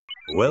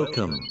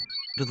Welcome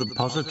to the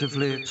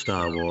Positively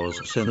Star Wars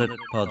Senate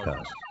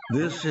podcast.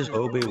 This is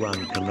Obi-Wan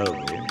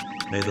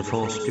Kenobi. May the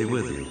Force be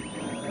with you.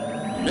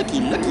 Looky,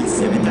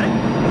 Senator.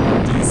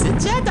 Decent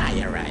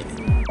Jedi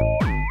arriving.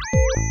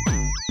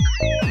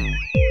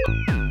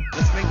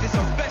 Let's make this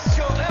our best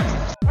show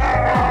ever.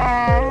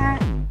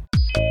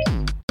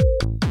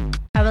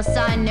 I will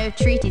sign no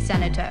treaty,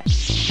 Senator.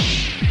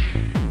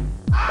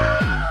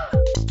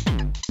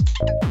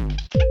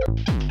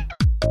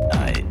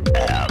 I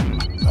am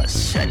the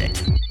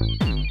Senate.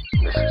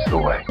 This is the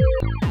way.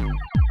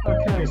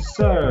 Okay,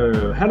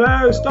 so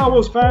hello Star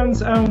Wars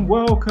fans and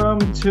welcome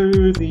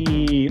to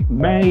the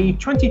May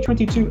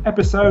 2022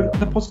 episode of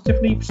the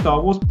Positively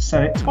Star Wars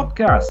Senate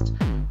podcast.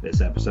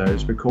 This episode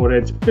is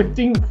recorded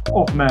 15th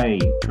of May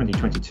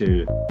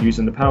 2022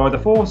 using the power of the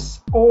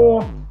Force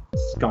or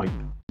Skype.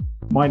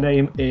 My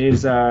name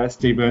is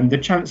Stephen, the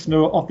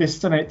Chancellor of this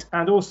Senate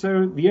and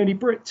also the only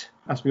Brit,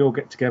 as we all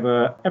get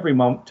together every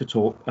month to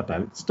talk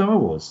about Star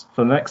Wars.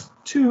 For the next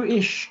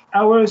 2-ish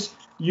hours,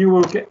 you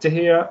will get to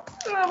hear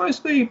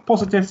mostly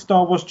positive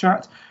Star Wars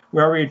chat,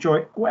 where we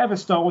enjoy whatever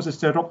Star Wars has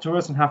stirred up to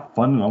us and have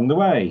fun along the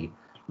way.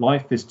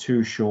 Life is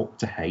too short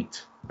to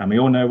hate. And we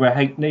all know where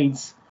hate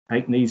needs.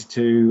 Hate needs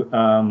to,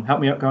 help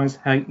me out guys,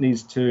 fear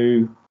needs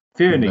to.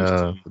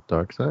 The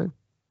dark side?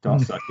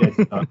 Dark side, yes,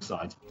 the dark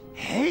side.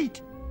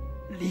 Hate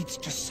leads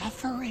to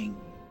suffering.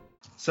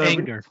 So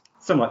Anger.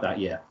 Something like that,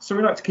 yeah. So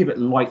we like to keep it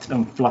light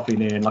and fluffy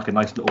near like a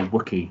nice little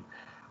Wookiee.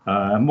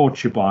 More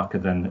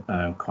Chewbacca than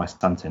Christ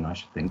Stanton, I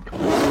should think.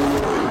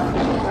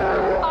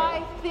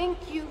 I think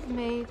you've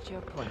made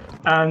your point.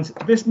 And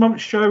this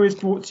month's show is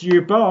brought to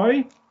you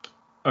by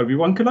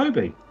Obi-Wan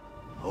Kenobi.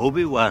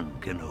 Obi-Wan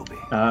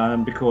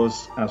Kenobi.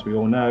 Because, as we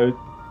all know,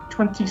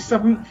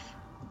 27th,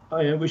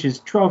 which is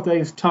 12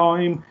 days'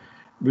 time,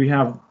 we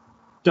have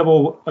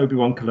double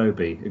Obi-Wan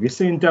Kenobi. If you're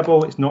seeing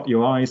double, it's not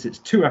your eyes. It's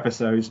 2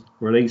 episodes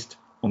released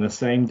on the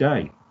same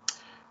day.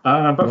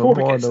 But No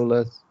more, no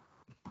less.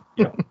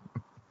 Yeah.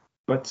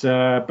 But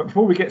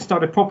before we get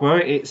started proper,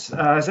 it's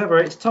as ever,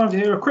 it's time to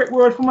hear a quick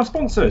word from our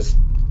sponsors.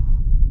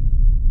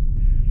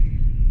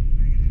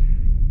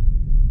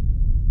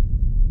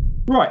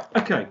 Right,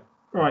 okay,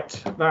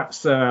 right.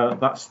 That's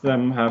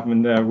them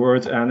having their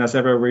words, and as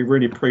ever, we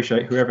really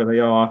appreciate whoever they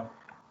are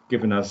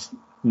giving us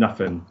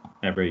nothing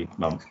every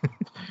month.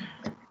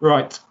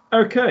 Right,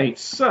 okay,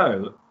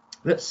 so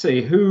let's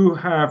see, who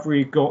have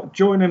we got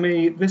joining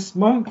me this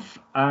month?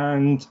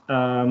 And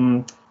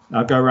I'll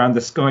go around the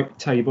Skype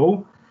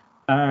table.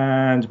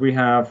 And we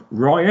have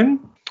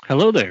Ryan.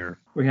 Hello there.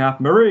 We have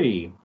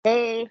Marie.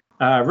 Hey.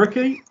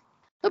 Ricky.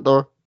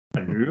 Hello.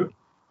 Hello.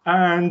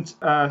 And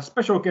a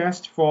special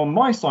guest from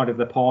my side of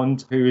the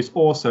pond, who is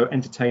also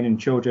entertaining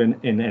children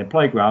in a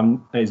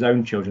playground, his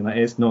own children, that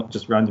is, not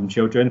just random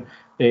children,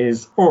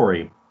 is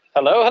Ori.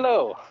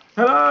 Hello.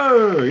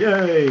 Hello!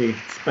 Yay!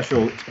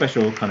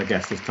 Special kind of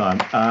guest this time.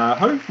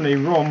 Hopefully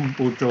Ron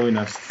will join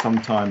us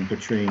sometime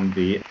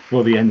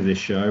before the end of this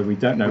show. We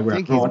don't know I where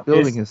think Ron he's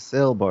building is. his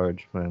sail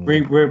barge,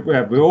 finally.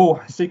 We're all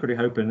secretly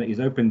hoping that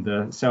he's opened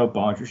the sail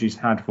barge, which he's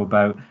had for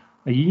about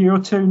a year or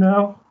two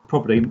now.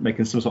 Probably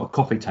making some sort of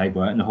coffee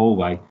table out in the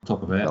hallway on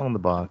top of it. On the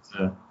box.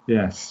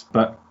 Yes,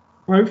 but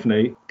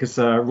hopefully, because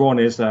Ron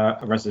is a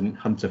resident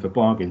hunter for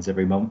bargains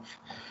every month.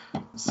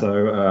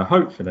 So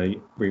hopefully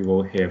we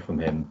will hear from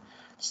him.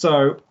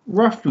 So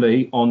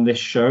roughly on this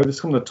show,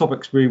 some of the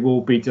topics we will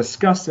be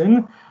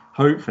discussing,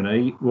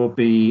 hopefully, will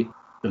be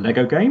the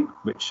Lego game,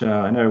 which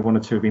I know 1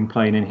 or 2 have been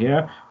playing in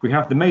here. We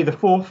have the May the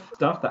 4th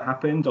stuff that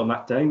happened on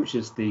that day, which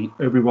is the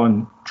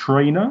Obi-Wan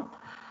trainer,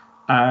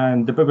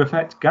 and the Boba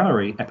Fett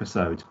gallery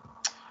episode.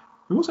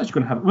 We was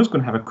going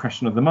to have a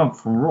question of the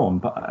month from Ron,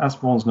 but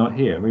as Ron's not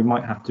here, we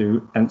might have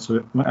to answer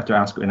it. Might have to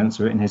ask it and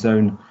answer it in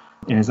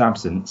his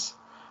absence.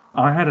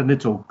 I had a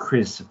little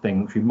quiz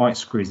thing which we might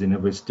squeeze in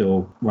if we've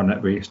still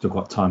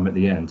got time at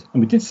the end.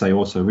 And we did say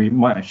also we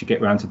might actually get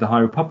round to the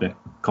High Republic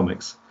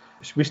comics.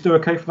 Should we still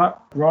okay for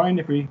that, Ryan,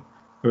 if we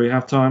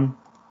have time?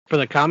 For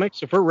the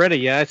comics, if we're ready,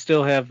 yeah, I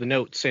still have the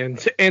notes and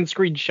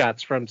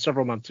screenshots from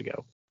several months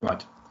ago.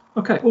 Right.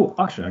 Okay. Oh,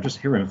 actually, I'm just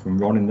hearing from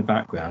Ron in the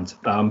background.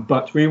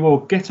 But we will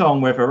get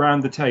on with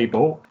Around the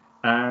Table,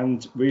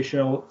 and we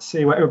shall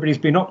see what everybody's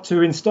been up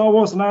to in Star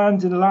Wars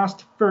land in the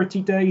last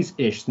 30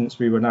 days-ish since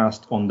we were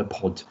last on the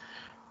pod.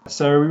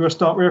 So we will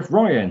start with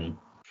Ryan.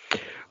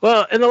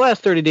 Well, in the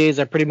last 30 days,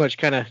 I pretty much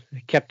kind of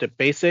kept it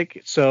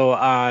basic. So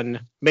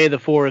on May the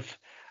 4th,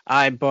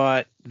 I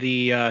bought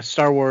the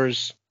Star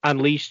Wars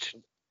Unleashed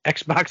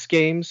Xbox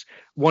games,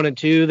 1 and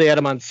 2. They had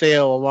them on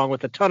sale along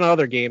with a ton of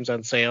other games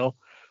on sale,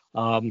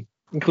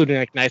 including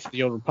like Knights of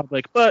the Old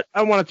Republic. But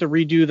I wanted to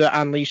redo the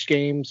Unleashed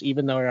games,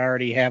 even though I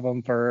already have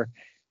them for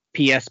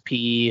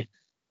PSP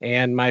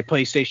and my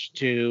PlayStation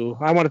 2.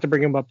 I wanted to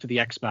bring them up to the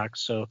Xbox.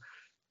 So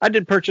I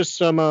did purchase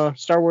some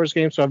Star Wars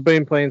games. So I've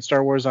been playing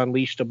Star Wars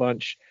Unleashed a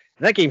bunch.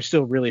 And that game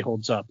still really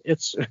holds up.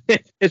 It's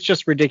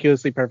just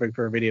ridiculously perfect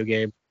for a video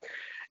game.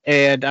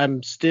 And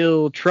I'm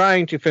still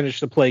trying to finish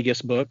the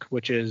Plagueis book,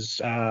 which is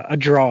a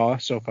draw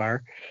so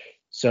far.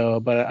 So,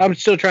 but I'm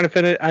still trying to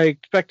finish. I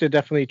expect to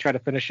definitely try to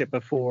finish it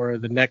before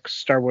the next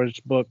Star Wars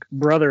book,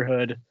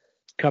 Brotherhood,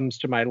 comes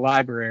to my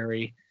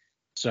library.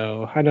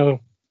 So I know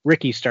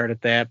Ricky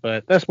started that,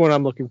 but that's what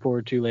I'm looking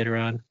forward to later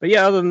on. But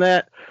yeah, other than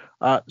that,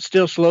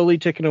 still slowly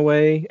ticking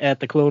away at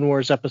the Clone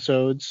Wars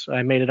episodes.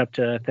 I made it up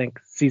to, I think,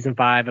 season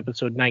 5,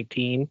 episode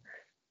 19.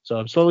 So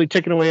I'm slowly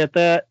ticking away at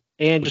that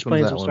and just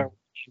playing some Star Wars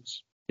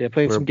games. Yeah,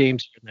 playing some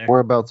games here and there.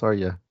 Whereabouts are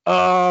you?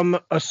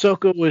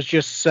 Ahsoka was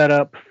just set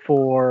up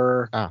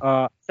for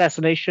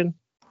assassination.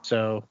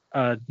 So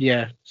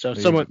yeah, so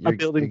somewhat a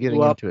building you're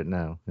getting into it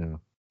now. Yeah.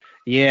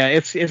 Yeah,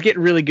 it's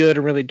getting really good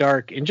and really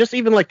dark, and just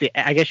even like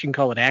I guess you can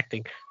call it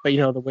acting, but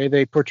the way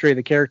they portray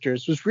the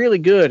characters was really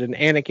good. And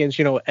Anakin's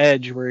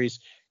edge, where he's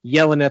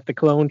yelling at the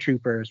clone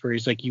troopers, where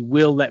he's like, "You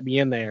will let me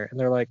in there," and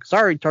they're like,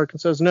 "Sorry," Tarkin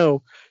says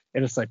no,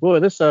 and it's like, "Whoa,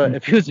 this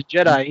if he was a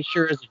Jedi, he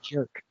sure is a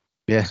jerk."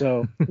 Yeah.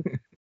 So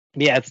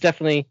yeah, it's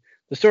definitely,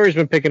 the story's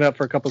been picking up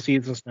for a couple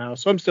seasons now,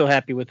 so I'm still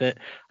happy with it.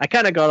 I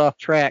kind of got off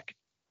track,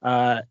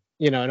 and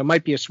it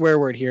might be a swear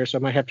word here, so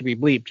I might have to be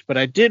bleeped, but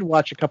I did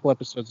watch a couple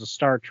episodes of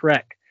Star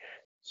Trek.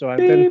 So I've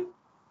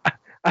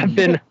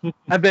been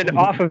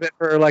off of it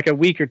for like a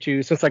week or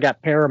two since I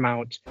got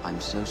Paramount. I'm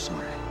so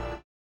sorry.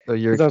 So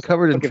you're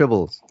covered in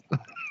tribbles.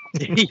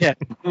 Yeah.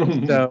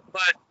 So,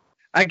 but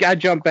I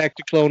jump back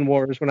to Clone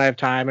Wars when I have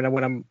time, and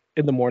when I'm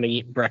in the morning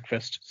eating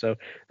breakfast. So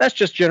that's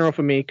just general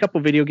for me. A couple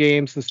video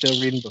games and still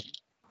reading books.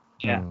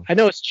 Yeah, I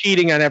know it's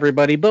cheating on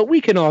everybody, but we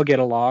can all get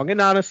along.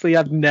 And honestly,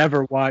 I've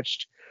never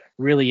watched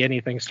really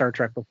anything Star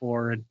Trek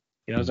before, and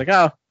I was like,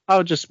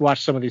 I'll just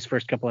watch some of these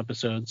first couple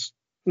episodes.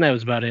 And that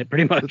was about it,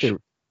 pretty much.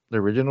 The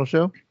original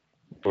show?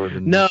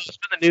 No, it's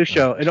been the new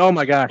show. And oh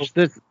my gosh,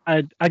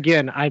 I'm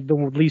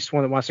the least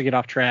one that wants to get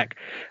off track.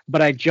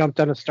 But I jumped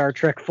on a Star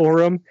Trek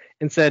forum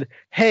and said,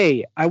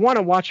 hey, I want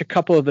to watch a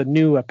couple of the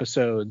new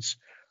episodes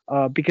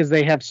because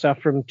they have stuff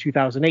from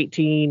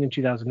 2018 and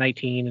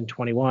 2019 and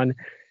 21.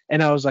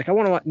 And I was like, I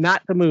want to watch,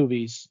 not the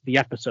movies, the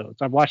episodes.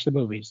 I've watched the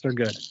movies. They're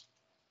good.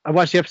 I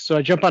watched the episode.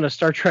 I jump on a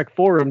Star Trek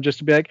forum just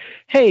to be like,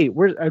 hey,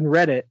 we're on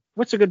Reddit.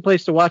 What's a good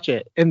place to watch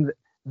it? And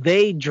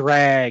they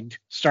dragged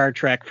Star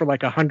Trek for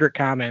like 100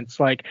 comments.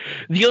 Like,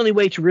 the only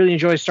way to really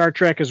enjoy Star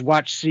Trek is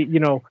watch,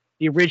 the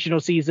original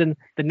season,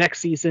 the next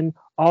season,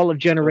 all of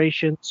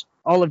Generations,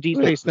 all of Deep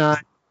Space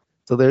Nine.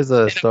 So there's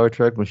a Star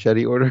Trek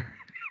machete order.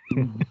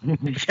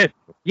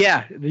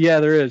 Yeah,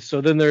 there is.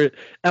 So then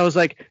I was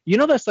like,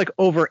 that's like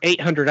over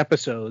 800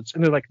 episodes,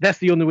 and they're like, that's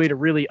the only way to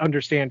really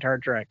understand Star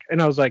Trek.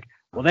 And I was like,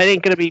 well, that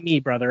ain't gonna be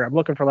me, brother. I'm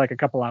looking for like a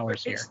couple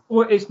hours here.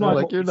 It's not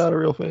like you're not a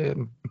real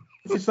fan.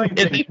 It's the same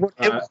thing. It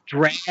was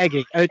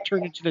dragging. It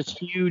turned into this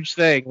huge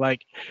thing.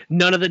 Like,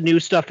 none of the new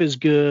stuff is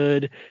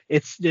good.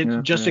 It's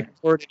just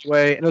ignored its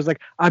way. And I was like,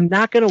 I'm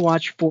not going to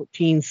watch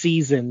 14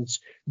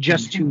 seasons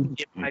just to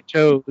dip my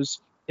toes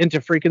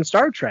into freaking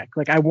Star Trek.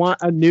 Like, I want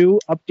a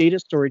new updated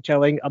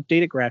storytelling,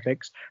 updated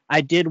graphics.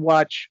 I did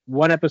watch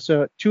 2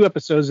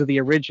 episodes of the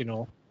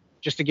original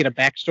just to get a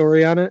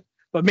backstory on it.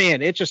 But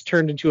man, it just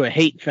turned into a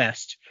hate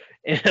fest.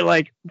 And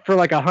for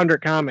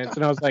 100 comments.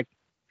 And I was like,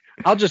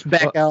 I'll just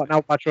back out and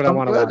I'll watch what I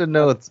want to watch. I'm glad to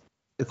know it's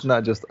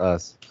not just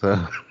us.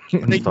 So,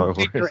 Star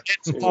Wars.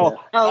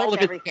 All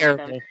of it's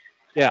terrible.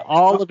 Yeah,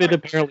 all of it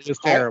apparently is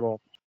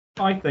terrible.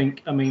 I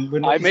think. I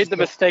mean, I made the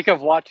mistake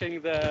of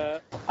watching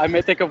the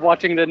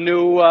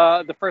new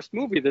the first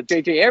movie, the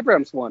J.J.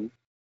 Abrams one.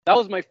 That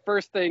was my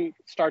first thing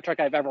Star Trek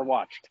I've ever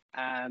watched,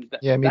 and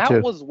me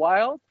too. Was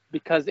wild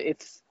because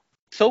it's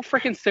so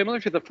freaking similar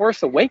to The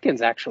Force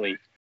Awakens. Actually,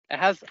 it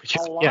has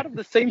a lot of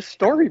the same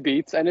story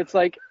beats, and it's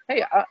like,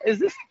 hey, is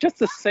this just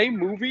the same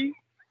movie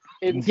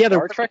in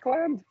Star Trek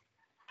land?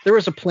 There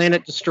was a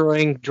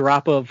planet-destroying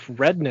drop of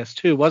redness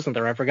too, wasn't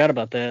there? I forgot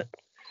about that.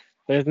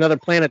 There's another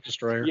planet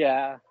destroyer.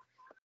 Yeah.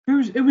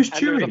 It was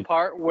Chewie. There's a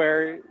part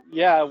where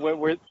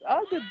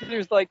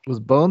there's like... Was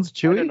Bones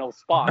Chewie? I don't know,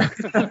 Spock.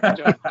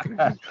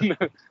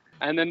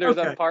 And then there's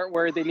a part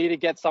where they need to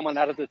get someone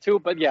out of the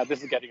tube, but yeah,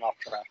 this is getting off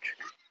track.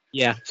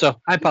 Yeah, so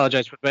I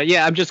apologize for that.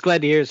 Yeah, I'm just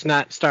glad to hear it's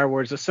not Star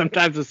Wars.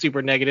 Sometimes it's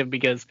super negative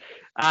because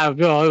it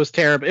was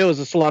terrible. It was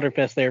a slaughter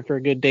fest there for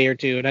a good day or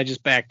two, and I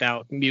just backed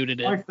out and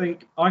muted it.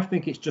 I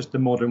think it's just the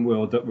modern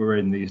world that we're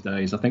in these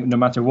days. I think no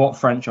matter what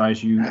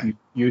franchise you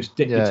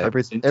stick your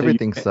toes into,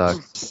 everything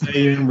sucks.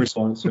 Same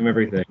response from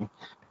everything.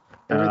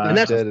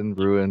 Everything's dead and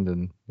ruined,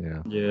 and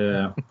yeah.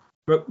 Yeah.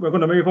 But we're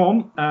going to move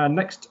on.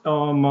 Next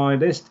on my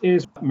list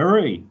is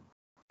Marie.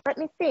 Let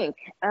me think.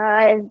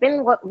 I've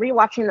been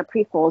rewatching the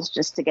prequels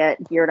just to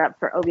get geared up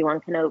for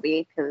Obi-Wan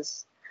Kenobi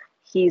because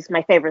he's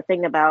my favorite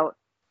thing about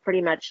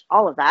pretty much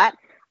all of that.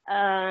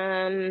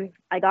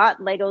 I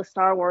got Lego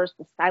Star Wars,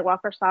 the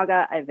Skywalker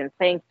Saga. I've been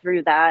playing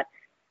through that,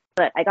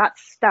 but I got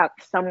stuck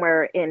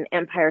somewhere in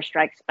Empire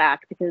Strikes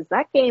Back because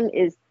that game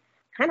is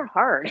kind of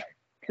hard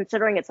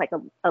considering it's like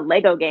a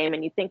Lego game,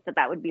 and you think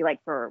that would be like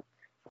for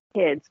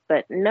kids,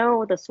 but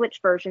no, the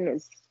Switch version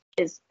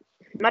is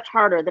much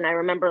harder than I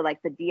remember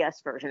like the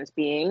DS versions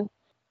being.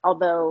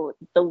 Although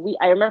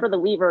I remember the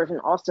Wii version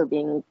also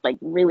being like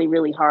really,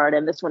 really hard,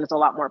 and this one is a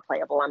lot more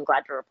playable. I'm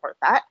glad to report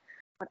that.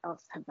 what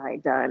else have I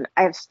done?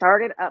 I've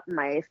started up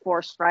my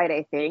Force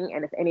Friday thing,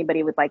 and if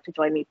anybody would like to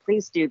join me,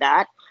 please do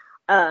that.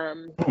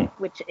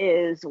 Which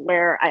is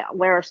where I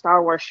wear a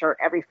Star Wars shirt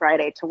every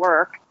Friday to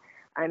work.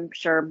 I'm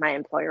sure my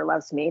employer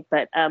loves me,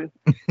 but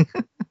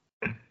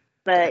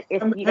but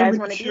if you guys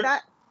want to do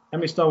that. How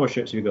many Star Wars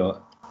shirts have you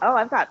got? Oh,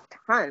 I've got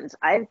tons.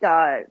 I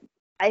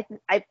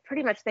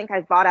pretty much think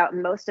I've bought out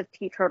most of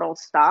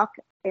T-Turtle's stock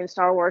in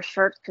Star Wars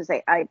shirts because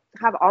I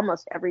have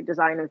almost every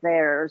design of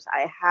theirs.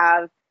 I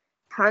have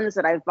tons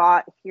that I've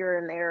bought here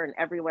and there and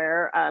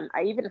everywhere.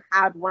 I even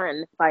had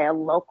one by a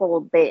local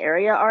Bay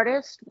Area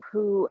artist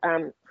who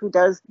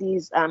does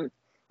these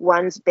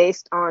ones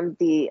based on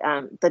the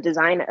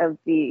design of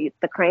the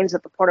cranes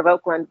at the Port of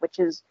Oakland, which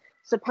is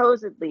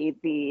supposedly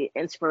the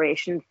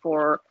inspiration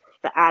for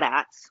the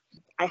AT-ATs.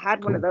 I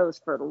had one of those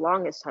for the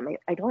longest time.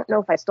 I don't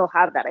know if I still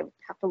have that. I would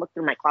have to look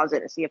through my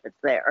closet and see if it's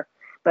there,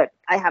 but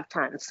I have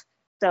tons.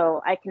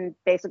 So I can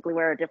basically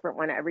wear a different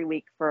one every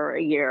week for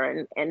a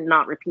year and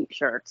not repeat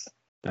shirts.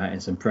 That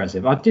is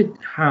impressive. I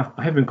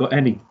haven't got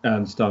any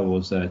Star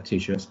Wars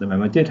t-shirts at the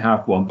moment. I did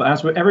have one, but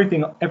as with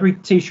everything, every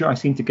t-shirt I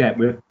seem to get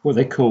with what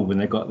they call when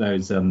they got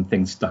those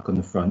things stuck on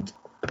the front.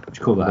 What do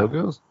you call that?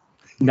 Logos?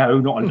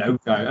 No, not a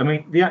logo. I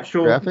mean, the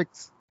actual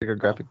graphics. Like a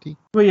graphic tee?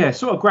 Well, yeah,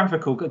 sort of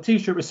graphical. A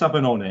t-shirt with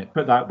something on it, put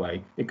it that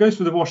way. It goes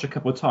through the wash a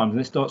couple of times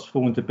and it starts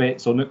falling to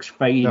bits or looks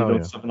faded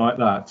or something like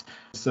that.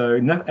 So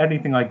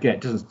anything I get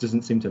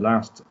doesn't seem to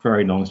last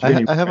very long.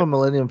 I have a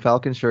Millennium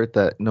Falcon shirt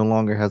that no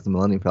longer has the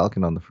Millennium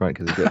Falcon on the front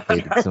because it got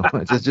faded so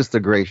much. It's just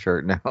a gray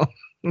shirt now,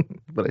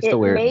 but I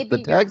still wear it.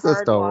 The tag says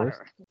Star Wars.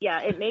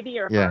 Yeah, it may be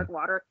your hard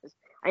water.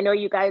 I know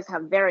you guys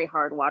have very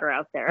hard water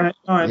out there.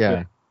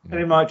 Yeah. And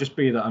it might just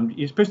be that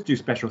you're supposed to do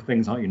special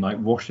things, aren't you? Like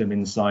wash them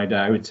inside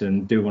out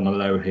and do on a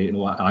low heat and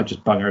all that. I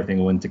just bung everything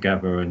all in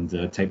together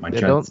and take my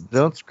chances.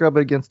 Don't scrub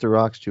it against the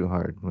rocks too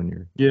hard when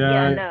you're.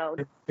 No.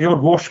 The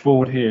old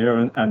washboard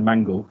here and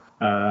mangle.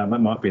 That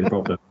might be the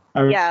problem.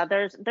 Yeah,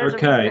 there's a reason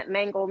that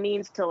mangle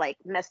means to like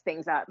mess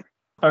things up.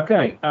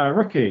 Okay,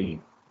 Ricky.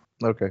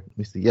 Okay, let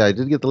me see. Yeah, I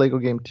did get the Lego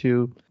game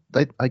too.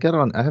 I got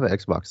on. I have an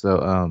Xbox,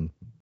 so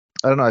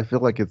I don't know. I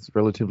feel like it's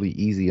relatively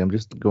easy. I'm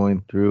just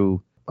going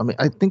through. I mean,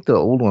 I think the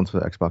old ones for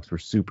the Xbox were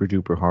super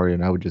duper hard,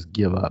 and I would just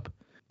give up.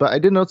 But I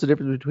did notice the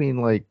difference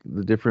between like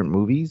the different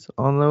movies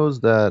on those.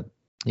 That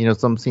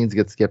some scenes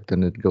get skipped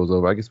and it goes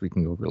over. I guess we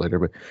can go over it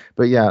later,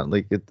 but yeah,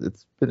 like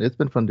it's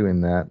been fun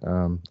doing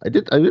that. I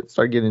did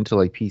start getting into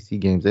like PC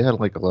games. They had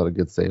like a lot of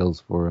good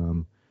sales for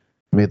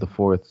May the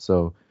 4th,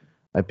 so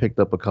I picked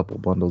up a couple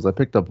bundles. I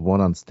picked up one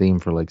on Steam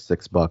for like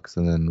 $6,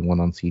 and then one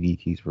on CD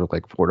keys for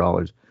like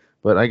 $4.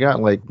 But I got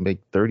like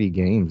 30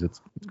 games.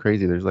 It's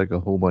crazy. There's like a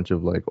whole bunch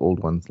of like old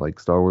ones like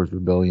Star Wars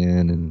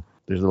Rebellion, and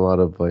there's a lot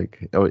of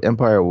like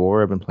Empire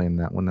War. I've been playing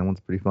that one. That one's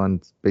pretty fun.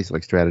 It's basically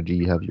like strategy.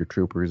 You have your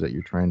troopers that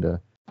you're trying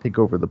to take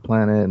over the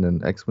planet, and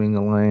then X-Wing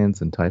Alliance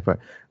and TIE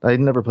Fighter. I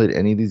never played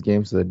any of these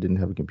games, so I didn't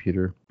have a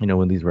computer,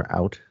 when these were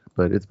out.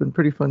 But it's been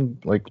pretty fun,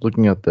 like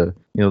looking at the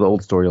the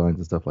old storylines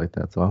and stuff like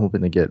that. So I'm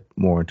hoping to get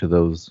more into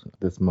those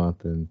this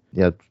month. And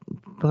yeah,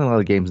 playing a lot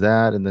of games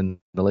that, and then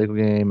the Lego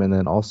game, and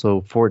then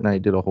also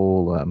Fortnite did a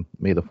whole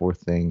May the 4th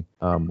thing,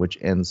 which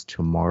ends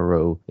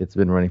tomorrow. It's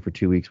been running for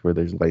 2 weeks, where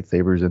there's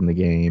lightsabers in the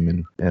game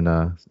and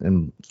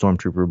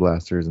stormtrooper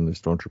blasters, and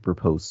there's stormtrooper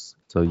posts,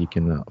 so you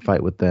can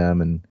fight with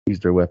them and use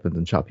their weapons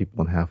and chop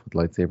people in half with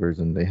lightsabers.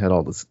 And they had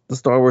all the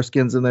Star Wars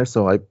skins in there,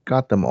 so I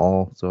got them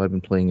all. So I've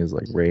been playing as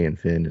like Rey and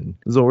Finn and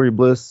Zoe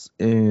Bliss,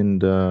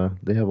 and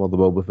they have all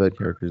the Boba Fett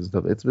characters and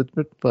stuff. It's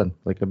been fun.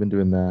 Like I've been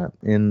doing that.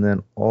 And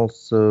then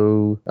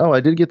also, I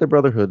did get the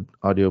Brotherhood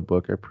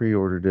audiobook. I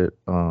pre-ordered it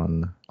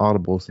on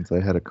Audible since I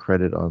had a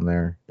credit on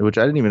there, which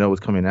I didn't even know was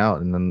coming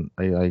out, and then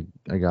I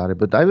got it.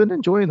 But I've been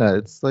enjoying that.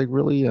 It's like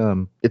really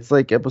it's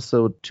like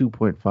episode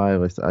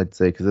 2.5, I'd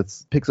say, because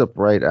it picks up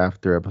right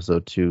after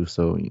episode 2.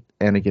 So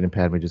Anakin and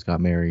Padme just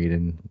got married,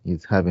 and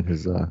he's having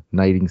his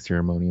knighting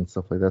ceremony and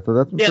stuff like that. So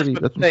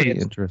that's pretty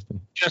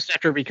interesting. Just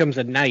after it becomes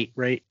a knight,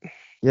 right?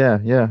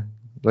 Yeah.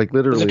 Like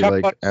literally,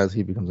 like as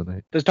he becomes a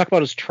knight. Does it talk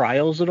about his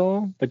trials at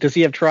all? Like, does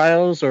he have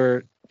trials,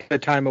 or the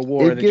time of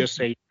war they just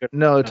say?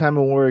 No, the time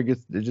of war it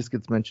just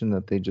gets mentioned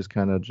that they just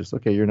kind of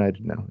okay, you're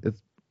knighted now. It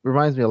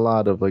reminds me a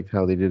lot of like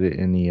how they did it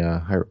in the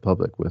High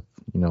Republic with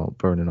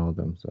Byrne and all of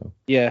them. So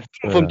yeah,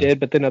 some of them did,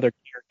 but then other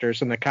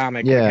characters in the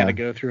comic kind of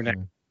go through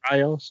an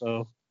trial.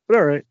 So, but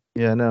all right.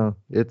 Yeah, no,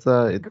 it's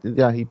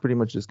he pretty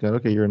much just got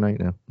okay, you're a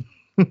knight now.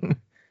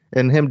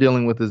 And him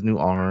dealing with his new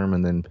arm,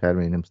 and then Padme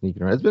and him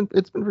sneaking around.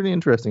 It's been pretty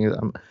interesting.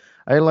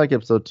 I like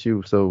episode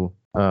 2, so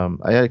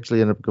I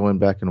actually ended up going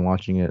back and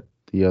watching it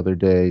the other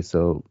day.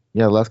 So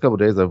yeah, the last couple of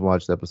days I've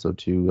watched episode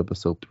 2,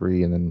 episode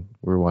 3, and then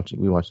we watched A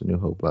New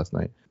Hope last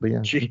night. But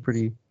yeah, it's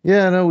pretty.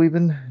 Yeah, no, we've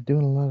been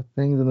doing a lot of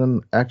things, and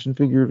then action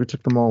figures. We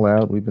took them all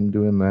out. We've been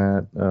doing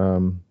that.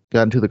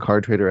 Got into the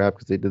Card Trader app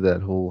because they did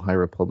that whole High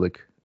Republic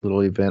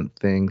little event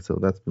thing, so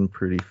that's been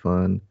pretty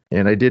fun.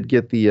 And I did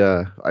get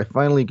I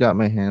finally got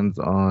my hands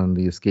on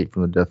the Escape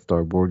from the Death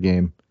Star board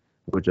game.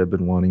 which I've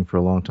been wanting for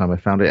a long time. I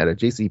found it at a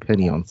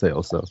JCPenney on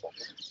sale. So,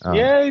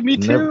 Yay, me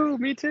too,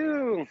 me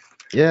too.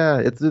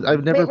 Yeah,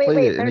 I've never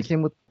played it, and it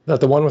came with. Is that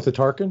the one with the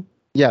Tarkin?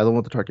 Yeah, the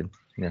one with the Tarkin.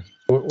 Yeah.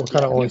 What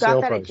kind of on sale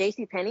You got that price? at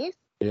JCPenney's?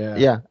 Yeah.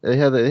 Yeah, they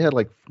had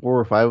like 4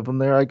 or 5 of them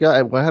there.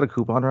 I had a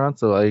coupon around,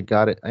 so I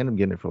got it. I ended up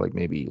getting it for like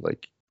maybe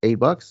like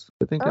 $8,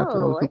 I think.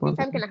 After all the I think coupons.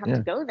 I'm gonna have Yeah.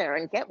 to go there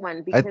and get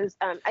one because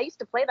I used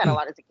to play that a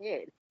lot as a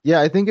kid.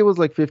 Yeah, I think it was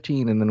like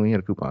 15, and then we had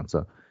a coupon.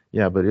 So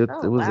yeah, but it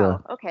was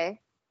wow. Okay,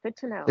 good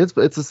to know. It's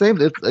the same.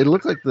 It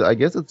looks like I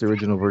guess it's the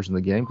original version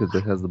of the game because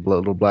it has the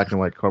little black and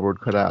white cardboard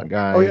cutout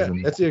guys. Oh yeah,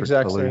 and that's the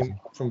exact colors. same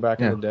from back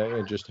in the day.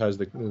 It just has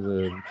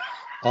the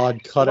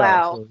odd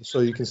cutout so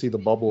you can see the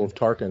bubble of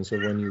Tarkin. So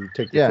when you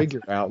take the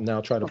figure out and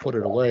now try to put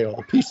it away, all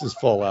the pieces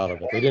fall out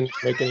of it. They didn't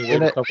make any way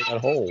to cover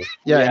that hole.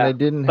 Yeah, and I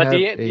didn't. But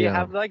have do you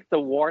have like the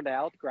worn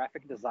out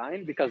graphic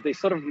design because they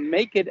sort of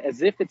make it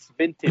as if it's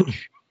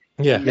vintage.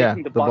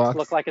 Making the box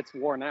look like it's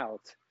worn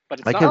out. But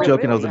it's I not kept really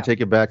joking I was worn gonna out.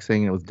 take it back,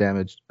 saying it was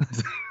damaged.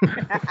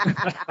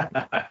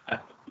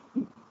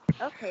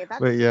 Okay,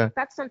 But yeah.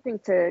 that's something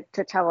to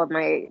tell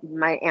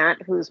my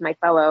aunt, who's my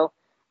fellow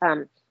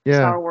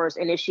Star Wars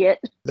initiate.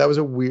 That was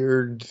a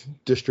weird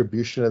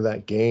distribution of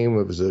that game.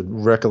 It was a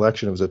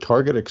recollection. It was a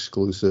Target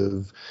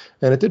exclusive,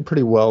 and it did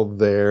pretty well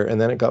there.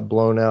 And then it got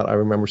blown out. I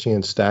remember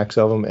seeing stacks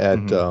of them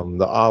at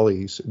the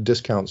Ollie's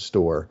discount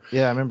store.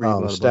 Yeah, I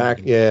remember.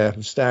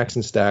 Stacks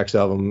and stacks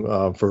of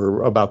them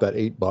for about that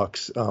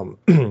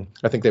 $8.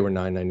 I think they were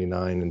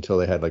 $9.99 until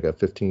they had like a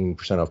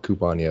 15% off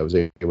coupon. Yeah, I was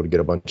able to get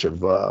a bunch of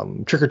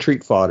trick or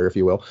treat fodder, if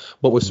you will.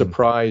 But was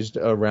surprised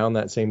around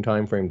that same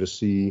time frame to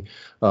see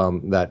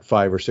that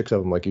 5 or 6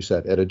 of them, like you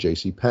said, at a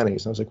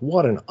JCPenney's. And I was like,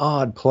 what an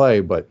odd play.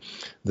 But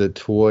the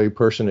toy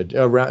person it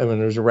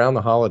was around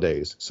the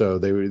holidays, so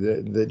they were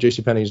the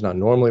JCPenney's not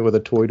normally with a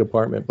toy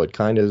department, but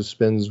kind of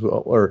spins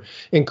or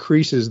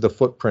increases the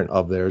footprint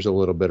of theirs a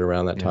little bit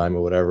around that time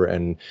or whatever.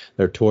 And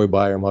their toy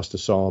buyer must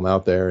have saw them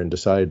out there and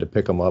decided to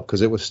pick them up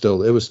because it was still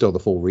the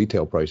full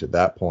retail price at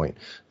that point,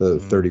 the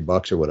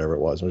 $30 or whatever it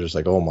was. I was just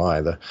like, oh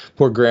my, the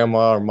poor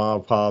grandma or mom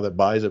or pa that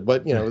buys it.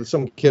 But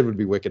some kid would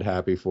be wicked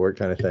happy for it,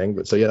 kind of thing.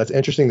 But so yeah, that's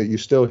interesting that you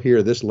still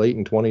here this late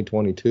in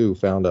 2022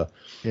 found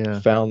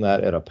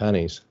that at a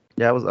Penny's.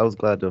 Yeah, I was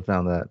glad to have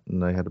found that,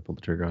 and I had to pull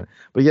the trigger on it.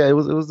 But yeah,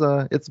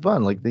 it's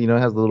fun. Like it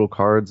has the little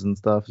cards and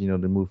stuff, to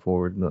move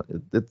forward.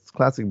 It's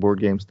classic board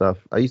game stuff.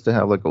 I used to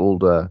have like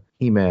old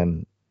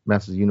He-Man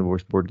Masters of the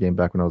Universe board game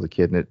back when I was a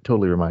kid, and it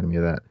totally reminded me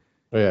of that.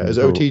 Oh, yeah, as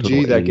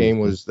OTG, that game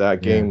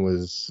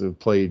was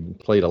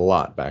played a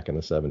lot back in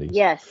the 70s.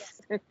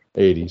 Yes.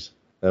 80s.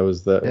 That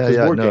was the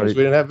board games. We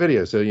didn't have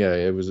video, so yeah,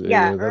 it was. Early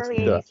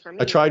 80s for me.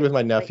 I tried with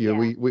my nephew.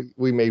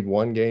 We made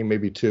one game,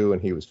 maybe 2,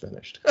 and he was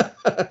finished.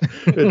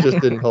 It just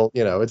didn't hold.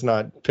 It's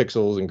not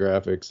pixels and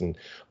graphics and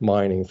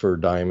mining for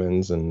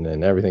diamonds and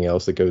everything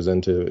else that goes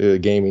into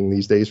gaming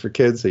these days for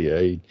kids. So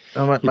yeah,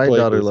 my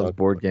daughter loves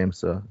board games,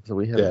 so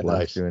we had a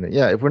blast doing it.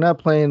 Yeah, if we're not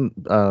playing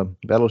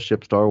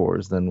Battleship Star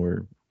Wars, then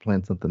we're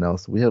playing something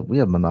else. We have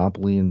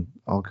Monopoly and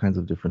all kinds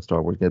of different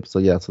Star Wars games. So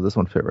yeah, so this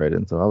one fit right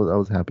in. So I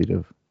was happy to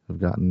have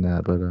gotten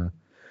that,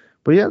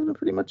 but yeah, that's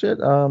pretty much it.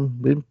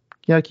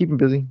 Keeping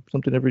busy.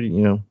 Something every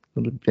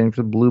something getting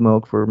some blue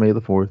milk for May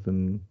the 4th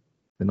and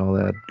all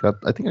that.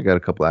 I think I got a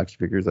couple action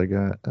figures. I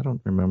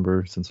don't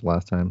remember since the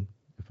last time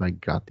if I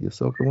got the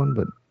Ahsoka one,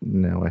 but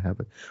now I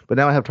have it. But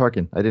now I have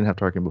Tarkin. I didn't have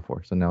Tarkin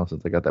before, so now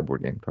since I got that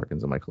board game,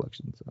 Tarkin's in my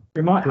collection. So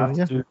we might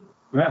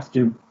have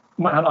to.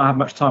 Might not have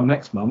much time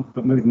next month,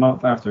 but maybe the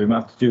month after we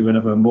might have to do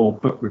another more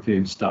book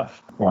review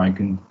stuff. Brian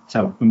can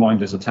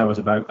remind us or tell us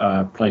about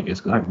Plagueis,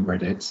 because I haven't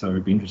read it, so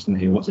it'd be interesting to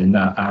hear what's in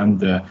that.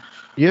 And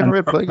you haven't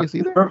read Plagueis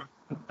either?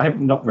 I have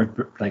not read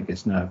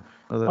Plagueis, no.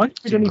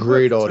 It's a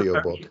great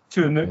audiobook.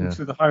 To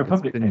the High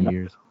Republic. It's been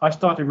years. I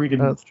started reading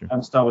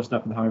Star Wars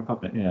stuff in the High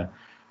Republic, yeah.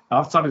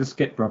 I've started to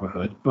skip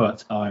Brotherhood,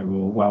 but I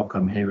will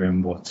welcome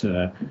hearing what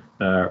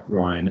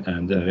Ryan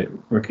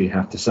and Ricky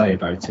have to say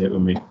about it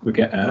when we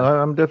get.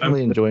 I'm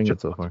definitely enjoying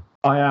it so far.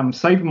 I am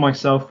saving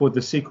myself for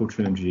the sequel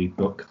trilogy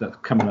book that's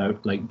coming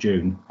out late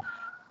June.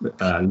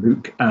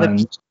 Luke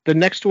and the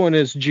next one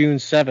is June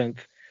 7th,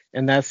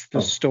 and that's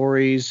the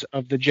stories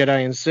of the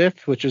Jedi and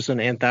Sith, which is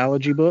an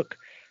anthology book.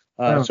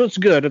 So it's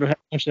good. It'll have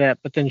a bunch of that.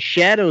 But then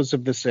Shadows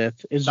of the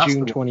Sith is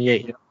June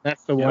 28th. Yeah.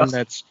 That's the one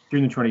that's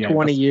June 28th.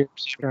 20 years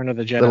Return of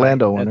the Jedi. The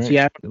Lando one, right?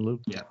 Yeah,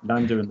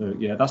 Lando and Luke.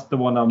 Yeah, that's the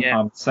one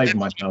I'm saving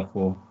myself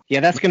for. Yeah,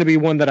 that's going to be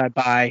one that I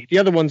buy. The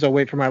other ones I'll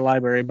wait for my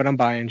library, but I'm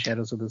buying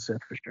Shadows of the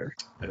Sith for sure.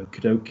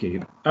 Okie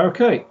dokie.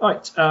 Okay,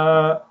 right.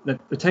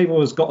 The table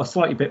has got a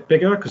slightly bit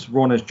bigger because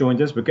Ron has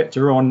joined us. We'll get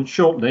to Ron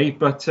shortly,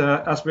 but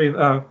as we've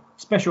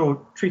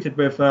special treated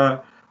with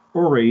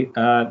Ori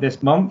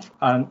this month,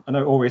 and I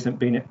know Ori hasn't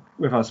been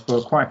with us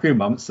for quite a few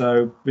months,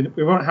 so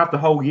we won't have the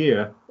whole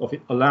year of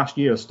last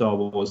year of Star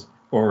Wars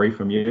Ori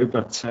from you,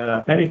 but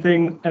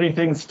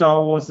anything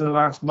Star Wars in the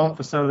last month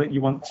or so that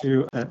you want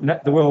to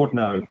let the world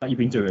know that you've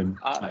been doing?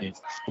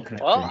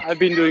 Well, I've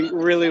been doing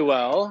really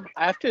well.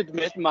 I have to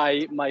admit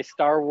my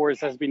Star Wars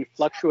has been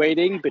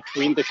fluctuating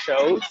between the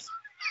shows.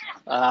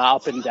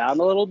 up and down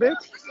a little bit,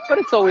 but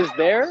it's always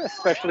there,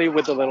 especially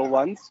with the little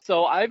ones.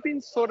 So I've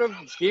been sort of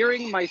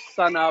gearing my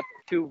son up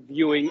to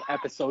viewing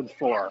episode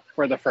 4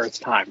 for the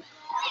first time.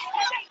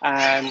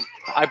 And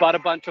I bought a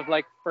bunch of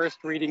like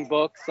first reading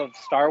books of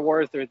Star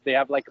Wars. They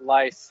have like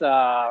 6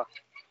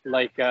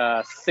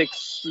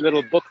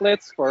 little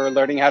booklets for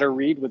learning how to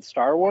read with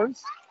Star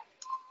Wars.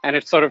 And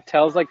it sort of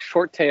tells like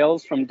short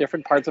tales from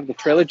different parts of the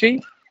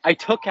trilogy. I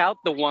took out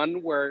the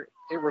one where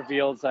it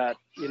reveals that,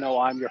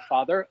 I'm your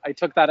father. I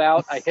took that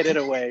out. I hid it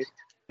away.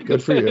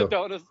 Good for you.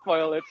 Don't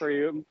spoil it for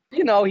you.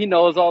 He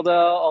knows all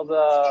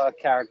the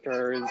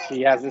characters.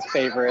 He has his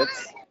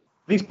favorites.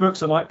 These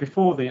books are like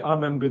before I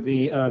remember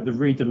the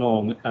read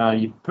along.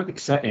 You put the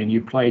cassette in,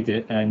 you played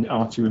it, and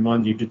Archie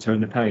reminded you to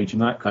turn the page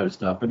and that kind of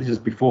stuff. But this is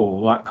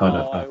before that kind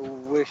of. I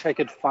wish I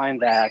could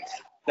find that.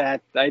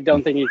 That I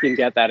don't think you can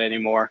get that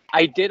anymore.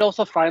 I did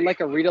also find like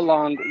a read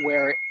along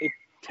where it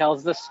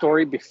tells the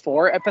story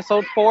before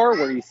episode 4,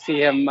 where you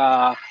see him,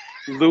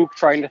 Luke,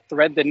 trying to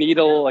thread the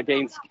needle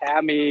against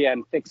Cammy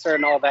and Fixer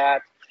and all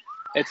that.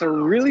 It's a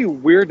really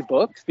weird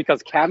book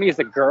because Cammy is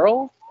a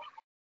girl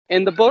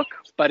in the book,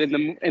 but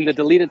in the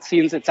deleted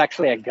scenes, it's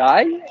actually a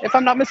guy, if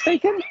I'm not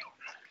mistaken.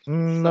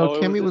 No,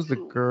 so Cammy was the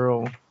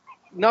girl.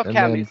 No,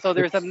 Cammy. So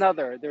there's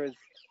another. There's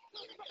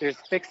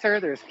Fixer,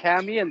 there's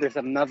Cammy, and there's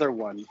another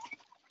one.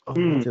 Oh,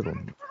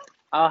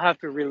 I'll have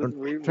to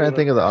I'm trying to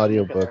think of the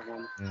audiobook.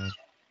 Yeah.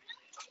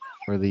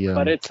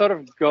 But it sort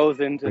of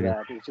goes into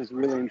that, which is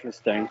really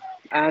interesting.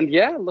 And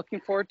yeah, looking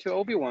forward to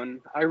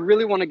Obi-Wan. I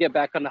really want to get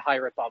back on the High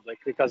Republic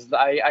because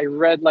I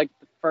read like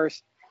the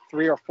first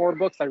 3 or 4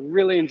 books. I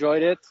really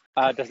enjoyed it.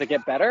 Does it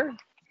get better?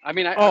 I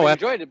mean, I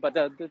enjoyed it, but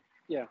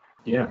yeah.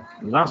 Yeah,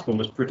 the last one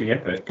was pretty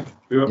epic.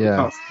 We won't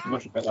talk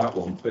much about that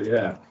one, but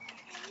yeah.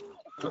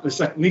 The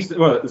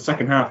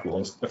second half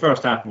was. The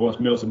first half was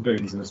Mills and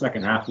Boons, and the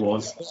second half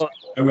was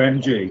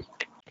OMG.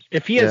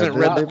 If he hasn't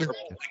read that,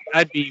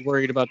 I'd be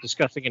worried about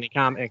discussing any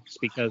comics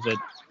because it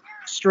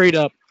straight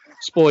up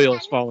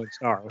spoils Fallen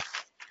Star.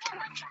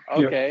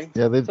 Okay.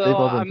 Yeah, they've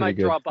all been I might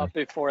good. drop up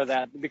before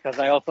that because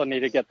I also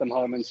need to get them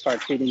home and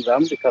start feeding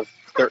them because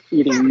they're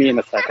eating me in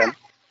a second.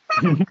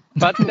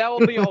 But that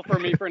will be all for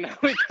me for now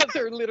because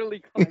they're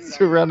literally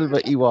surrounded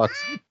by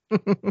Ewoks.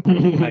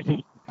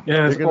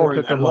 Yeah, they're going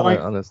to cook them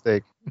on a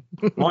steak.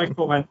 Life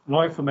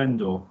from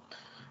Endor.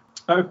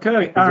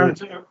 Okay,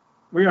 and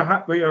we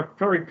are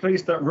very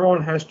pleased that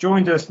Ron has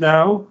joined us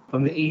now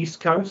from the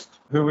East Coast.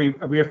 Who we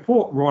have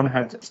thought Ron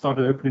had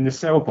started opening the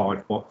sell-by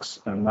box,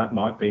 and that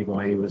might be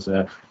why he was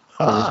late.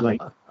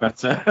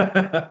 But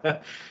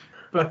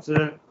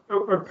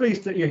we're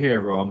pleased that you're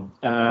here, Ron.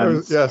 I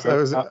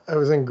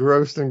was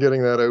engrossed in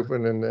getting that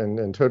open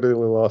and totally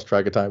lost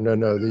track of time. No,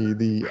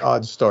 the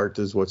odd start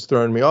is what's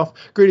throwing me off.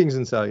 Greetings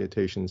and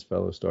salutations,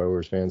 fellow Star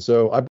Wars fans.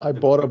 So I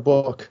bought a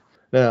book.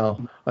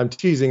 Now, I'm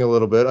teasing a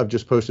little bit. I've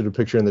just posted a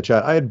picture in the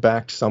chat. I had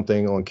backed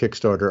something on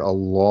Kickstarter a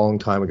long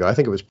time ago. I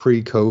think it was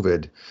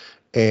pre-COVID.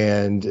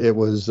 And it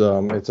was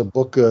it's a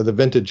book, The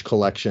Vintage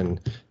Collection.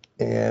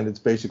 And it's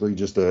basically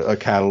just a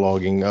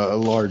cataloging, a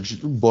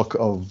large book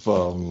of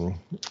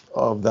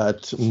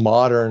that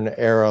modern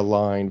era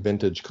line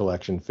vintage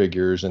collection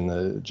figures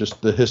and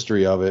just the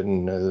history of it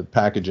and the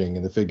packaging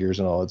and the figures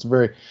and all. It's a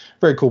very,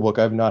 very cool book.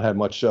 I've not had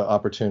much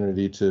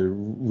opportunity to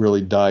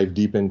really dive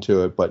deep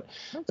into it, but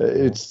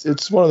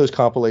it's one of those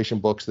compilation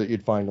books that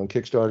you'd find on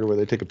Kickstarter where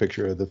they take a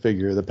picture of the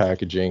figure, the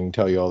packaging,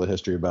 tell you all the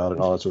history about it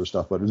and all that sort of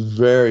stuff. But it's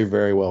very,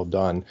 very well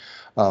done.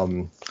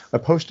 I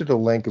posted a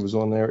link. It was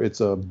on there.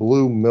 It's a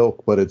Blue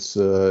Milk, but it's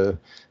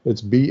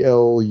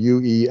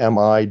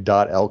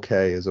BLUEMI.LK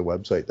is a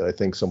website that I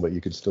think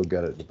you could still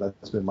get it.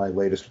 That's been my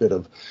latest bit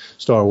of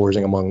Star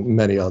Warsing among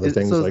many other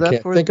things I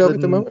can't think of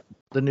at the moment.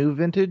 The new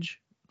vintage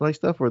like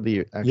stuff or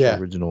the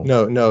actual original?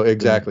 No,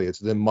 exactly. It's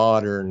the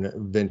modern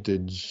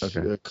vintage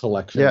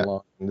collection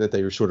line that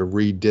they sort of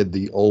redid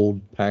the old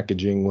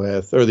packaging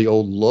with, or the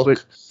old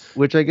look.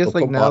 Which I guess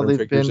like now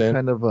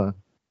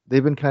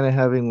they've been kind of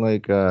having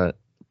like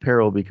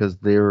peril because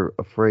they're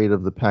afraid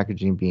of the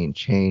packaging being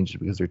changed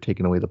because they're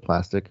taking away the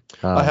plastic.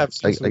 I have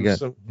seen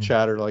some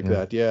chatter like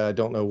that. Yeah, I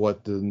don't know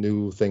what the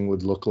new thing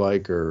would look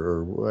like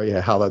or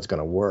how that's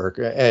going to work.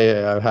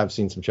 I have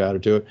seen some chatter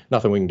to it.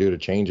 Nothing we can do to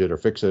change it or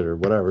fix it or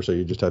whatever. So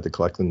you just have to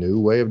collect the new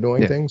way of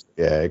doing things.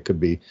 Yeah, it could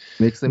be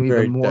makes them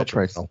even more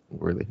price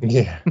worthy.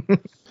 Yeah.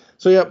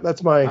 So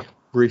that's my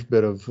brief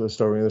bit of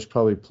Star Wars. There's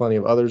probably plenty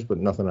of others, but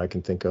nothing I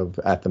can think of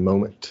at the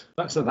moment.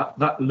 That's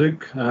that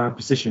Luke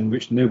position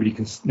which nobody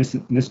can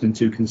listening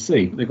to can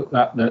see. They've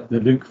got the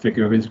Luke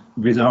figure with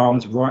his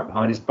arms right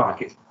behind his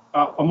back.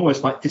 I'm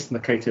almost like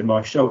dislocating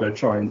my shoulder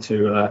trying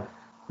to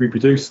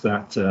reproduce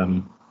that.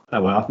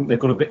 I think they've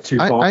got a bit too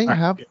far. I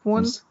have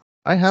one.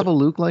 I have a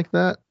Luke like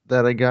that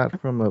I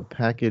got from a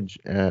package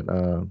at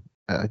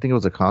I think it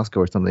was a Costco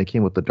or something. It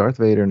came with the Darth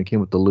Vader and it came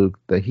with the Luke.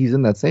 That he's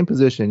in that same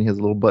position. He has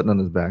a little button on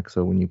his back,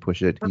 so when you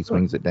push it, he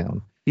swings it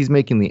down. He's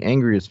making the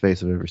angriest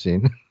face I've ever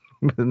seen,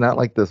 but not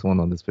like this one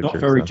on this picture. Not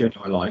very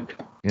Jedi-like.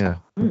 Yeah,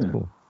 that's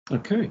cool.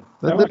 Okay,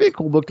 that'd be a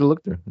cool book to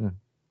look through. Yeah.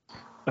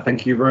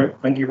 Thank you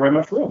very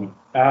much, Ron.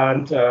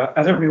 And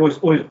as everybody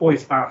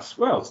always asks,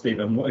 well,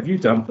 Stephen, what have you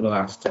done for the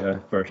last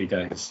 30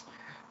 days?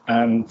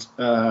 And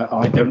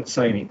I don't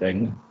say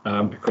anything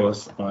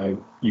because I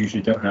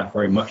usually don't have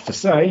very much to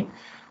say.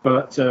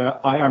 But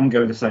I am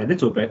going to say a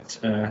little bit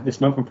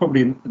this month and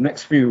probably the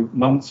next few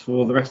months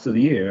for the rest of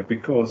the year,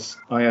 because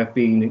I have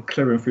been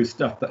clearing through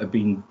stuff that have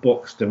been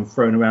boxed and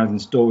thrown around in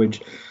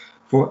storage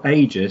for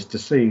ages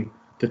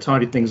to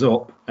tidy things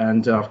up.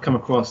 And I've come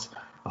across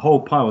a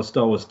whole pile of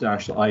Star Wars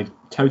stash that I'd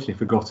totally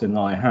forgotten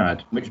I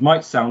had, which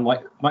might sound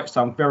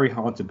very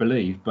hard to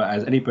believe, but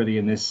as anybody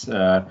in this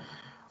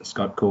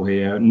Skype call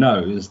here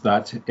knows,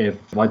 that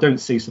if I don't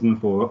see something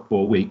for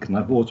a week, and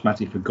I've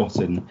automatically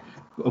forgotten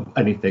of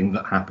anything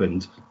that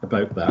happened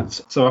about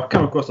that. So I've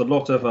come across a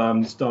lot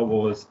of Star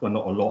Wars, well,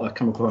 not a lot, I've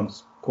come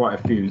across quite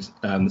a few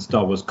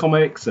Star Wars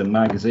comics and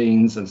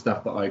magazines and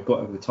stuff that I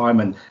got over the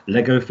time, and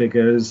Lego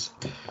figures.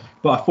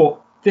 But I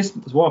thought, this,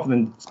 rather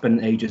than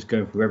spending ages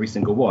going through every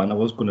single one, I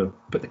was going to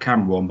put the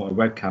camera on, but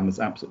my webcam has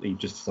absolutely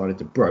just decided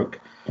to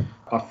broke.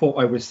 I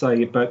thought I would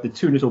say about the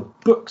two little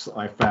books that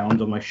I found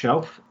on my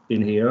shelf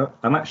in here.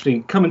 I'm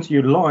actually coming to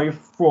you live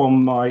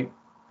from my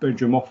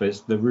bedroom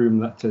office, the room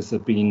that has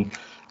been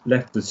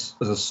left as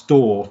a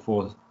store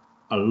for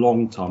a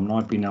long time, and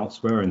I've been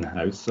elsewhere in the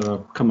house. So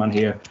I've come on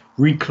here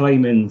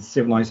reclaiming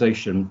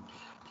civilization.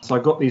 So I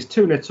got these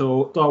two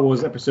little Star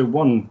Wars Episode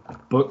 1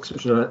 books,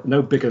 which are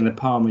no bigger than the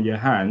palm of your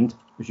hand,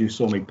 which you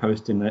saw me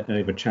post in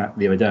the chat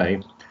the other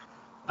day.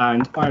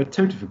 And I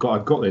totally forgot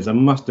I got these. I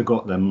must have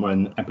got them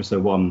when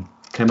Episode 1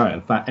 came out.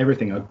 In fact,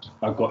 everything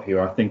I got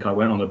here, I think I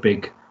went on a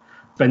big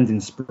bending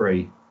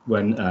spree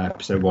when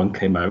Episode 1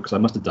 came out, because I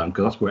must have done,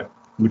 because that's where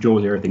the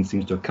majority of everything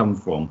seems to have come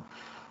from.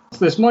 So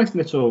there's a nice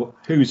little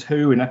Who's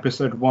Who in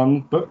Episode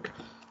 1 book,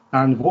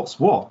 and What's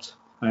What.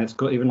 And it's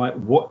got even like,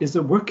 what is a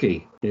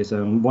Wookiee is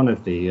one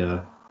of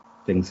the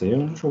things here.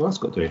 I'm not sure that's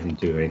got to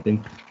do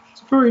anything.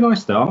 It's very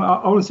nice though.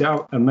 I honestly,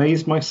 I'm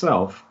amazed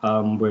myself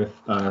with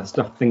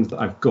things that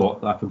I've got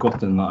that I've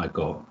forgotten that I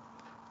got,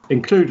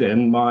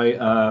 including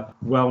my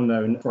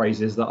well-known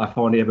phrases that I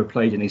finally ever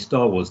played in these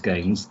Star Wars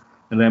games.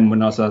 And then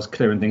when I was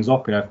clearing things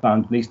up here, I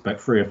found at least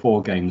about 3 or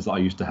 4 games that I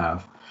used to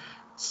have.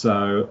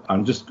 So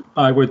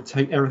I would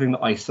take everything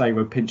that I say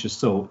with a pinch of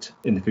salt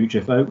in the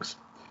future, folks,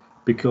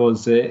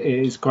 because it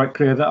is quite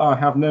clear that I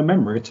have no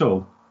memory at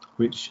all,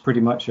 which pretty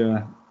much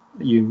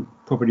you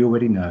probably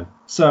already know.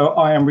 So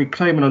I am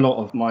reclaiming a lot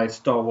of my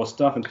Star Wars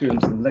stuff, including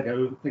some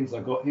Lego things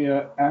I got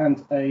here,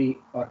 and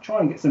I'll try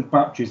and get some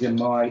batteries in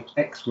my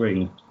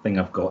X-Wing thing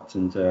I've got,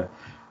 and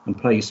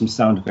play you some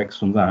sound effects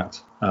from that,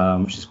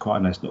 which is quite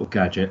a nice little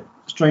gadget.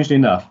 Strangely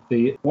enough,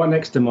 the one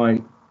next to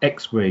my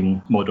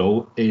X-Wing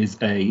model is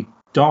a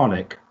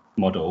Dalek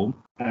model,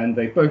 and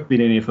they've both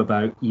been in here for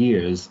about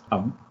years.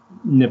 I've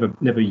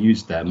never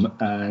used them,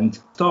 and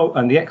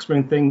the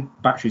X-Wing thing,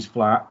 battery's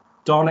flat.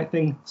 Dalek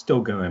thing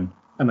still going,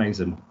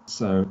 amazing.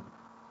 So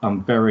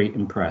I'm very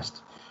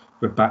impressed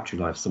with battery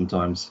life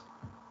sometimes.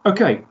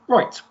 Okay,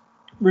 right,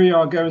 we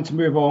are going to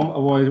move on,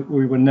 otherwise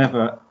we will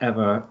never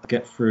ever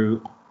get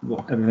through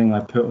everything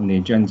I put on the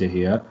agenda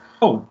here.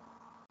 Oh,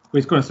 we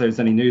was going to say there's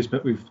any news,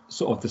 but we've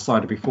sort of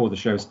decided before the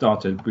show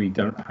started we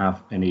don't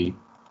have any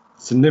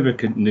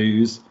significant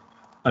news,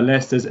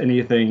 unless there's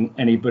any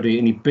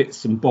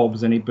bits and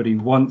bobs anybody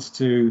wants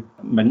to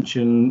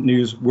mention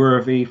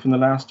newsworthy from the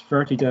last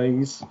 30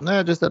 days.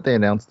 No, just that they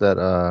announced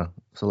that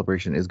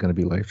Celebration is going to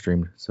be live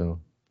streamed, so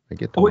I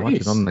get to watch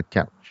it on the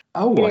couch.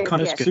 Oh, I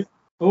kind of.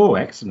 Oh,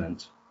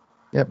 excellent.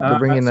 Yep, they're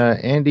bringing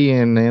Andy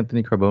and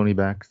Anthony Carboni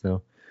back,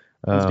 so.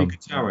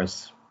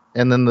 Guitarist.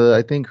 And then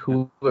I think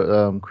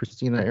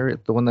Christina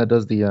Arias, the one that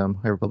does the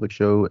High Republic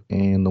show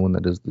and the one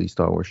that does the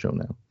Star Wars show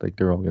now, like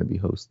they're all going to be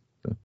hosts.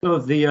 So. Oh,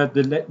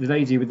 the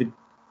lady with the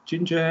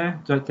ginger hair.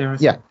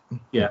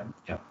 Yeah.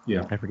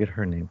 I forget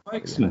her name.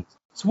 Excellent.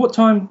 So what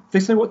time they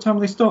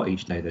start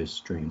each day, those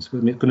streams?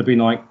 It's going to be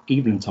like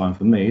evening time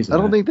for me, isn't it?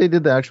 I don't think they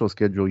did the actual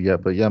schedule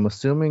yet, but yeah, I'm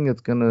assuming they're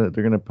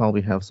gonna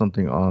probably have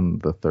something on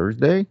the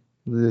Thursday.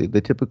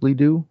 They typically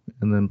do,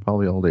 and then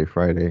probably all day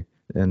Friday,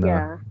 and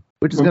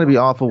which is gonna be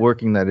awful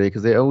working that day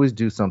because they always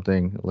do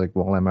something like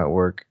while I'm at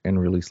work and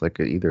release like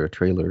either a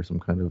trailer or some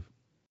kind of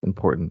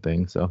important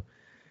thing. So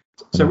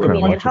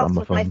it helps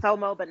with my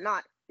FOMO, but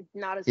not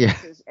as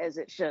much as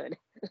it should.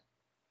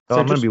 Oh,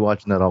 I'm going to be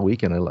watching that all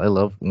weekend. I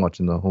love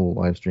watching the whole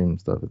live stream and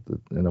stuff,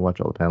 and I watch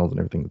all the panels and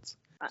everything.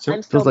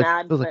 I'm still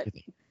mad,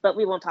 but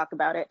we won't talk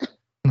about it.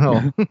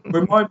 No.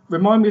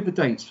 Remind me of the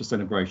dates for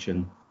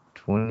Celebration.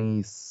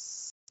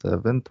 27th,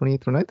 28th,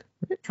 29th?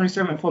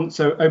 27th,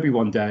 so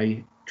Obi-Wan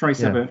Day,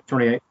 27th,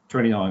 28th,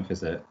 29th,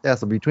 is it? Yeah,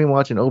 so between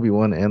watching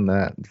Obi-Wan and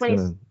that, it's going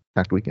to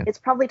packed weekend. It's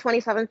probably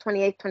 27th,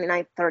 28th,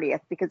 29th,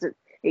 30th, because it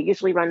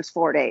usually runs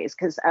 4 days.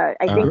 Because I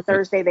think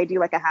Thursday they do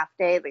like a half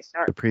day. They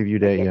start the preview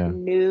day, at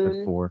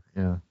noon. At 4,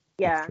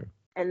 yeah.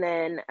 And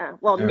then,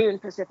 noon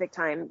Pacific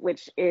time,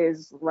 which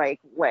is like,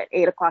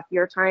 8 o'clock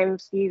your time,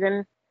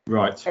 Stephen?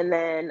 Right. And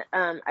then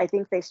I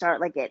think they start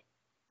like at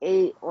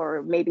 8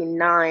 or maybe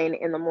 9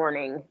 in the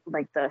morning,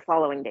 like the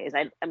following days.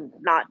 I'm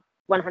not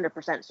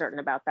 100% certain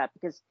about that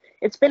because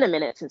it's been a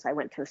minute since I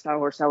went to a Star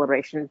Wars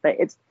Celebration, but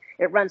it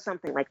runs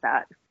something like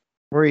that.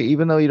 Rory,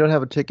 even though you don't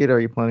have a ticket, are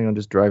you planning on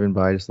just driving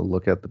by just to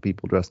look at the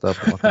people dressed up?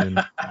 Walking in?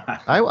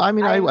 I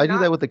mean, I do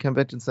that with the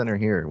convention center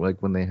here, like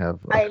when they have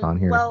a con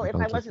here. Well, if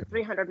I wasn't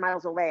 300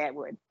 miles away, I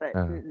would, but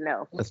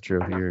no. That's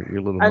true. You're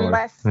a little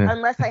unless more.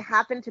 Unless I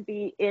happen to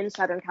be in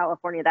Southern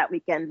California that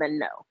weekend, then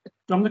no.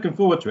 I'm looking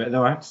forward to it,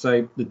 though I have to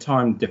say the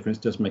time difference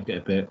does make it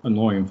a bit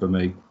annoying for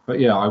me. But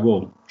yeah, I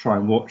will try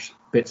and watch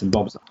bits and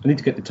bobs. I need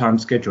to get the time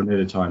schedule near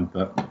the time,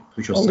 but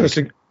we shall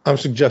see. I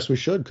suggest we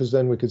should, because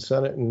then we could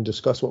send it and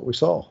discuss what we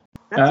saw.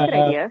 That's a good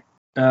idea.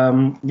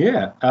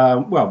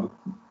 Well,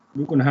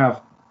 we're going to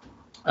have.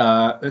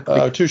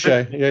 Touche.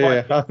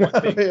 Yeah. We're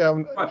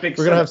going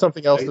to have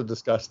something else to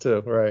discuss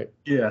too, right?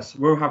 Yes,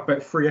 we'll have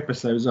about 3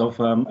 episodes of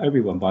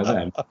Obi-Wan by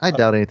then. I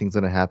doubt anything's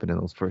going to happen in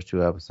those first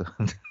 2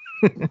 episodes.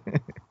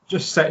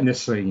 Just setting the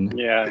scene.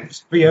 Yeah.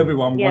 Just be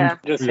Obi-Wan. Yeah.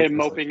 Just him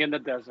moping in the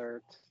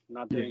desert,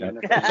 not doing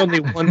anything. It's only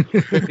one.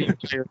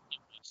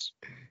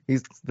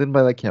 He's sitting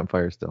by that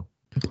campfire still.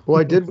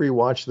 Well, I did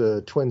rewatch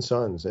the Twin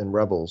Sons in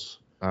Rebels.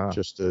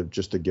 Just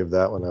to give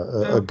that one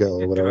a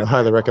go. Whatever. I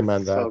highly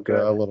recommend that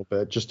a little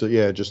bit. Just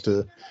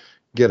to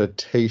get a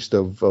taste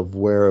of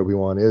where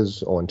Obi-Wan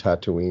is on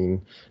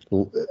Tatooine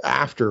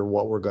after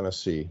what we're gonna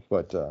see.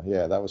 But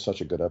that was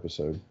such a good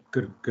episode.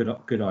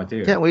 Good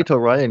idea. Can't wait till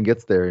Ryan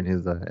gets there in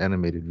his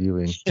animated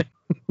viewing.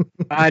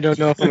 I don't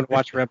know if I'm gonna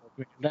watch Rebels.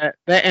 That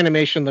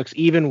animation looks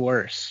even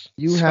worse.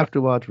 You have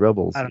to watch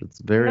Rebels. It's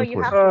very important.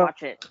 You have to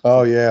watch it.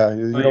 Oh yeah,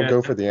 you don't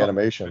go for the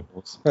animation.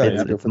 You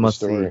go for the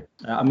story.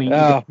 I mean,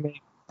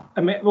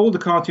 all the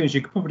cartoons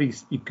you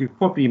could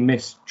probably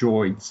miss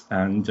droids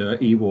and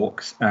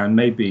Ewoks and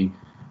maybe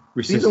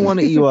Resistance. Season 1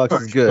 of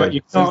Ewoks is good. But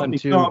you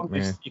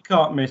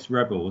can't miss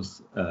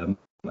Rebels and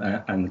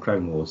the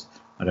Clone Wars.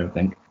 I don't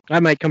think. I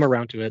might come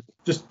around to it.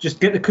 Just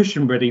get the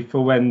cushion ready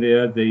for when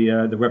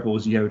the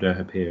Rebels Yoda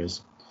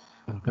appears,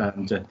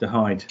 and to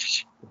hide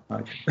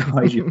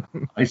your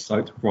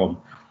eyesight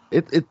from.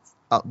 It's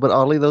but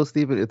oddly though,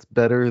 Stephen, it's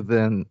better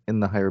than in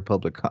the High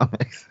Republic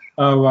comics.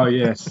 Oh well,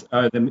 yes.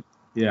 From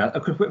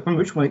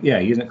which one? Yeah,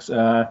 is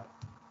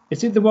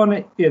it the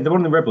one? Yeah, the one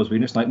in the Rebels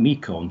where it's like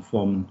Mekon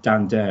from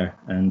Dan Dare,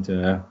 and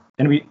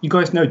anyway, you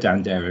guys know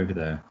Dan Dare over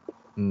there.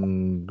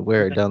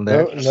 Where down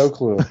there? No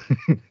clue.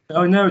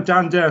 Oh no,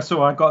 Dan Dare.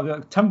 So I got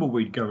a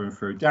tumbleweed going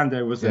through. Dan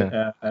Dare was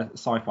a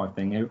sci-fi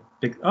thing.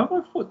 I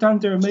thought Dan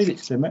Dare made it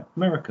to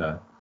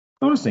America.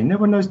 Honestly, no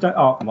one knows that.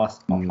 I'll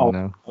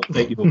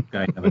take you all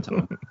game another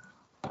time.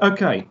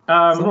 Okay.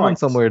 Someone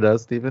somewhere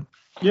does, Stephen.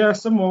 Yeah,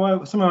 some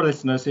of our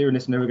listeners here and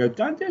listening will go,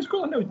 Dan Dare's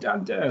got to know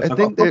Dan Dare. I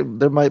think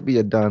there might be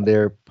a Dan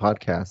Dare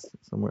podcast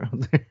somewhere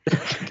out there.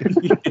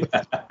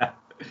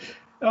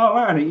 Oh,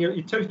 man,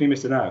 you're totally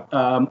missing out.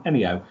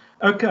 Anyhow,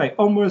 okay,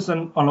 onwards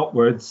and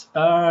upwards.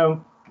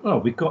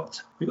 We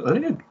got the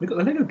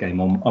Lego game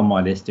on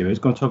my list here. I was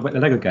going to talk about the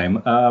Lego game.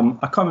 I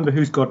can't remember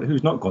who's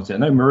not got it. I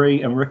know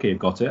Marie and Ricky have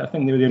got it. I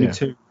think they were the only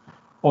two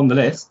on the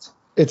list.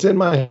 It's in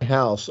my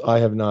house. I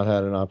have not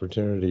had an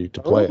opportunity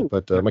to play it,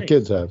 but my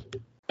kids have.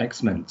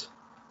 Excellent.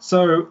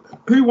 So,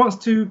 who wants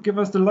to give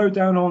us the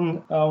lowdown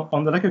on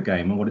the Lego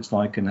game and what it's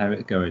like and how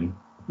it's going?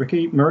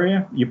 Ricky,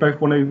 Maria, you both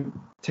want to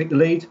take the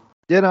lead?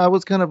 Yeah, no, I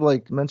was kind of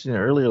like mentioning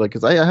it earlier, like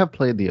because I have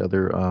played the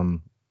other,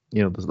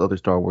 the other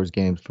Star Wars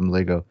games from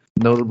Lego,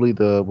 notably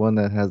the one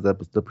that has the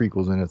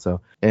prequels in it.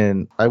 So,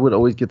 and I would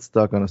always get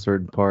stuck on a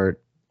certain part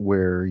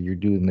where you're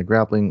doing the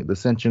grappling, the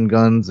ascension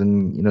guns,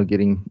 and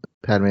getting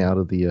Padme out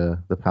of the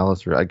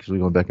palace, or actually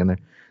going back in there.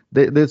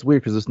 It's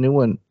weird because this new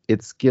one,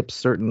 it skips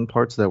certain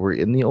parts that were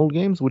in the old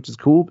games, which is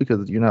cool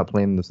because you're not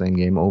playing the same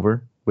game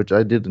over, which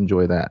I did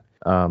enjoy that.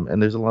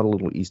 And there's a lot of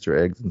little Easter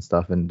eggs and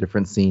stuff and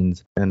different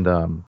scenes. And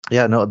the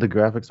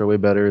graphics are way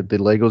better. The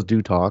Legos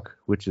do talk,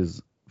 which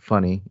is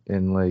funny.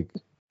 And like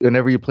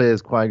whenever you play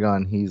as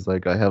Qui-Gon, he's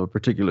like, I have a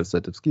particular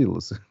set of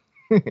skills.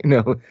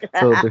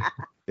 So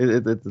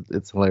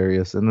it's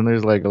hilarious. And then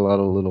there's like a lot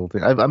of little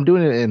things. I'm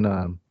doing it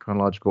in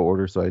chronological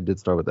order, so I did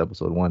start with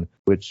episode 1,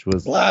 which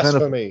was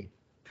blasphemy.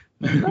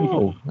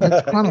 No,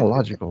 that's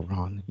chronological,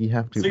 Ron. You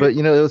have to. But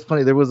it was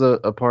funny. There was a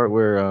part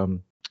where in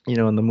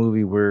the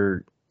movie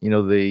where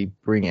they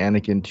bring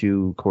Anakin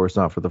to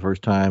Coruscant for the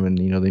first time, and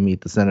they meet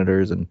the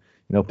senators, and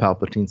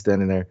Palpatine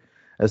standing there.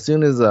 As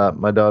soon as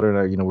my daughter and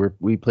I,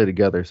 we play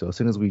together, so as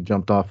soon as we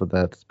jumped off of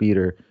that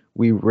speeder,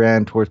 we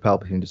ran towards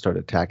Palpatine and just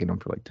started attacking him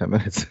for like 10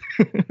 minutes,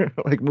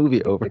 like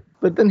movie over.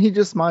 But then he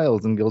just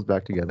smiles and goes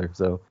back together.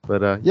 So,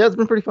 but it's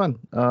been pretty fun.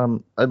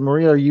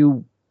 Maria, are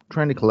you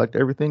trying to collect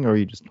everything, or are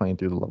you just playing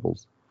through the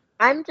levels?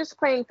 I'm just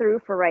playing through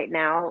for right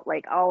now.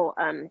 Like I'll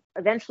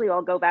eventually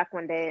I'll go back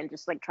one day and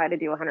just like try to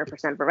do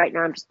 100%. But right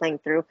now I'm just playing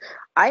through.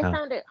 I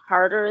found it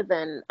harder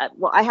than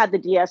I had the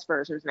DS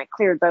versions and I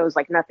cleared those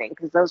like nothing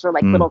because those were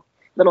like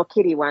little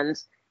kitty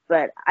ones.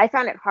 But I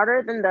found it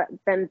harder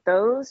than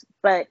those.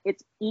 But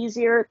it's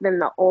easier than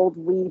the old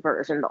Wii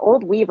version. The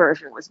old Wii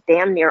version was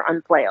damn near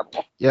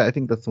unplayable. Yeah, I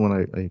think that's the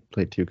one I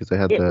played too because I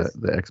had the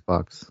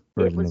Xbox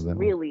version of that. It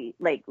was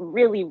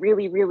really really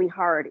really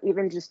hard,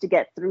 even just to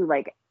get through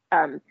like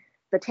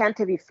the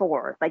Tantive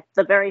 4, like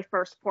the very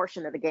first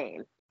portion of the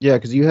game. Yeah,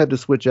 because you had to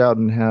switch out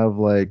and have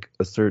like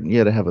you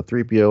had to have a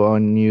 3PO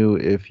on you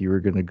if you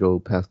were going to go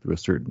past through a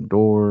certain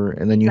door,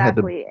 and then you had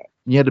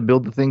to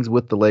build the things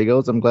with the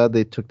Legos. I'm glad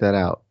they took that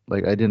out.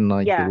 Like I didn't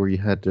like it where you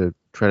had to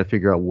try to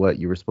figure out what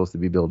you were supposed to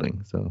be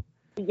building. So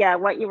yeah,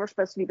 what you were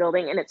supposed to be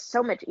building, and it's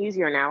so much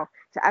easier now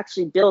to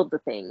actually build the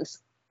things.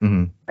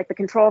 Mm-hmm. Like the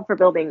control for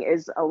building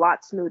is a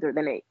lot smoother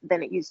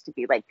than it used to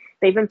be. Like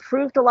they've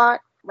improved a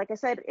lot. Like I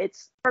said,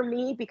 it's for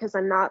me because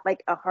I'm not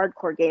like a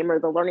hardcore gamer.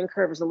 The learning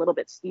curve is a little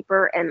bit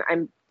steeper, and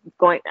I'm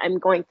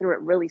going through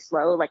it really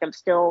slow. Like I'm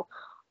still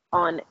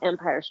on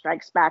Empire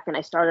Strikes Back, and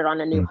I started on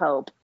A New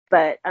Hope.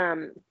 But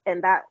and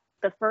that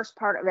the first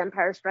part of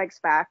Empire Strikes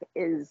Back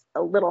is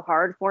a little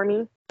hard for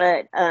me.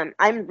 But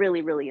I'm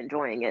really, really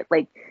enjoying it.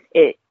 Like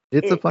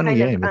it's a funny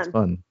game. It's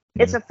fun.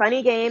 Yeah. It's a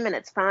funny game and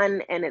it's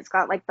fun, and it's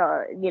got like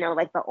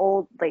the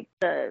old, like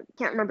the,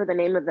 can't remember the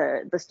name of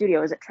the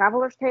studio. Is it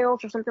Traveler's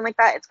Tales or something like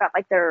that? It's got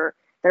like their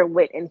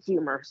wit and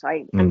humor. So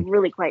I'm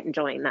really quite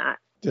enjoying that.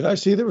 Did I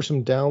see there were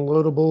some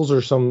downloadables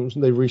or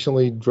they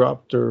recently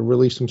dropped or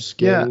released some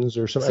skins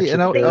or some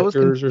extra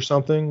characters or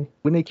something?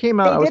 When they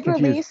came out, I was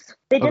confused.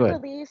 They did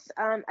release,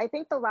 I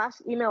think the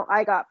last email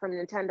I got from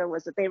Nintendo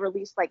was that they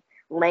released like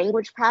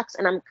language packs,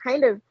 and I'm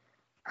kind of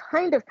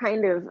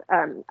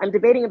I'm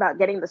debating about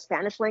getting the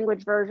Spanish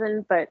language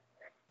version, but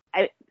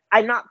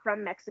I'm not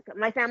from Mexico.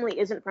 My family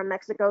isn't from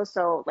Mexico,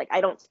 so like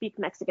I don't speak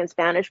Mexican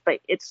Spanish, but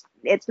it's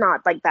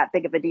not like that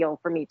big of a deal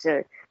for me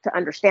to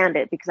understand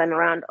it because I'm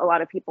around a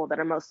lot of people that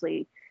are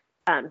mostly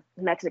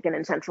Mexican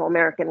and Central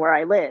American where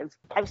I live.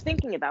 I was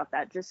thinking about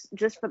that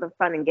just for the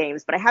fun and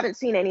games, but I haven't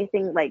seen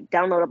anything like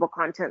downloadable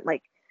content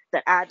like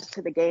that adds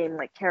to the game,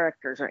 like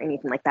characters or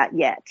anything like that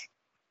yet.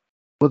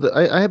 Well,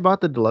 I had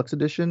bought the deluxe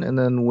edition, and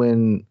then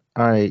when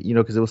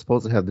because it was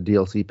supposed to have the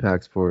DLC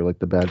packs for like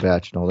the Bad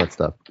Batch and all that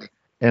stuff.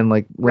 And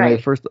like when I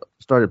first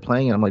started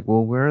playing it, I'm like,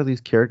 well, where are these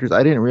characters?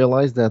 I didn't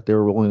realize that they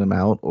were rolling them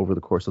out over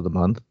the course of the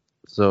month.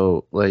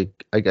 So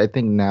like I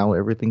think now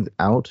everything's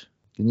out.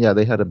 And yeah,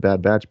 they had a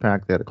Bad Batch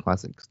pack. They had a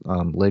classic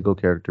Lego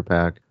character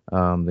pack.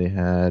 They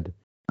had,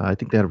 I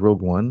think they had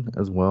Rogue One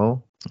as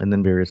well, and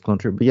then various clone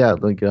troopers. But yeah,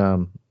 like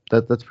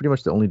that's pretty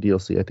much the only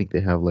DLC I think they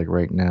have like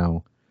right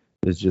now.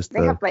 Is just the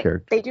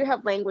character. They do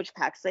have language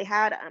packs. They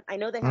had, I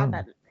know they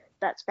had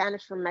that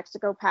Spanish from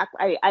Mexico pack.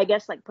 I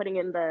guess like putting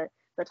in the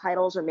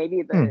titles or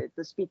maybe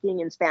the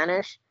speaking in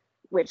Spanish,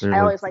 which I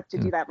always like to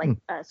do that, like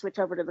switch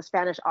over to the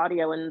Spanish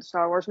audio in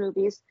Star Wars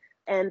movies.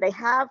 And they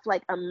have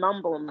like a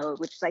mumble mode,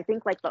 which is I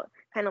think like the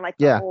kind of like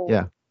the old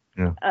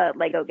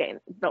Lego game,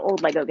 the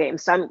old Lego game.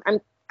 So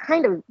I'm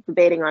kind of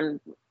debating on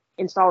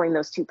installing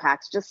those two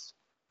packs just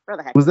for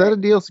the heck. Was that a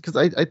deal? Because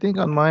I think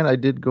on mine I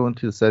did go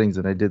into the settings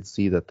and I did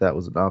see that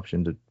was an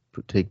option to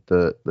take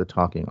the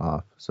talking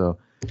off. So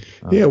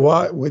yeah,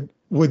 why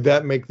would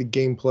that make the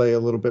gameplay a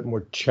little bit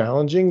more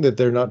challenging that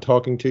they're not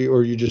talking to you,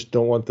 or you just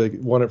don't want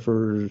it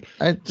for?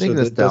 I think so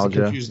nostalgia. That doesn't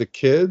confuse the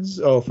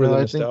kids. Oh, for the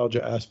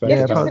nostalgia aspect.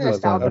 It's just the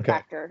nostalgia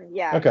factor.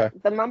 Yeah. Okay.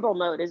 The mumble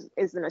mode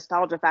is the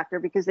nostalgia factor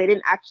because they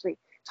didn't actually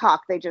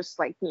talk. They just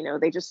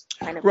they just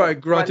kind of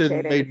grunted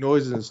and made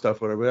noises and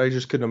stuff, whatever. But I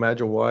just couldn't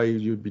imagine why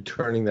you'd be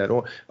turning that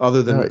on,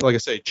 other than like I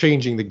say,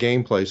 changing the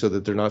gameplay so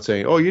that they're not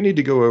saying, "Oh, you need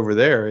to go over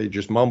there." You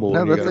just mumble.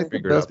 No, and you that's like the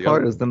best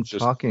part is them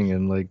talking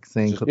and like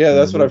saying. Yeah,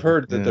 that's what I've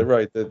heard. That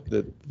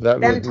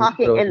them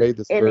talking and made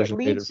this version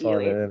it leads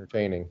fun you and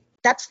entertaining.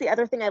 That's the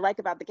other thing I like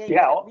about the game.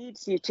 Yeah. It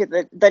leads you to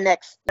the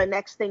next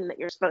thing that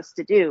you're supposed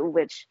to do,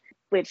 which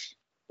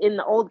in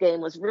the old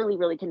game was really,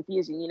 really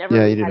confusing. You never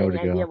really had any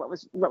idea what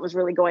was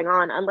really going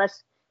on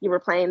unless you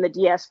were playing the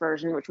DS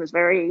version, which was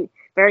very,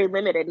 very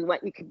limited in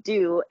what you could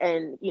do,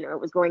 and it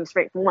was going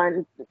straight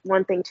from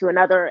one thing to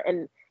another,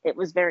 and it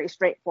was very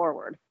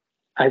straightforward.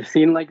 I've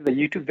seen like the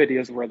YouTube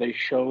videos where they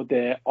show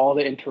all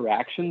the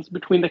interactions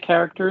between the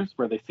characters,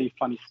 where they say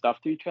funny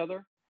stuff to each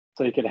other.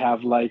 So you could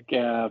have like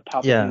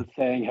Palpatine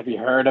saying, "Have you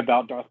heard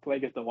about Darth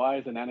Plagueis the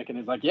Wise?" And Anakin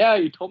is like, "Yeah,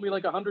 you told me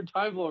like 100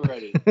 times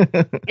already." They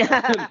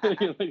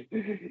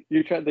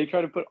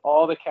try to put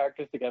all the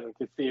characters together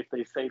to see if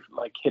they say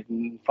like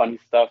hidden funny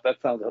stuff. That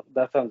sounds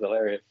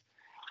hilarious.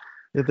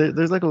 Yeah,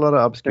 there's like a lot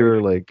of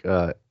obscure like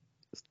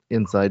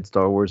inside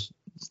Star Wars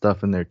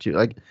stuff in there too.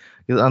 Like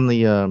on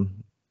the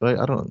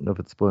I don't know if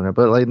it's spoiler,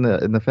 but like in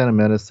the Phantom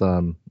Menace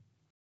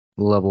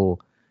level,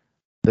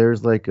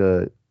 there's like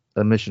a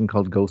mission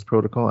called Ghost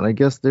Protocol, and I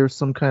guess there's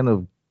some kind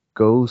of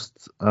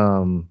ghost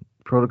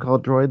protocol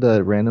droid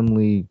that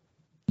randomly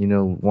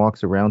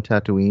walks around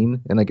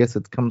Tatooine, and I guess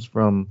it comes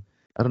from,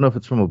 I don't know if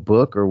it's from a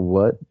book or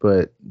what,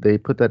 but they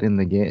put that in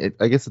the game.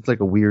 I guess it's like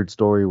a weird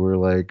story where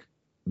like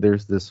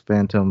there's this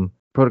phantom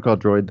protocol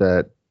droid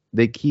that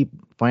they keep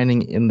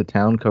finding in the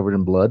town covered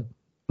in blood,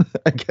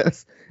 I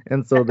guess,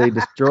 and so they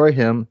destroy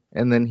him,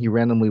 and then he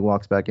randomly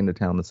walks back into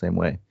town the same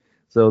way.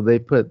 So they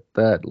put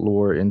that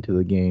lore into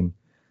the game.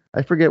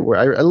 I forget where.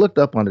 I looked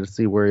up on it to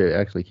see where it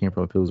actually came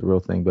from, if it was a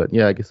real thing. But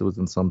yeah, I guess it was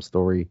in some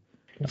story.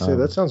 So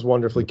that sounds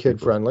wonderfully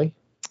kid-friendly.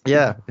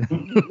 Yeah.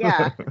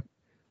 Yeah.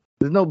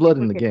 There's no blood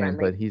in the game,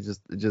 but he's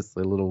just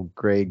a little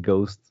gray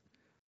ghost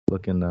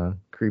looking,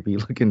 creepy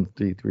looking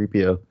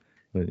 3PO.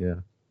 But yeah.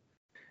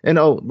 And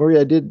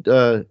Maria, I did,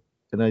 and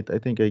I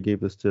think I gave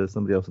this to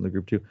somebody else in the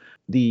group too.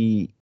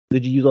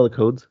 Did you use all the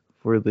codes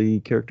for the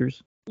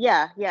characters?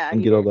 Yeah.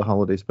 And get all the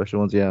holiday special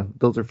ones? Yeah,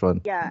 those are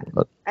fun. Yeah.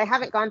 I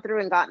haven't gone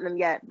through and gotten them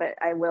yet, but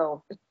I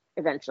will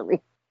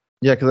eventually.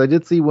 Yeah, because I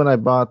did see when I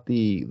bought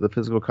the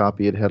physical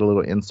copy, it had a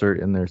little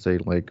insert in there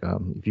saying like,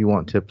 if you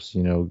want tips,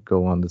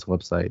 go on this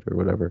website or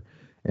whatever,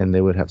 and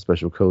they would have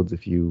special codes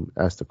if you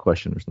asked a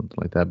question or something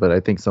like that. But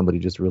I think somebody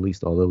just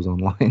released all those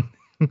online.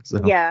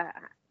 So. Yeah,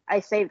 I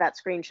saved that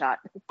screenshot.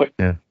 But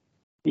yeah,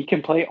 you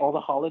can play all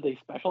the holiday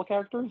special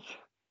characters.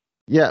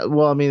 Yeah,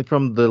 well, I mean,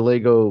 from the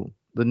Lego,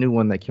 the new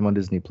one that came on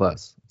Disney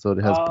Plus, so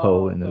it has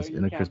Poe in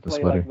a Christmas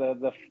sweater.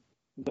 Like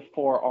the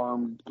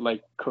four-armed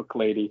like cook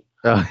lady.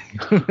 That'd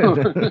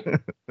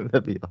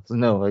be awesome.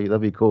 No,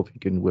 that'd be cool if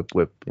you can whip.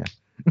 Yeah.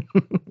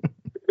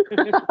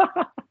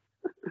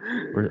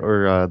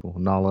 or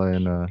Nala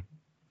and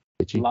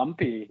Itchy.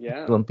 Lumpy,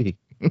 yeah. Lumpy.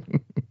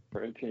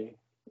 Or Itchy.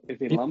 Is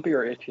he Lumpy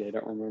or Itchy? I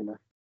don't remember.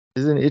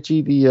 Isn't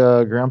Itchy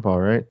the grandpa,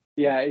 right?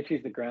 Yeah,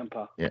 Itchy's the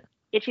grandpa. Yeah.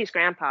 Itchy's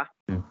grandpa.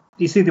 Yeah.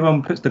 You see the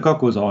one who puts the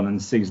goggles on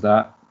and sees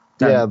that?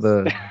 Yeah,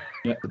 the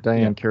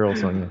Diane Carroll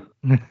song.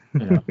 Yeah.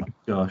 Oh my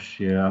gosh,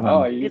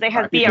 yeah. Do they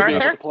have B.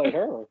 Arthur? Play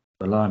her.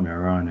 Blimey,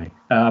 Irony.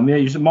 Yeah,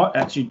 you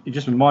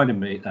just reminded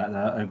me that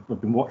I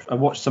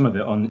watched some of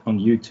it on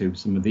YouTube,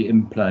 some of the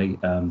in-play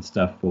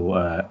stuff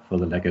for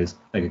the Lego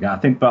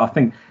game. I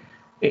think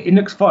it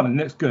looks fun and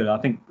it looks good. I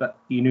think that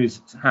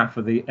half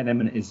of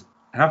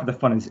the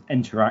fun is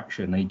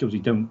interaction. You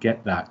don't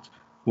get that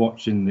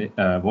watching the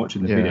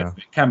video.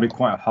 It can be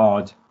quite a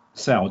hard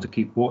sell to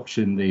keep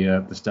watching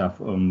the stuff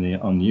on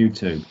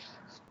YouTube.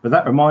 But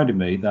that reminded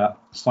me that,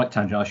 slight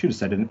tangent, I should have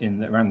said in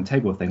the around the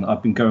table thing,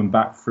 I've been going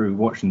back through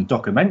watching the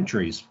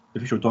documentaries,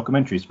 official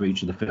documentaries for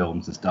each of the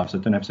films and stuff. So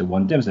I've done episode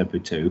 1, done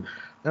episode 2.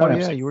 Oh,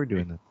 yeah, you were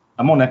doing that.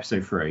 I'm on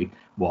episode 3,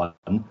 1.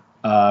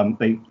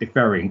 They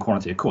vary in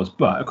quantity, of course.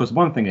 But, of course,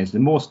 one thing is, the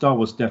more Star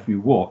Wars stuff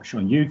you watch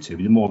on YouTube,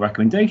 the more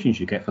recommendations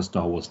you get for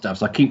Star Wars stuff.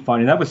 So I keep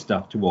finding other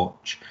stuff to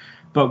watch.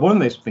 But one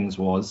of those things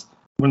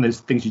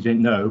you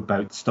didn't know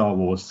about Star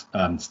Wars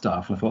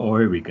stuff. And I thought,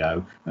 here we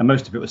go. And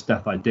most of it was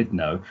stuff I did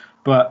know.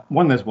 But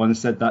one of those ones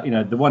said that,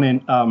 the one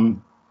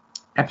in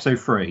episode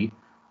 3,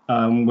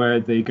 where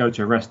they go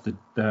to arrest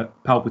the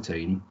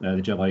Palpatine,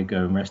 the Jedi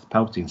go and arrest the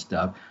Palpatine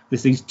stuff,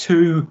 there's these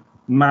two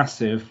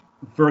massive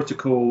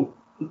vertical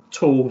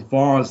tall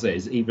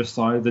vases either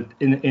side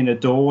in a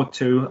door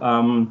to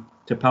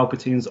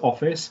Palpatine's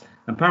office.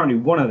 And apparently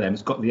one of them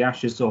has got the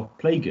ashes of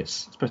Plagueis.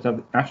 It's supposed to have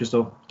the ashes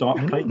of Darth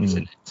Plagueis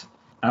in it.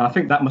 And I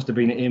think that must have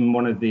been in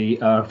one of the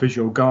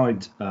visual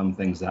guide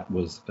things that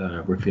was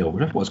revealed,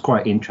 which was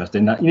quite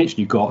interesting. That you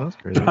literally got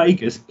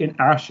Plagueis in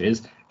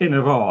ashes in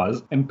a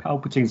vase in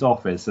Palpatine's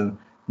office, and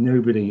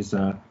nobody's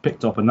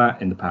picked up on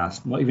that in the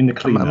past. Not even the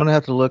cleaner. I'm gonna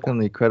have to look on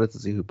the credits to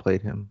see who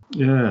played him.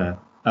 Yeah.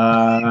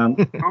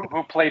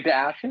 Who played the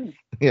ashes?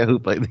 Yeah, who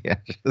played the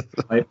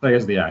ashes? Play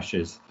as the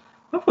ashes.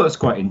 I thought that's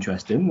quite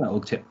interesting, that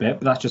little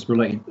tidbit, but that's just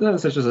related.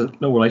 That's just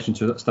no relation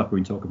to that stuff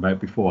we talked about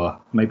before.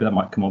 Maybe that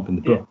might come up in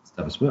the book and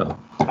stuff as well.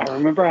 I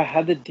remember I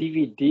had the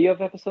DVD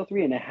of episode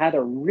 3, and it had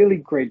a really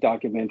great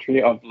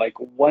documentary of like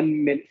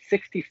 1 minute,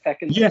 60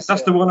 seconds. Yes,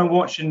 that's the one I'm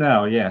watching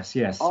now. Yes.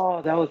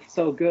 Oh, that was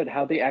so good.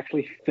 How they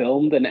actually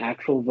filmed an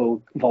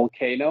actual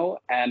volcano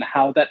and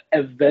how that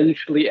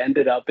eventually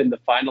ended up in the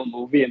final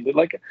movie, and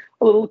like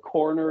a little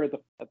corner at the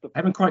I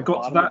haven't quite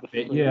got to that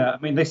bit. Yeah, I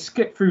mean they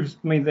skip through.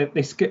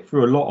 They skip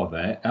through a lot of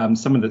it.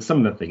 Some of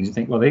the things you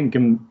think, well, they didn't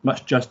give them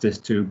much justice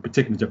to a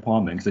particular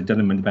department because they've done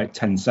them in about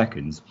 10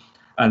 seconds,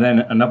 and then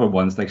another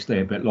ones they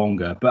stay a bit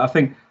longer. But I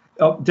think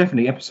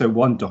definitely episode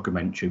 1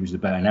 documentary, which is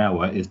about an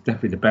hour, is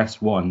definitely the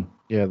best one.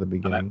 Yeah, the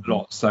beginning.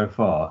 Lot so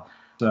far.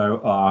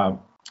 So I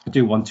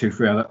do 1, 2,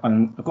 3,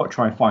 and I've got to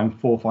try and find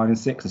 4, 5, and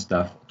 6 and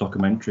stuff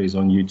documentaries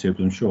on YouTube.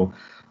 I'm sure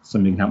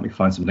somebody can help me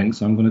find some links.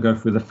 So I'm going to go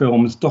through the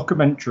films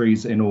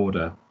documentaries in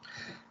order.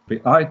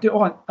 But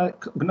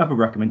another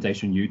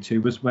recommendation on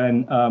YouTube was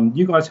when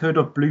you guys heard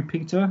of Blue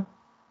Peter,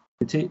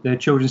 the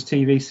children's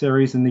TV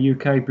series in the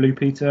UK, Blue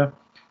Peter.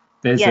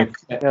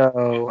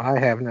 No, I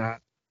have not.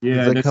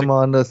 Yeah, does it come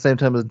on the same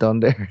time as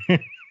Dundee?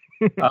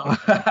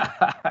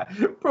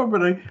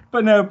 Probably,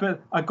 but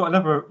I got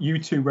another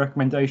YouTube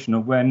recommendation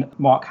of when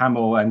Mark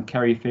Hamill and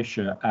Carrie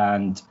Fisher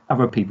and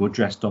other people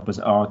dressed up as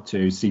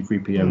R2,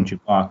 C3PO, and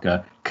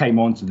Chewbacca came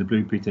onto the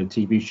Blue Peter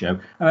TV show,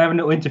 and I have a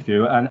little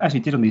interview. And as you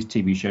did on these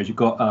TV shows, you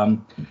got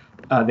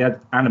they had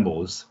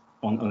animals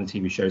on the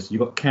TV shows. So you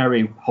got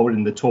Carrie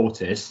holding the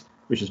tortoise,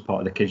 which is part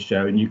of the kids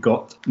show, and you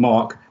got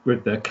Mark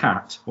with the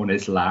cat on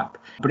his lap.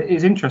 But it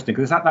is interesting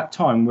because it's at that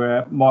time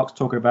where Mark's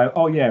talking about,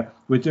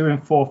 we're doing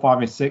 4, 5,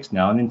 and 6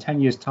 now, and in 10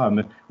 years' time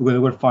we're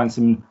going to find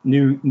some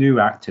new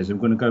actors, and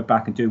we're going to go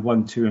back and do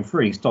 1, 2, and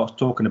 3. He starts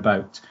talking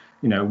about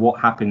what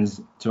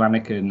happens to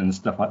Anakin and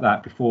stuff like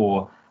that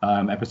before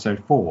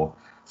episode 4.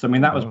 So I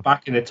mean that was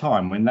back in the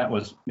time when that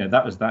was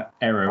that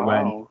era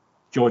when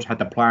George had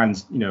the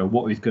plans,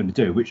 what he was going to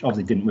do, which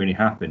obviously didn't really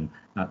happen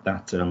at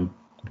that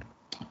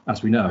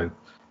as we know.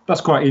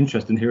 that's quite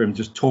interesting. Hear him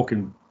just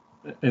talking.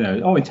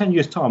 In 10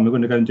 years' time, we're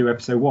going to go and do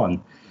episode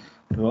 1.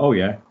 Oh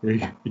yeah,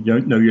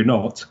 no, you're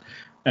not.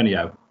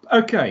 Anyhow,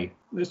 okay.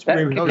 Let's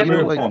move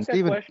on.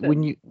 Steven,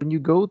 when you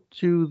go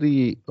to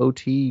the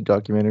OT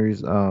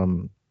documentaries,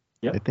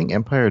 I think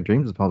Empire of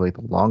Dreams is probably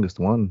the longest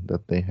one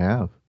that they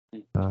have.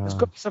 It's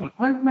got some.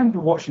 I remember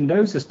watching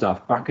loads of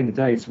stuff back in the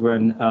days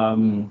when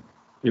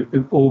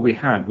all we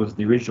had was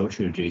the original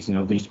trilogies. They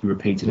used to be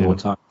repeated all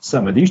the time.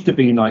 Summer. There used to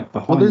be like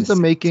behind. Well, there's the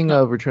making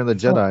of Return of the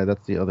Jedi.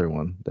 That's the other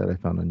one that I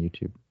found on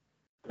YouTube.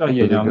 Oh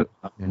yeah,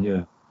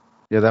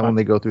 yeah. That one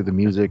they go through the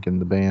music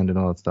and the band and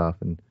all that stuff,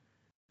 and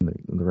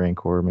the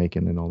Rancor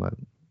making and all that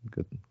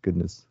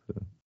goodness.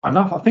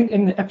 I think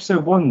in the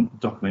episode 1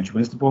 documentary,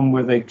 was the one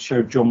where they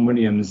showed John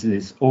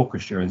Williams'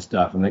 orchestra and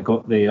stuff, and they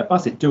got the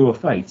Duel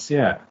of Fates,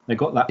 they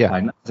got that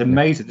playing. That's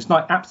amazing. It's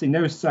like absolutely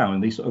no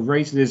sound. He sort of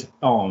raises his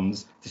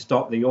arms to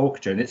start the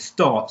orchestra, and it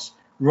starts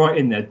right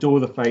in there.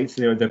 Duel of the Fates,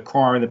 the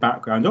choir in the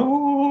background.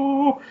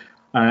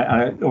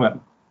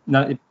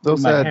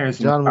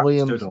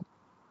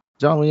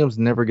 John Williams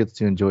never gets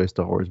to enjoy a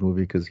Star Wars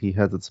movie because he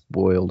has it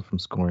spoiled from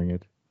scoring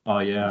it. Oh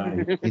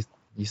yeah.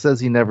 He says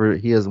he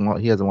hasn't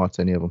watched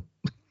any of them.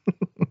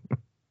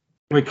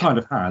 Well, he kind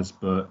of has,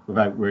 but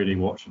without really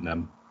watching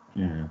them.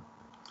 Yeah.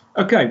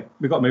 Okay,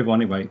 we've got to move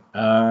on anyway.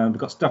 We've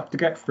got stuff to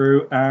get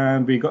through,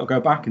 and we've got to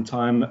go back in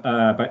time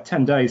about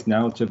 10 days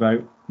now to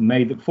about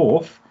May the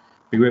 4th.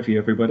 Be with you,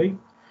 everybody.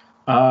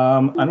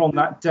 And on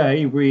that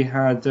day, we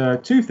had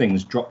 2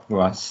 things dropped for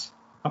us.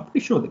 I'm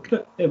pretty sure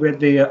that we had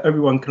the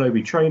Obi-Wan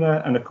Kenobi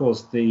trainer, and of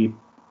course the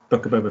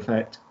Book of Boba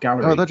Fett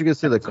gallery. Oh, I thought you were going to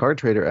say the card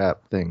trader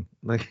app thing.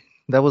 Like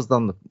that was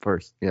on the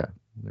first. Yeah,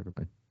 never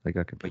mind. I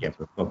got confused.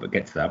 But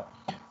get to that.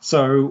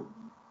 So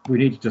we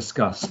need to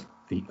discuss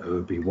the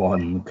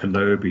Obi-Wan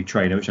Kenobi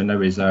trainer, which I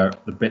know is the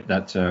bit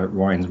that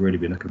Ryan's really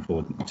been looking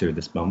forward to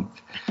this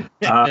month.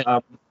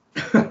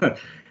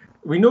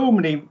 We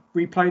normally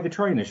replay the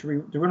trainer.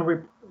 Do you want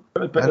to?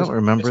 I don't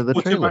remember the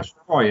trailer.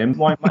 Ryan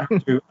might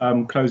have to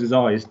close his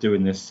eyes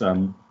doing this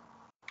in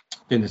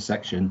this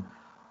section.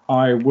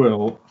 I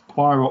will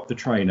fire up the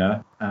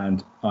trainer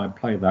and I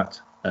play that.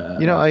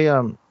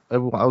 I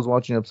was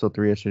watching episode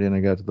 3 yesterday, and I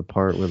got to the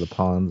part where the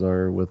pawns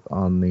are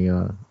on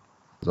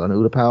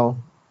Utapau.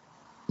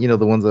 The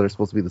ones that are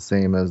supposed to be the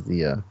same as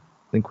the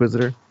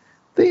Inquisitor.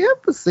 They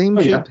have the same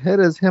shaped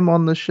head as him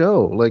on the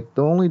show. Like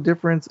the only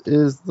difference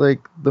is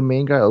like the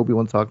main guy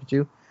Obi-Wan's talking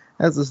to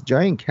has this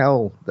giant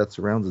cowl that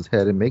surrounds his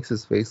head and makes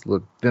his face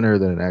look thinner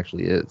than it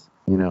actually is.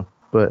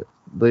 But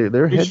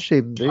their head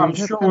shape, they have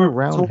kind of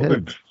round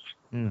heads.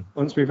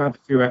 Once we've had a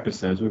few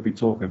episodes, we'll be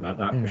talking about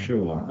that for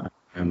sure.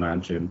 I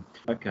imagine.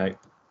 Okay.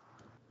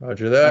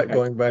 Roger that. Okay.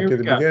 Going back to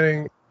the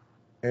beginning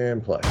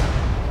and play.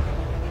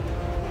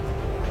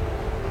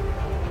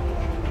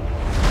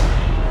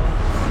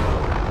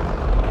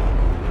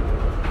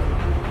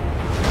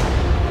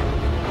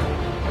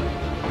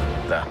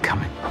 They're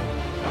coming.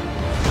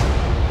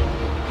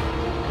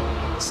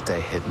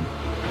 Stay hidden,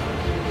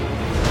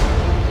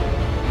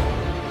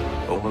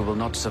 or we will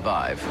not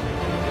survive.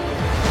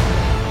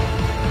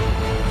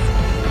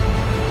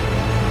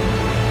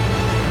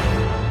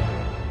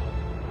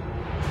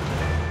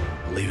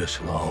 Leave us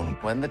alone.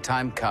 When the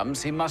time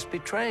comes, he must be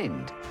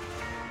trained.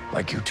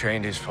 Like you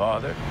trained his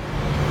father?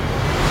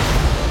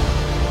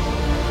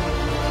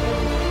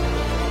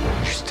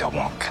 You still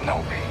want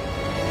Kenobi.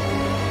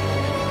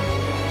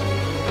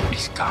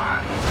 He's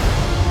gone.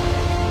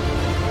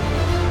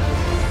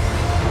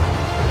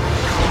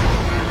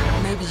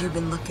 Maybe you've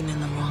been looking in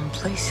the wrong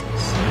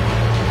places.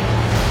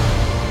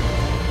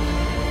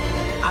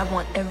 I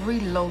want every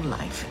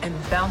lowlife and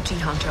bounty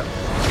hunter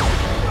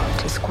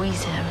to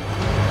squeeze him.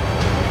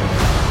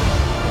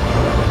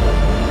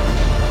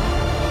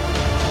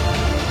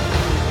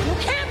 You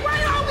can't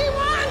run,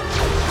 Obi-Wan!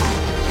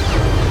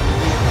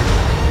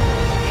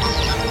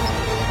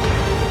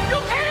 You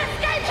can't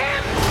escape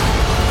him!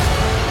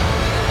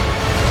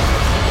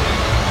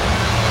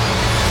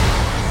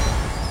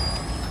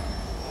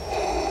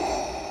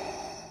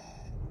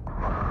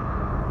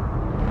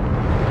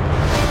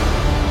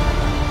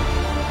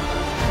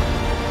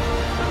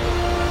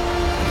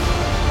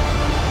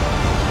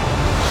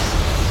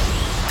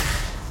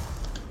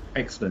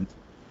 Excellent.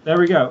 There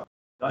we go.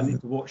 I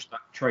need to watch that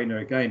trainer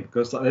again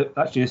because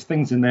actually there's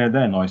things in there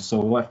then I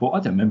saw. I thought I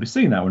don't remember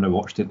seeing that when I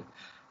watched it.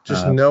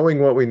 Just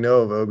knowing what we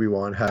know of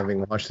Obi-Wan,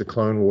 having watched the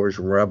Clone Wars,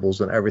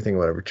 Rebels, and everything,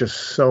 whatever,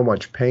 just so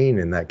much pain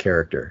in that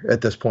character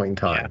at this point in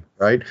time,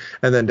 right?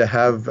 And then to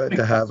have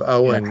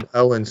Owen,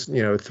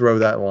 throw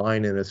that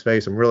line in his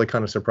face, I'm really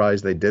kind of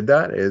surprised they did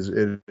that.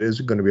 It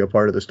is going to be a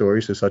part of the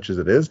story, so such as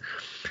it is.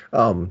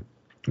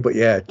 But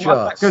yeah,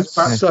 just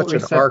such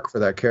an arc for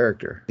that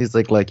character. He's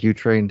like you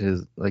trained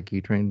his what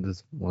do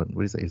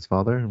you say, his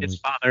father? His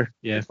father,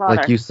 yeah. His father.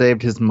 Like you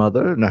saved his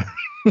mother? No.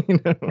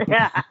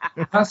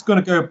 That's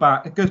going to go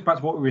back. It goes back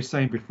to what we were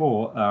saying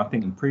before. I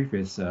think in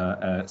previous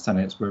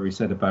Senates where we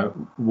said about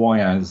why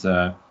has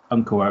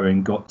Uncle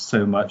Owen got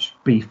so much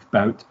beef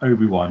about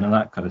Obi-Wan and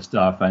that kind of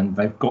stuff, and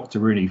they've got to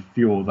really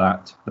fuel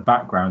that, the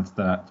background to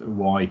that,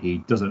 why he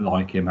doesn't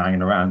like him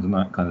hanging around and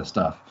that kind of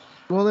stuff.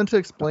 Well, then to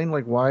explain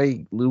like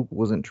why Luke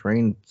wasn't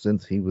trained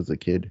since he was a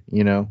kid,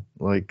 you know,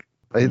 like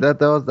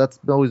that's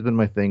always been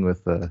my thing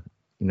with you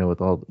know,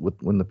 with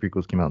when the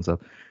prequels came out and stuff,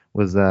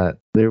 was that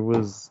there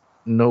was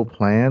no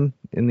plan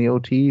in the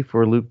OT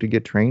for Luke to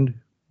get trained,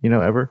 you know,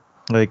 ever.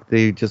 Like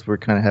they just were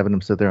kind of having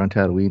him sit there on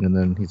Tatooine, and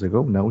then he's like,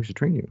 "Oh, now we should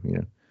train you," you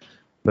know.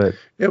 But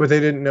yeah, but they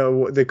didn't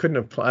know. They couldn't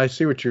have. I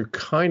see what you're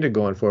kind of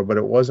going for, but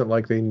it wasn't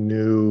like they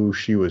knew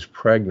she was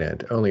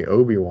pregnant. Only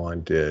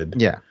Obi-Wan did.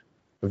 Yeah.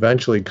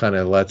 Eventually kind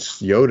of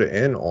lets Yoda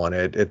in on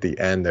it at the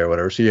end there,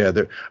 whatever. So yeah,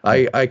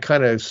 I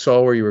kind of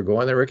saw where you were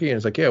going there, Ricky, and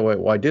it's like, yeah,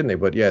 why didn't they?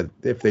 But yeah,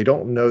 if they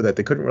don't know that,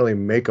 they couldn't really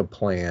make a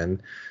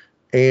plan,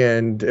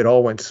 and it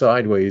all went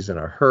sideways in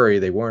a hurry.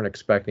 They weren't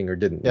expecting or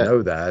didn't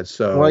know that.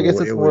 So well, I guess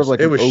it's more of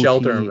like it was OT.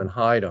 shelter them and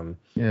hide them.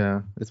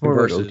 Yeah, it's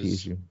more of an OT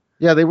issue.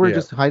 Yeah, they were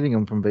just hiding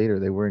him from Vader.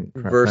 They weren't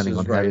planning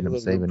on having him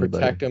save anybody.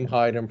 Protect him, and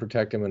hide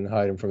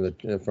him from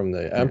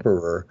the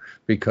Emperor,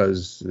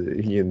 because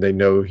they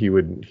know he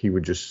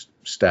would just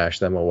stash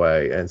them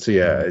away. And so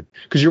yeah,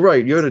 because you're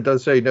right, Yoda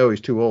does say no,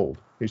 he's too old.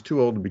 He's too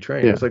old to be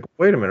trained. Yeah. It's like,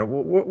 wait a minute,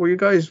 what were you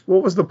guys?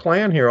 What was the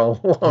plan here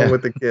all along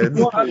with the kids?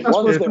 Well, that's what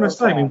I was going to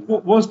say. I mean,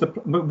 what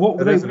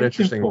were they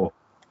waiting for?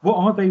 What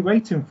are they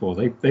waiting for?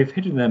 They've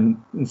hidden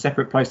them in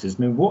separate places.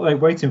 I mean, what are they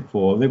waiting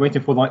for? Are they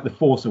waiting for like the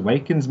Force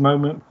Awakens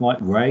moment, like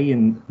Rey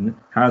and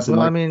has well,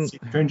 I mean,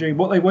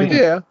 what are they waiting?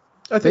 Yeah,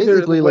 I think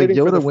basically like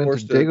Yoda went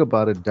to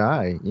Dagobah to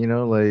die. You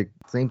know, like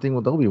same thing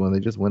with Obi-Wan.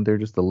 They just went there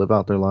just to live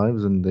out their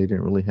lives, and they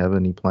didn't really have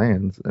any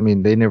plans. I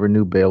mean, they never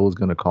knew Bail was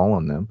going to call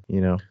on them.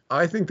 You know,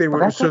 I think they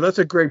were. So that's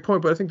a great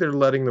point. But I think they're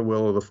letting the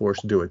will of the Force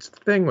do its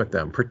thing with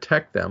them,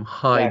 protect them,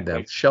 hide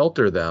them,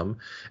 shelter them,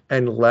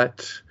 and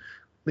let.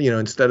 You know,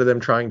 instead of them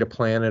trying to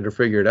plan it or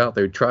figure it out,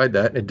 they tried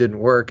that and it didn't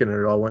work and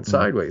it all went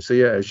sideways. So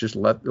yeah, it's just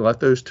let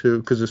those two,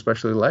 because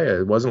especially Leia,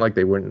 it wasn't like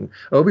they weren't.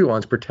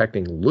 Obi-Wan's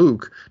protecting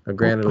Luke. Now,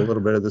 granted, a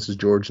little bit of this is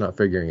George not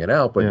figuring it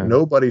out, but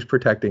nobody's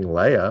protecting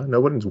Leia.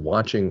 Nobody's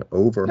watching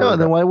over her. No,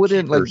 then why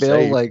wouldn't like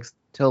Bail like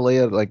tell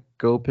Leia like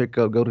go to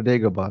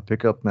Dagobah,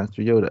 pick up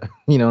Master Yoda,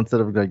 you know, instead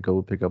of like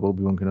go pick up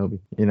Obi-Wan Kenobi,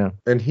 you know.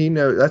 And he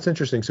knows that's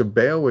interesting. So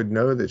Bail would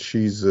know that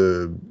she's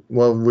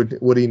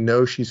would he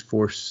know she's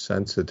Force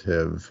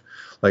sensitive?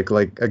 Like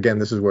again,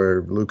 this is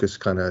where Lucas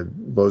kind of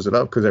blows it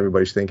up because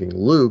everybody's thinking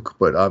Luke,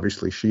 but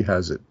obviously she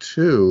has it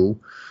too.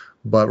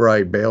 But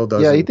right, Bail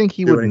doesn't. Yeah, you think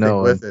he would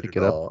know with and it pick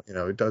at it all. up? You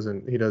know, it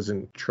doesn't. He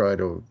doesn't try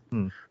to.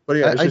 But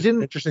yeah, it's just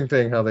an interesting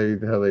thing how they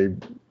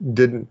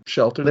didn't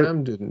shelter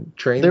them, didn't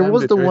train them. There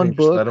was the one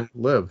book. Let them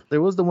live.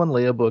 There was the one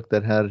Leia book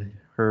that had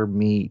her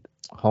meet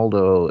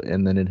Holdo,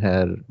 and then it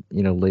had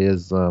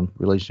Leia's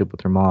relationship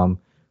with her mom.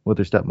 With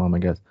her stepmom, I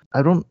guess.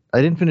 I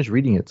didn't finish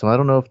reading it, so I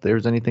don't know if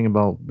there's anything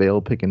about Bail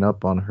picking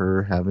up on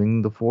her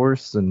having the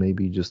Force and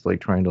maybe just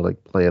like trying to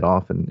like play it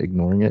off and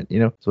ignoring it, you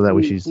know, so that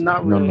way she's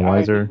not none really. the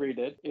wiser. I didn't read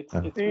it. It's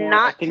more,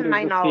 not I think to my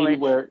there's a knowledge.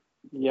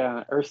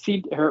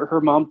 scene where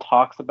her mom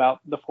talks about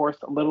the Force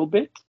a little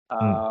bit,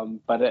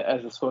 but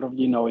as a sort of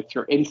it's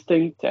your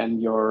instinct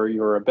and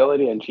your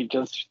ability, and she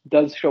just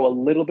does show a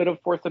little bit of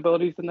Force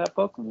abilities in that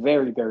book,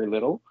 very very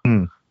little.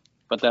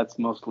 But that's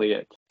mostly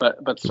it.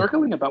 But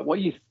circling about what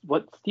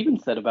Steven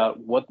said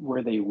about what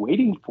were they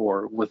waiting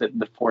for? Was it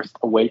the Force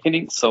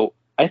awakening? So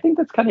I think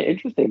that's kind of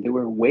interesting. They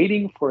were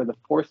waiting for the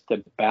Force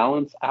to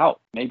balance out.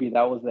 Maybe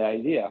that was the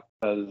idea.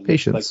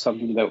 Patience. Like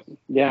something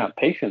that,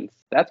 patience.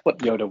 That's what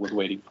Yoda was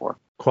waiting for.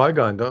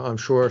 Qui-Gon, I'm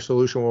sure a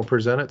solution will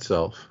present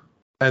itself.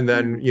 And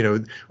then,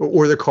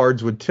 or the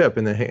cards would tip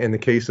in the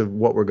case of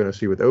what we're going to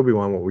see with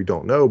Obi-Wan, what we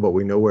don't know, but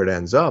we know where it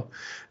ends up.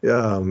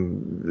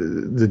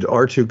 The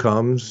R2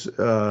 comes,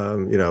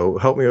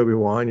 help me,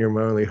 Obi-Wan, you're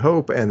my only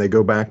hope. And they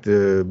go back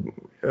to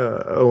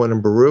Owen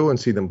and Beru and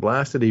see them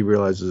blasted. He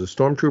realizes a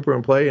stormtrooper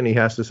in play, and he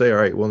has to say, all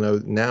right, well,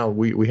 no, now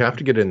we have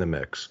to get in the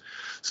mix.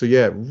 So,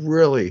 yeah,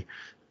 really,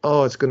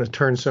 it's going to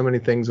turn so many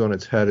things on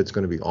its head. It's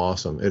going to be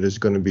awesome. It is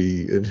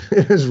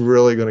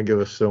really going to give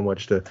us so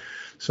much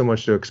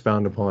to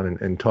expound upon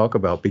and talk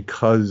about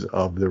because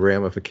of the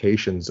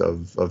ramifications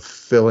of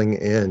filling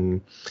in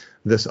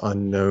this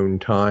unknown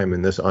time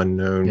and this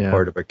unknown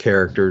part of a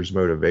character's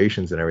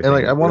motivations and everything.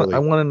 And like, I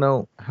want to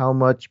know how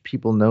much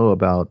people know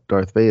about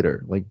Darth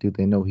Vader. Like, do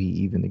they know he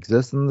even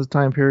exists in this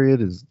time period?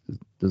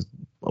 Does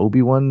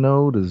Obi-Wan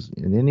know? Does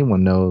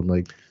anyone know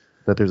like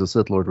that there's a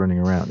Sith Lord running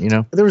around,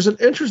 There was an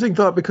interesting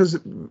thought because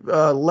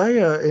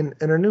Leia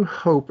in A New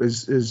Hope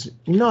is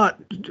not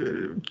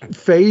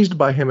phased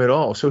by him at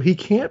all. So he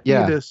can't be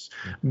this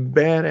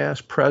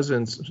badass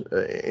presence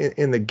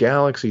in the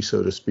galaxy,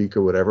 so to speak,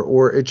 or whatever.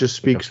 Or it just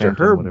speaks to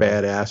her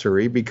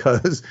badassery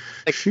because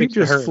she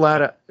just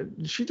flat out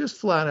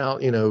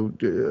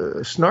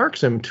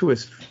snarks him to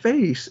his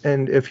face.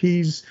 And if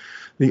he's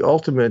the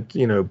ultimate,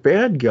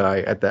 bad guy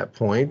at that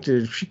point,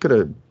 she could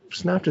have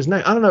snapped his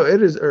neck. I don't know.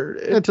 It is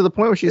to the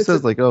point where she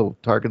says like, "Oh,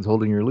 Tarkin's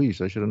holding your leash.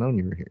 I should have known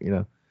you were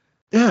here."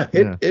 Yeah,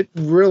 it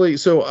really.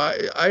 So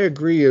I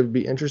agree. It'd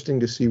be interesting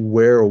to see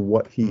where or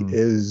what he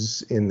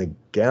is in the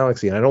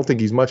galaxy, and I don't think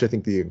he's much. I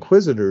think the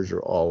Inquisitors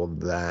are all of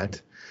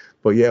that.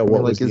 But yeah,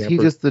 what was is he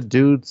just the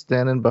dude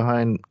standing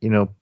behind,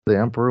 the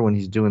Emperor when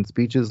he's doing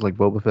speeches? Like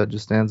Boba Fett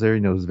just stands there,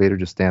 does Vader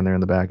just stand there in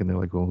the back, and they're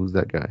like, well, who's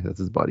that guy? That's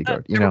his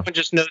bodyguard. Everyone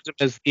just knows him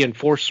as the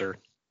Enforcer.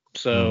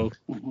 So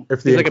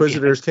if the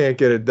Inquisitors can't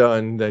get it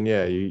done, then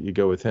yeah, you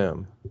go with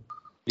him.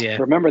 Yeah.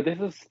 Remember,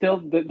 there's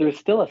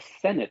still a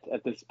Senate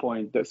at this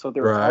point, so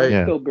there are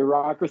still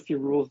bureaucracy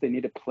rules they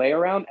need to play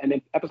around. And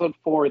in Episode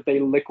 4, they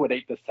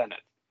liquidate the Senate.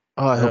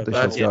 Oh, I hope they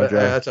show Jar Jar.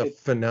 That's a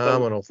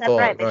phenomenal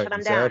thought. Right,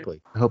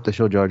 exactly. I hope they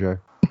show Jar Jar.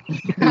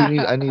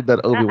 I need that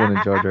Obi-Wan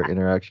and Jar Jar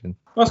interaction.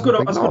 I was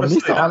going to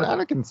say on that.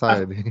 Anakin's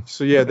side.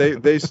 So yeah,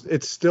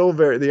 it's still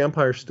the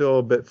Empire's still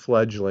a bit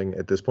fledgling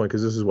at this point,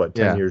 because this is what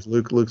 10 years.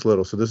 Luke's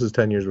little, so this is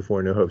 10 years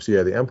before New Hope. So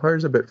yeah, the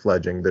Empire's a bit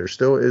fledgling. There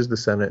still is the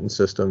Senate and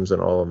systems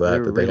and all of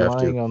that that they have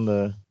to on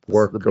the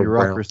work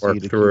bureaucracy work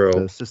to through.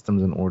 keep the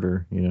systems in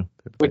order.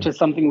 Which is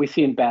something we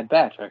see in Bad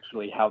Batch,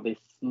 actually, how they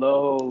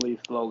slowly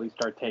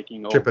start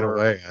taking over. Chipping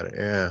away at it,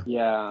 yeah.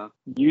 Yeah,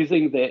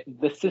 using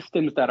the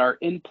systems that are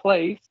in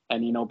place,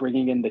 and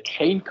bringing in the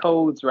chain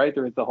codes, right?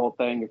 There is the whole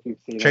thing, if you've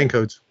seen chain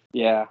codes.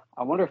 Yeah,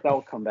 I wonder if that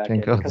will come back in,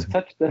 because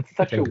that's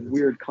such a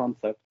weird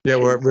concept. Yeah,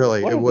 well,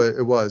 really, it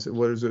was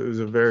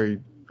a very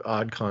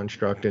odd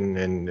construct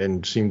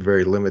and seemed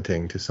very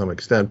limiting to some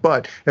extent.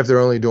 But if they're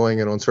only doing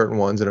it on certain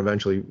ones and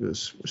eventually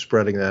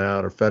spreading that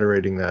out or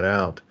federating that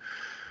out,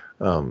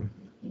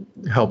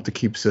 help to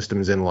keep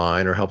systems in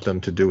line or help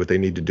them to do what they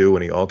need to do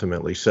when he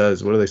ultimately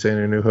says, what do they say in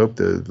A New Hope?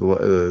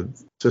 The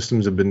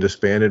systems have been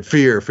disbanded.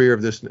 Fear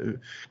of this,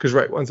 because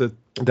once the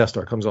Death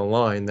Star comes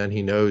online, then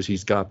he knows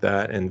he's got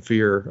that, and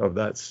fear of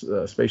that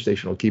space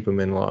station will keep him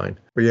in line.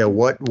 But yeah,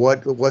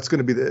 what's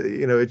going to be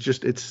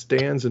it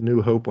stands A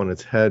New Hope on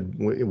its head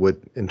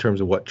in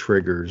terms of what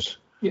triggers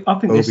I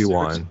think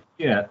Obi-Wan.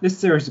 This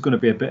series is going to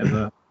be a bit of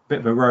a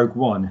Rogue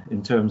One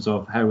in terms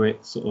of how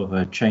it sort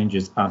of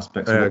changes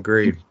aspects. I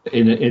agree.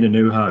 In A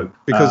New Hope,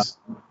 because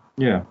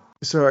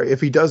sorry,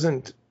 if he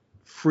doesn't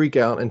freak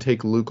out and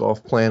take Luke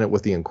off planet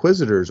with the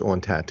Inquisitors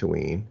on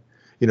Tatooine,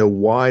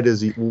 why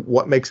does he?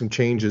 What makes him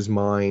change his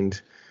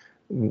mind?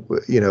 In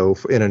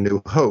A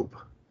New Hope,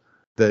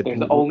 that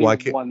there's only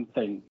one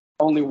thing.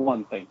 Only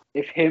one thing.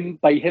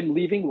 By him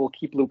leaving will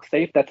keep Luke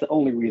safe. That's the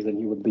only reason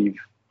he would leave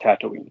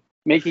Tatooine,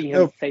 making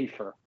him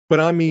safer. But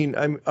I mean,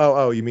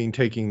 you mean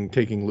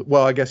taking?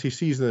 Well, I guess he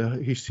sees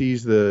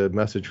the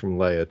message from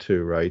Leia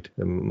too, right?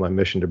 My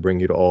mission to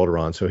bring you to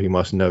Alderaan, so he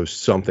must know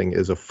something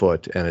is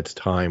afoot, and it's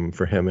time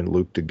for him and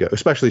Luke to go.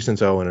 Especially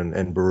since Owen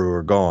and Beru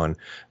are gone,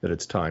 that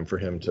it's time for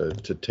him to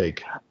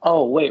take.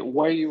 Oh wait,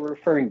 what are you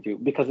referring to?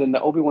 Because in the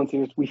Obi-Wan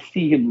series, we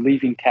see him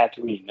leaving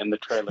Tatooine in the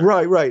trailer.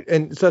 Right,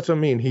 and so that's what I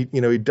mean. He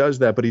does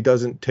that, but he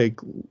doesn't take.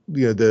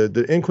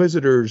 The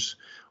Inquisitors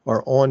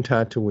are on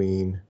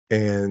Tatooine,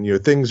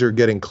 and things are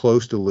getting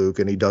close to Luke,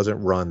 and he doesn't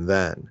run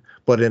then.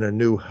 But in A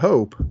New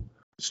Hope,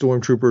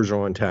 stormtroopers are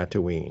on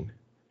Tatooine,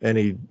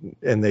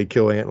 and they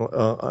kill Aunt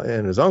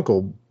and his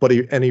uncle, but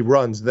he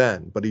runs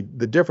then. But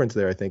the difference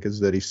there, I think,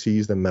 is that he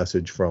sees the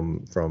message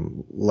from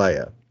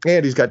Leia,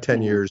 and he's got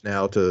 10 years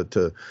now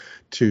to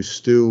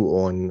stew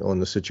on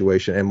the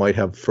situation, and might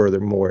have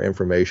more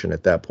information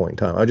at that point in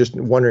time. I'm just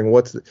wondering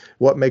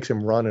what makes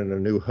him run in A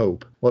New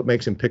Hope, what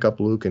makes him pick up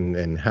Luke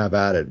and have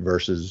at it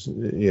versus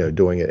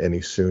doing it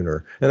any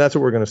sooner. And that's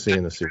what we're going to see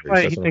in the series.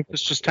 Right, he thinks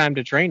it's just time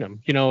to train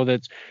him.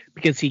 That's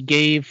because he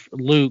gave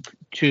Luke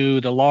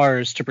to the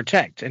Lars to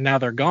protect, and now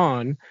they're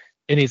gone,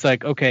 and he's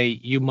like, okay,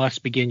 you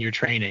must begin your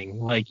training.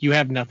 Like, you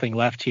have nothing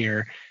left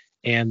here,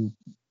 and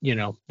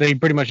they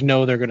pretty much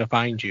know they're going to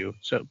find you.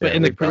 So, but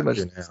in the pretty much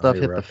stuff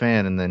hit the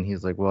fan, and then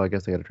he's like, well, I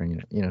guess I got to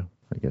train you.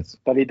 I guess.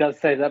 But he does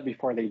say that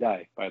before they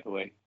die, by the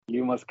way.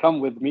 You must come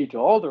with me to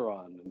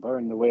Alderaan and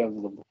learn the way of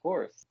the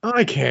Force.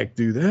 I can't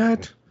do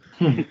that.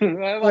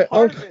 My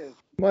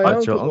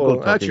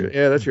uncle. Actually,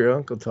 that's your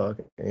uncle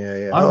talking.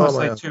 Yeah.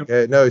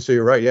 No, so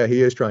you're right. Yeah,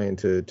 he is trying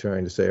to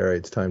say, all right,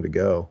 it's time to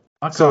go.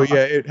 So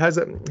yeah, it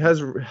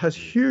has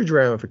huge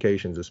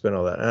ramifications to spin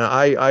all that, and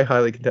I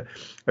highly contend.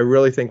 I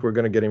really think we're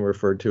going to get him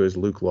referred to as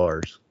Luke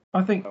Lars.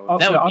 I think that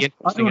would be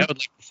interesting. I would like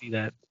to see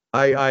that.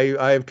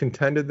 I have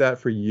contended that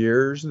for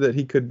years, that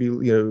he could be,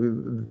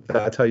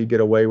 that's how you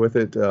get away with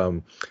it.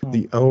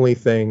 The only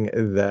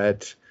thing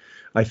that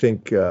I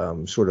think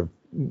sort of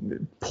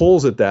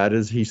pulls at that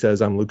is he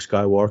says, I'm Luke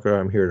Skywalker,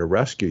 I'm here to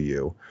rescue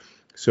you.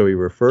 So he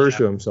refers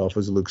to himself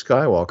as Luke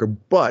Skywalker,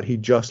 but he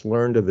just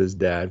learned of his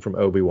dad from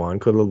Obi-Wan,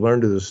 could have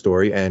learned of the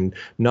story and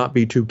not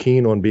be too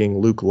keen on being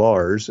Luke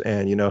Lars.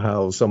 And you know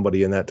how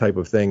somebody in that type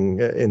of thing,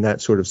 in that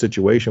sort of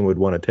situation, would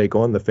want to take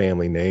on the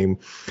family name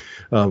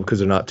because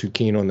they're not too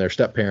keen on their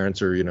step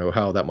parents, or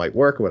how that might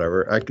work or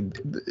whatever.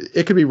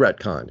 It could be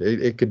retconned.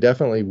 It could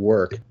definitely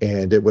work,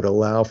 and it would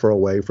allow for a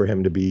way for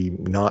him to be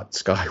not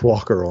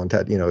Skywalker on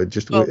that.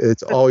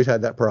 It's always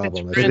had that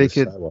problem.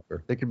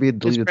 They could be a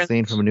deleted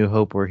scene from A New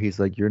Hope where he's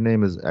like, your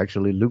name is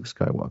actually Luke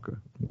Skywalker.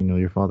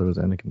 Your father was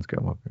Anakin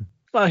Skywalker.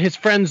 Well, his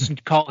friends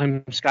call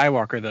him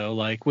Skywalker though.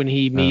 Like when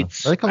he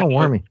meets, they call him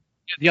Wormy.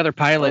 The other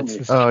pilots.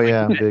 And stuff Oh like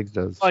yeah, that. Biggs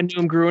does. I knew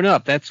him growing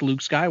up. That's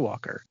Luke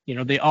Skywalker. You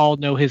know, they all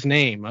know his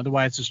name.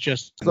 Otherwise, it's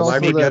just. Am I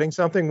forgetting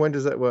something? When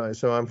does that? Well,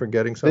 so I'm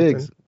forgetting something.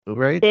 Biggs,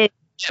 right? Yeah,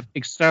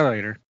 Big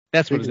Starlighter.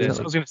 That's what it is.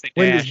 I was going to say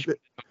Dash.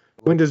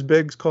 When does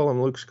Biggs call him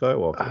Luke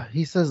Skywalker?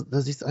 He says,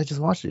 "Does he?" I just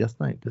watched it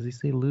yesterday. Does he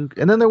say Luke?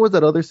 And then there was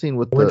that other scene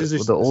with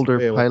the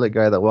older pilot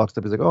guy that walks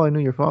up. He's like, "Oh, I knew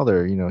your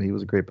father. You know, he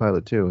was a great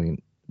pilot too."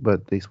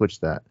 But they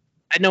switched that.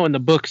 I know in the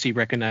books he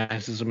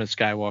recognizes him as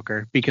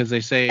Skywalker because they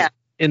say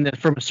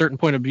from a certain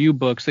point of view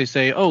books they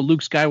say, "Oh,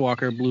 Luke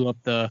Skywalker blew up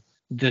the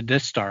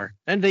Death Star,"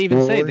 and they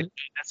even say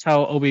that's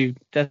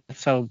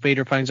how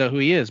Vader finds out who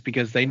he is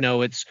because they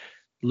know it's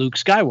Luke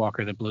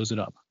Skywalker that blows it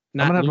up.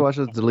 I'm gonna have to watch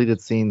those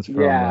deleted scenes from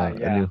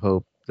A New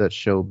Hope that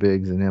show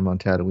Biggs and him on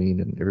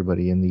Tatooine and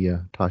everybody in the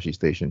Tashi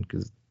station.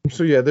 Because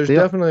so there's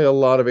definitely a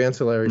lot of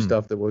ancillary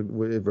stuff that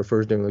it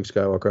refers to Luke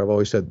Skywalker. I've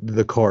always said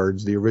the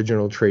cards, the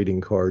original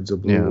trading cards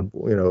of Luke,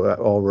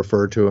 all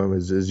refer to him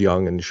as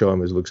young and show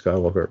him as Luke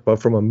Skywalker.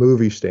 But from a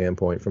movie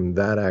standpoint, from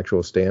that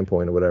actual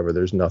standpoint or whatever,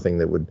 there's nothing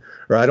that would,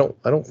 or I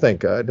don't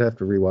think I'd have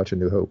to rewatch A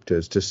New Hope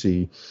to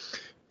see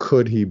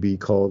could he be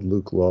called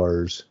Luke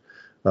Lars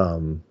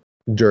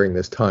during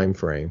this time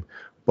frame.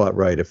 But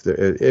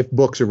if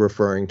books are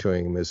referring to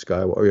him as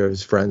Skywalker, or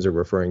his friends are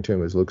referring to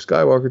him as Luke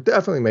Skywalker,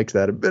 definitely makes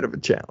that a bit of a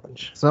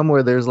challenge.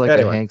 Somewhere there's a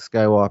Hank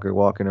Skywalker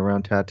walking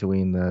around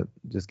Tatooine that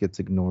just gets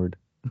ignored.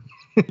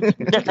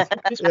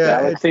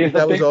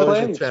 That was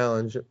always a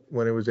challenge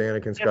when it was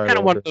Anakin Skywalker. It's kind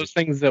of one of those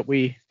things that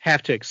we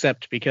have to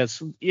accept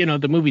because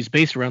the movie's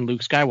based around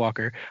Luke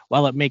Skywalker.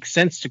 While it makes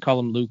sense to call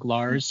him Luke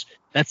Lars,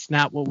 that's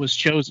not what was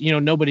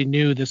chosen. Nobody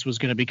knew this was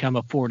going to become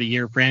a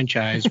 40-year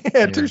franchise.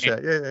 Touche. Yeah,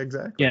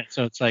 exactly. Yeah,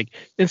 so it's like,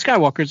 and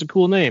Skywalker's a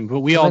cool name,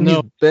 but we all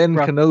know Ben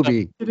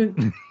Kenobi.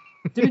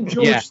 Didn't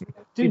George say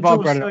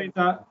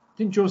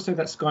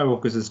that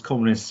Skywalker's as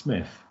common as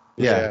Smith?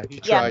 Yeah, he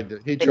tried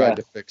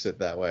to fix it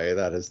that way.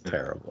 That is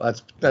terrible.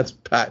 That's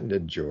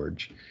patented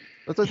George.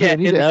 That's okay. You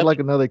need to add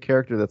another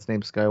character that's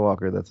named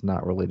Skywalker that's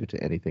not related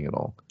to anything at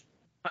all.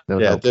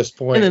 At this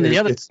point,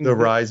 it's the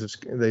rise of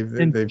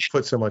they've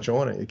put so much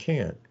on it. You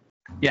can't.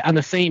 Yeah, on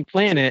the same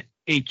planet,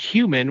 a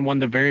human won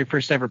the very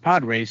first ever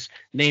pod race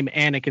named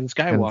Anakin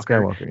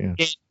Skywalker.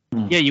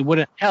 You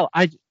wouldn't. Hell,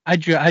 I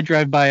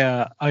drive by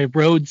a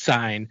road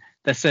sign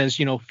that says,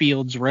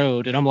 Fields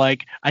Road, and I'm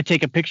like, I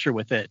take a picture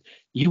with it.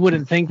 You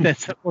wouldn't think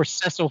that, or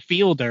Cecil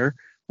Fielder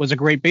was a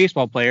great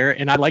baseball player,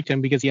 and I liked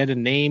him because he had a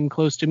name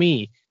close to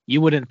me.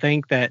 You wouldn't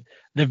think that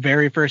the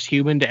very first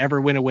human to ever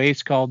win a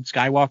race called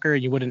Skywalker,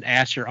 and you wouldn't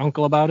ask your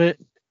uncle about it.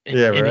 And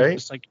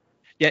it's like,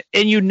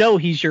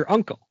 and he's your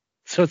uncle.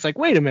 So it's like,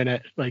 wait a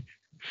minute, like,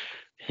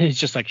 he's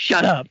just like,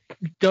 shut up,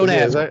 don't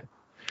ask.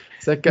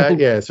 Is that guy?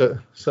 Yeah. So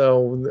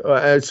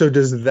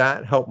does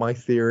that help my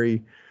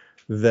theory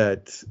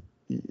that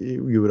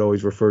you would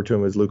always refer to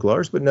him as Luke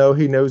Lars? But no,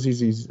 he knows he's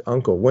his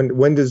uncle.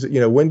 When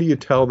do you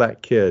tell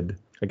that kid?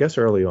 I guess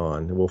early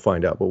on, we'll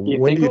find out. But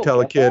when do you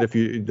tell a kid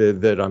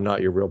that I'm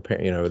not your real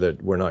parent?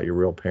 That we're not your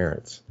real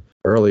parents?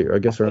 Early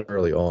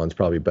on is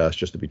probably best,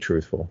 just to be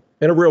truthful.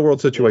 In a real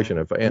world situation,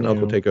 if aunt and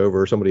uncle take over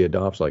or somebody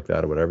adopts like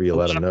that or whatever, you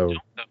let them know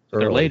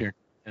later.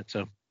 And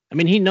so, I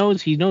mean, he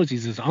knows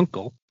he's his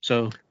uncle.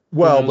 So.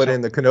 Well, but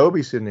in the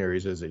Kenobi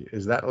scenarios,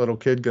 is that little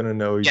kid going to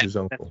know he's his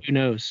uncle? Who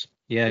knows?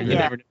 Yeah, you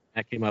never know.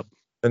 That came up.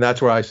 And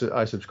that's where I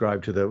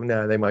subscribe to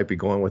they might be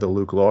going with a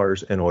Luke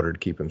Lars in order to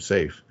keep him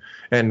safe.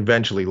 And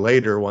eventually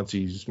later, once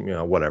he's,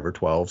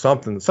 12,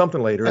 something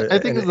later, I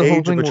think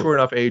it's a mature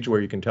enough age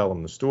where you can tell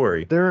him the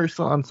story. They're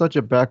on such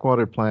a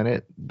backwater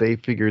planet, they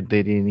figured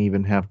they didn't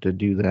even have to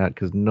do that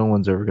because no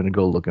one's ever going to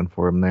go looking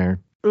for him there.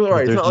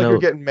 Right, it's not like you're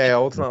getting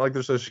mail. It's not like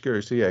they're Social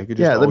Security. So you could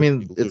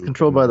just it's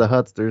controlled by the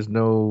Hutts.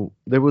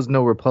 There was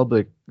no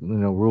Republic,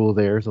 rule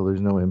there, so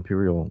there's no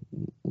Imperial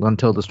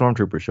until the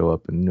Stormtroopers show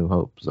up in New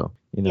Hope. So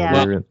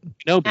the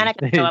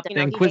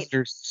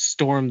Inquisitors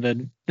storm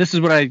This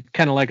is what I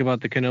kind of like about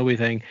the Kenobi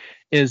thing,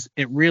 is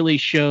it really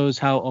shows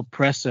how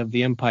oppressive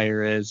the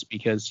Empire is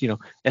because,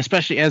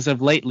 especially as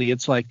of lately,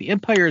 it's like the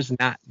Empire is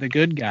not the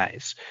good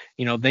guys.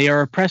 They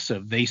are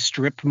oppressive. They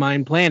strip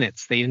mine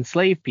planets. They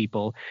enslave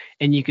people.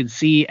 And you can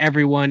see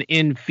everyone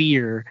in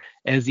fear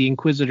as the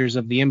Inquisitors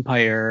of the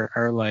Empire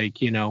are like,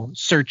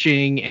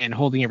 searching and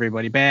holding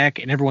everybody back,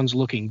 and everyone's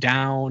looking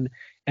down.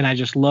 And I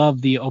just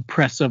love the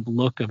oppressive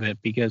look of it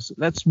because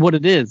that's what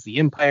it is. The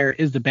Empire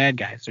is the bad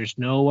guys. There's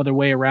no other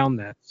way around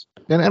this.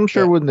 And I'm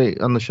sure when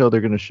on the show,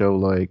 they're going to show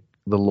like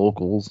the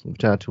locals of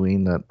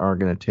Tatooine that aren't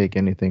going to take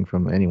anything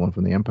from anyone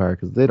from the Empire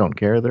because they don't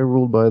care. They're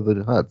ruled by the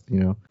Hutts,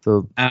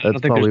 So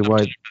that's probably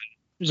why.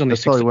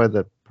 That's probably why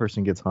that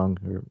person gets hung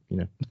or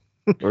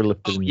or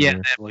lifted in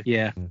the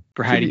air.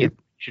 For hiding it.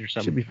 Or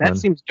something. That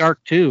seems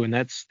dark too, and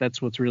that's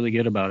what's really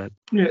good about it.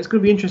 Yeah, it's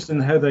going to be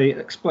interesting how they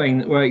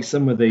explain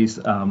some of these.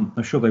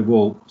 I'm sure they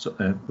will sort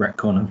of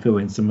retcon and fill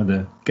in some of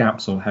the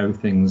gaps of how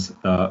things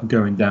are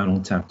going down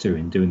on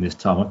Tatooine during this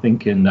time. I'm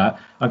thinking that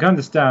I can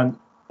understand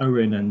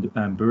Owen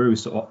and Beru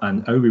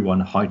and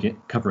Obi-Wan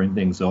covering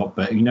things up,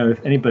 but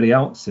if anybody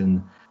else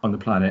in on the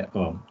planet,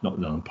 or not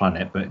on the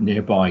planet, but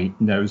nearby,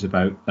 knows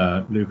about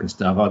Luke and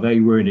stuff, are they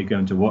really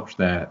going to watch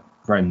their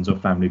friends or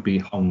family be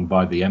hung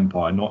by the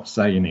Empire, not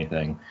say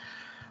anything?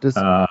 Does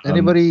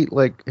anybody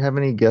like have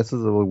any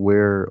guesses of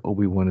where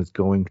Obi-Wan is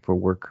going for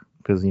work?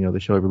 Because they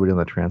show everybody on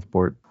the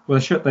transport. Well,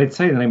 they'd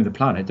say the name of the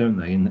planet, don't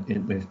they?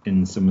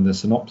 In some of the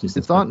synopsis.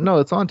 It's on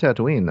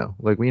Tatooine though.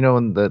 Like we know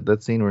in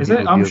that scene where is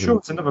it? I'm sure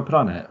it's another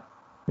planet.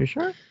 You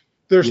sure?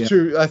 There's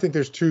two. I think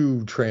there's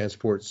two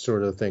transport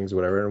sort of things,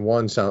 whatever. And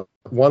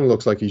one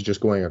looks like he's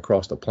just going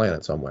across the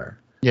planet somewhere.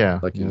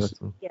 Yeah, like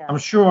I'm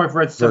sure I've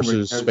read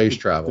versus space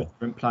travel.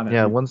 Planet.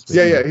 Yeah,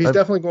 he's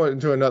definitely going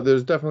to another.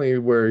 There's definitely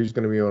where he's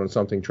going to be on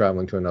something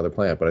traveling to another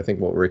planet. But I think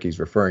what Ricky's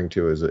referring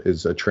to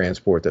is a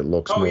transport that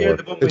looks more.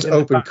 It's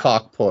open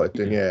cockpit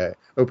and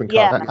open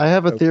cockpit. I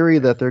have a theory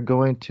that they're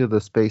going to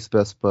the Space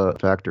Vespa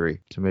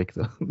factory to make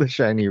the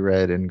shiny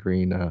red and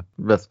green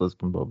Vespas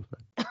from Boba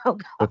Fett. Oh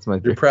God. That's my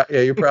theory.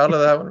 You're proud of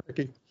that one,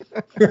 Ricky.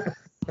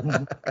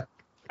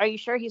 Are you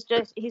sure he's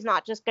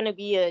not just going to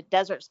be a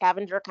desert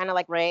scavenger, kind of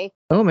like Rey?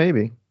 Oh,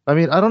 maybe. I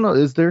mean, I don't know.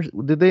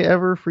 Did they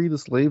ever free the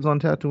slaves on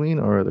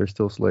Tatooine, or are there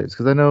still slaves?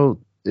 Because I know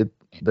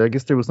I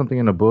guess there was something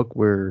in a book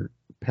where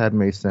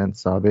Padme sent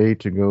Sabe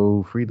to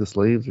go free the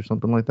slaves or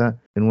something like that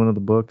in one of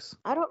the books.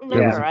 I don't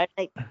remember.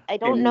 I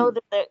don't know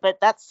that, but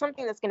that's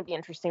something that's going to be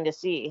interesting to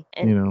see.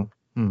 And,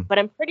 But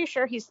I'm pretty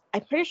sure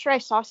I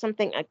saw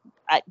something.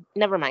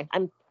 Never mind.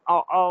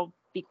 I'll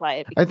be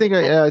quiet. I think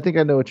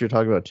I know what you're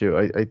talking about too.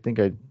 I think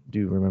I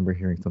do remember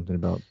hearing something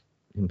about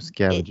him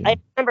scavenging. I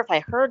remember if I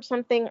heard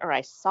something or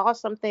I saw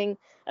something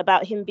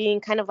about him being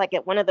kind of like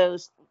at one of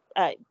those,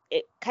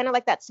 kind of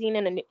like that scene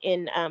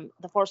in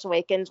The Force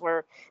Awakens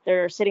where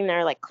they're sitting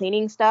there like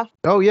cleaning stuff.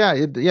 Oh yeah,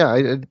 I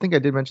think I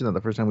did mention that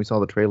the first time we saw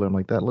the trailer. I'm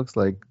like, that looks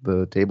like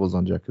the tables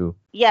on Jakku.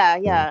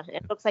 Yeah.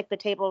 It looks like the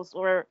tables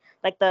were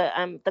like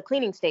the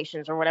cleaning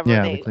stations or whatever.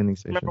 Yeah, the cleaning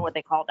station. Remember what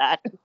they called that.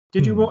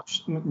 Did you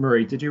watch,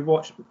 Marie? Did you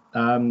watch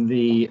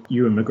the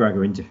Ewan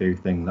McGregor interview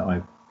thing that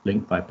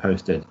I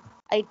posted?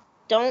 I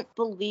don't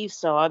believe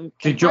so.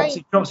 He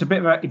drops a bit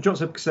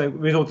about. So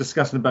we were all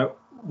discussing about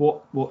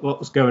what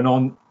was going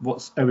on,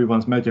 what's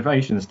everyone's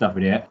motivation and stuff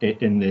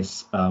in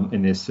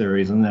this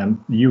series, and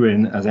then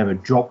Ewan, as ever,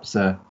 drops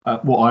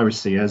what I would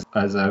see as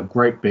a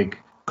great big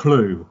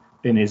clue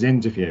in his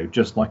interview,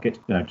 just like it's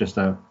just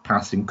a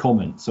passing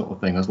comment sort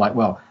of thing. I was like,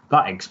 well,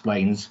 that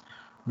explains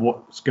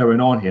what's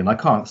going on here, and I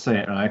can't say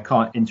it, and I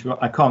can't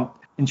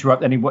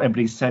interrupt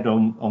anybody said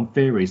on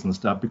theories and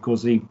stuff,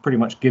 because he pretty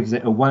much gives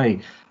it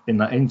away in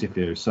that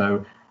interview.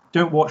 So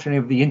don't watch any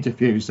of the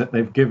interviews that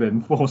they've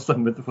given for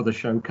the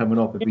show coming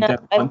up if you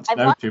don't want to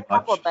know too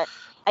much. But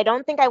I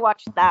don't think I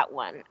watched that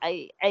one.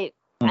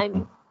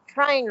 I'm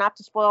trying not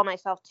to spoil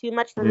myself too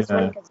much for this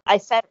one, because I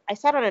said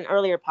on an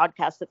earlier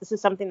podcast that this is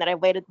something that I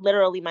waited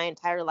literally my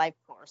entire life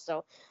for.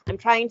 So I'm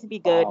trying to be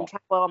good and try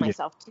to spoil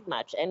myself too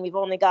much, and we've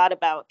only got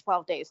about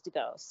 12 days to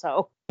go.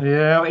 So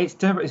it's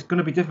going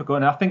to be difficult,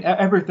 and I think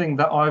everything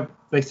that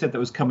they said that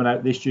was coming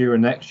out this year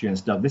and next year and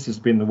stuff, this has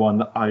been the one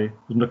that I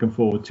was looking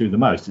forward to the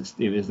most.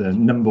 It was the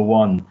number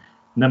one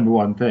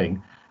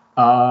thing.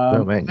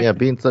 Oh man, yeah,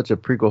 being such a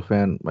prequel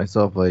fan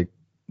myself, like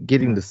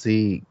getting to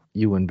see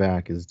Ewan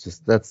back is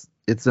just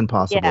it's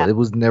impossible. Yeah. It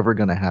was never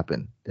gonna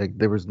happen. Like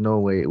there was no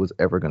way it was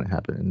ever gonna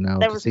happen. And now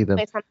to see them,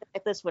 something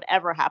like this would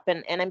ever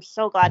happen, and I'm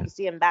so glad to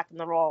see him back in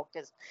the role,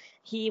 because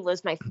he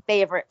was my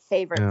favorite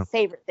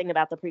thing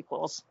about the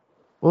prequels.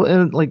 Well,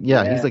 and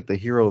he's like the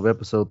hero of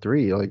episode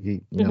 3. Like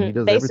he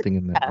does everything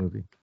in that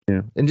movie.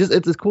 Yeah, and just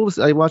it's cool to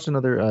see. I watched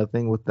another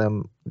thing with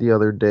them the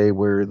other day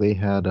where they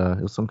had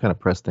it was some kind of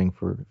press thing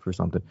for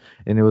something,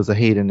 and it was a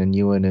Hayden and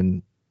Ewan,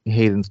 and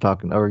Ewan's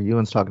talking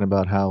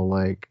about how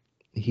like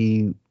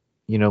he,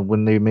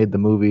 when they made the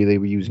movie, they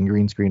were using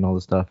green screen, all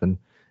this stuff, and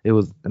it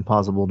was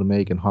impossible to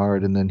make and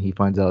hard. And then he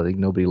finds out like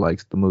nobody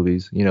likes the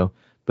movies,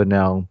 but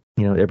now,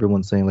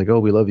 everyone's saying like, oh,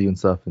 we love you and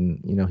stuff.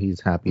 And,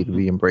 he's happy to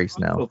be embraced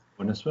now.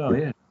 As well,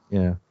 yeah. Yeah.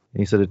 And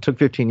he said it took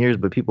 15 years,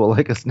 but people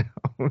like us now,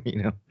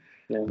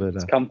 Yeah, but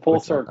it's come full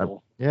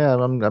circle.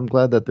 I'm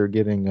glad that they're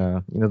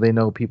getting, they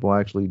know people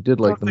actually did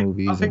like the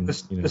movies. I think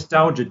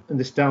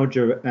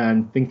nostalgia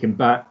and thinking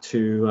back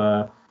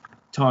to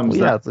times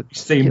that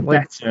seem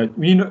better.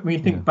 When you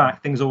think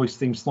back, things always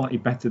seem slightly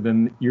better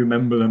than you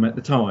remember them at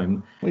the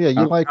time. Well, yeah,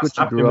 you like what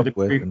you grew up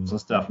with. And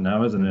stuff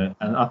now, isn't it?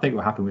 And I think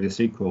what happened with the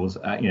sequels,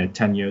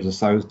 10 years or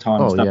so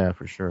time. Oh, yeah,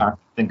 for sure.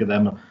 Think of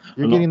them.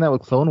 You're getting that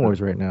with Clone Wars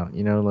right now,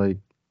 like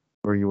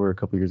where you were a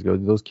couple years ago.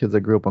 Those kids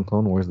that grew up on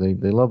Clone Wars, they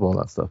love all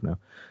that stuff now.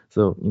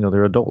 So,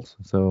 they're adults.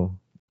 So,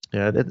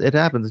 yeah, it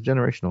happens. It's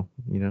generational,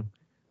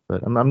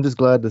 But I'm just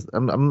glad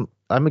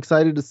I'm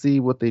excited to see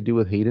what they do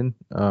with Hayden.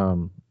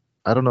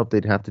 I don't know if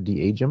they'd have to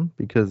de-age him,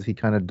 because he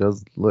kind of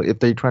does look, if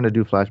they're trying to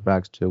do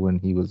flashbacks to when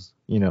he was,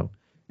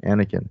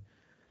 Anakin.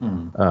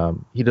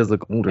 He does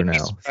look older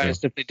now.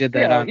 Surprised if they did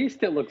that. Yeah, he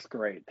still looks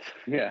great.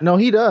 Yeah. No,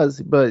 he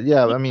does, but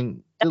yeah, I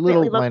mean, the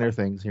little minor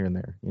things here and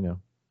there,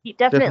 He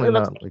definitely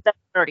looks like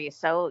 30,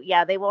 so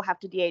yeah, they will have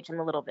to de-age him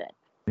a little bit.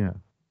 Yeah,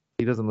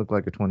 he doesn't look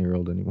like a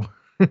 20-year-old anymore.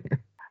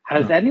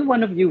 Has any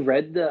one of you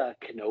read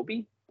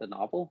Kenobi? the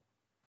novel?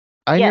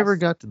 I Yes. never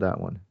got to that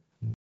one.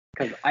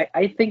 Because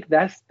I think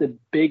that's the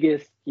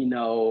biggest,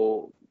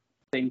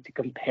 thing to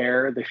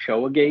compare the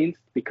show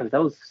against, because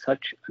that was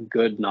such a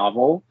good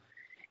novel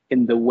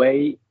in the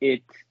way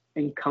it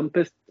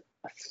encompassed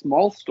a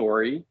small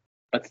story,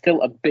 but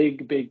still a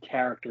big, big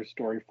character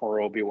story for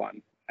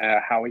Obi-Wan.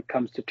 How he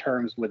comes to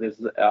terms with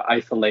his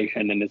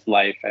isolation in his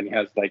life, and he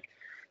has like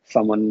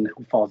someone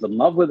who falls in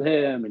love with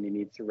him, and he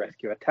needs to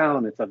rescue a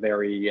town. It's a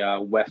very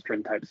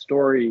Western type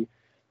story,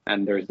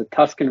 and there's the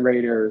Tusken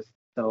Raiders.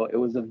 So it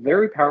was a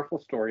very powerful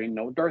story.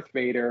 No Darth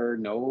Vader,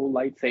 no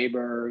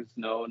lightsabers,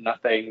 no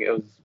nothing. It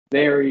was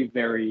very,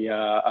 very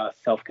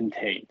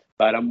self-contained.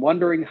 But I'm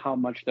wondering how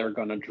much they're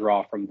going to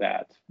draw from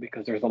that,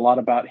 because there's a lot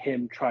about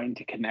him trying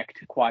to connect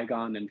to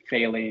Qui-Gon and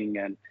failing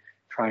and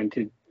trying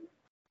to,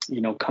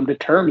 come to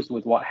terms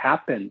with what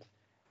happened.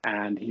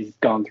 And he's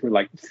gone through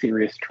like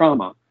serious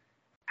trauma.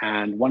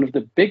 And one of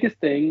the biggest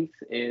things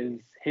is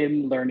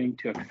him learning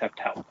to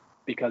accept help,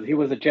 because he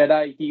was a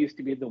Jedi. He used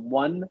to be the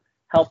one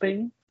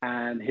helping,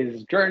 and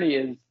his journey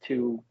is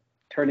to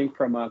turning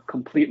from a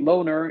complete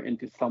loner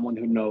into someone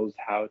who knows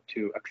how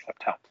to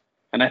accept help.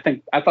 And I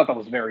thought that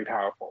was very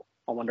powerful.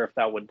 I wonder if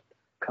that would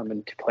come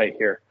into play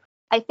here.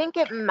 I think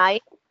it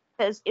might,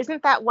 because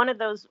isn't that one of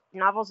those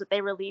novels that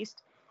they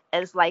released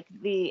as like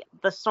the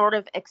sort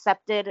of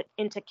accepted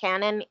into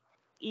canon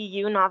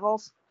EU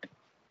novels?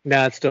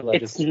 No, it's still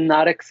Legends. It's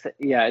not.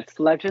 It's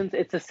Legends.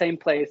 It's the same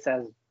place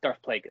as Darth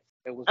Plagueis.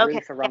 It was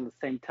released around the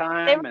same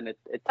time, and it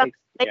takes.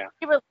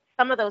 Re-released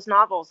some of those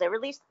novels. They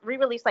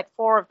re-released like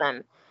 4 of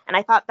them, and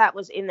I thought that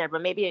was in there,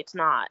 but maybe it's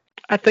not.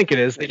 I think it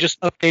is. They just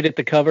updated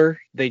the cover,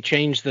 they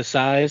changed the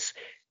size,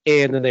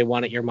 and then they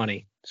wanted your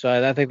money. So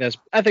I think that's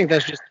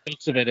just the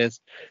base of it. Is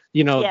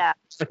Yeah,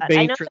 the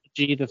Bane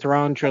trilogy, the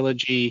Thrawn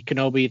trilogy,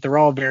 Kenobi, they're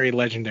all very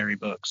legendary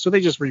books. So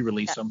they just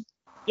re-release them.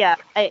 Yeah,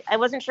 I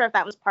wasn't sure if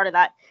that was part of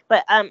that,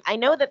 but I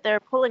know that they're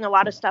pulling a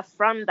lot of stuff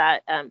from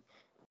that,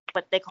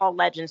 what they call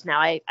Legends now.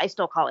 I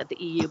still call it the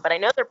EU, but I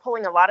know they're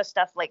pulling a lot of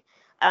stuff. Like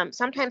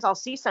sometimes I'll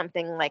see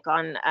something like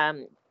on,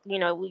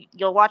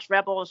 you'll watch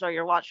Rebels or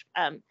you'll watch,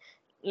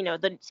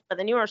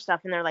 the newer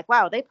stuff, and they're like,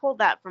 wow, they pulled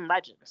that from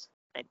Legends.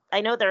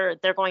 I know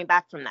they're going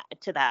back from that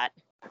to that.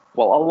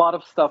 Well, a lot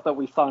of stuff that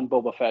we saw in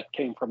Boba Fett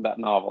came from that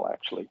novel,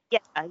 actually.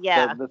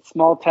 Yeah. The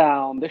small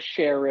town, the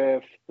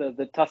sheriff,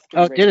 the Tusken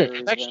Oh, Raiders. did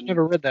it? I've actually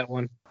never read that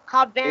one.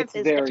 Cobb Vanth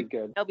is very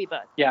good. Kenobi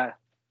book. Yeah,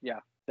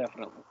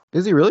 definitely.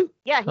 Is he really?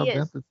 Yeah, Cobb he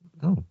is.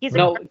 Oh.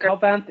 No,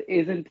 Cobb Vanth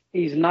isn't.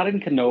 He's not in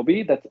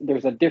Kenobi.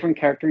 There's a different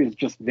character. He's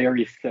just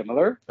very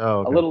similar. Oh,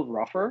 okay. A little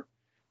rougher.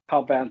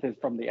 Cobb Vanth is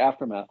from the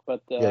Aftermath,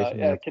 but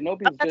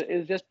Kenobi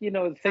is just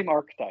the same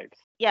archetypes.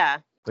 Yeah.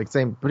 Like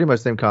pretty much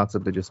same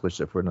concept. They just switched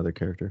it for another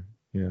character.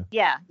 Yeah.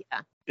 Yeah.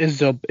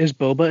 Is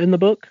Boba in the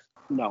book?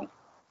 No.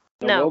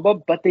 No.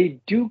 Boba, but they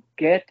do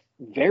get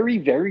very,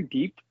 very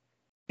deep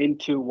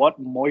into what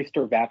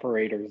moisture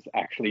evaporators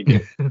actually do.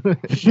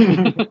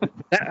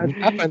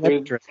 I find that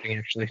interesting,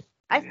 actually.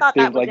 I thought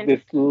that was like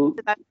interesting.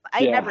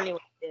 I never knew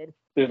it did.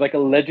 There's like a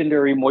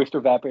legendary moisture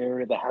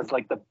evaporator that has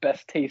like the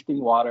best tasting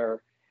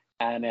water,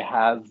 and it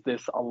has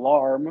this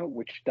alarm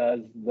which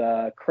does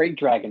the Krayt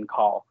Dragon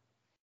call.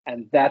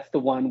 And that's the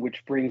one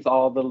which brings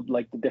all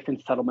the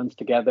different settlements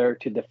together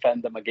to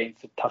defend them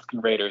against the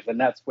Tusken Raiders. And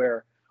that's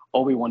where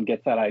Obi-Wan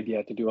gets that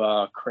idea to do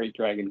a Krayt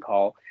Dragon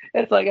call.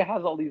 It's like it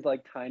has all these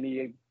like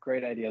tiny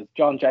great ideas.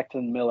 John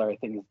Jackson Miller, I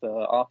think, is the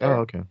author.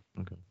 Oh, okay.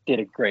 Did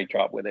a great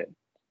job with it.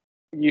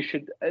 You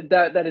should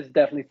that is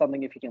definitely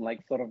something, if you can like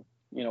sort of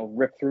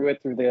rip through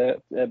it through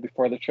the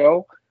before the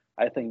show.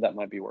 I think that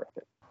might be worth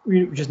it.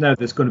 We just know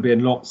there's going to be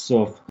lots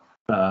of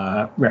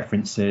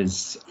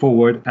references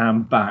forward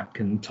and back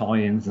and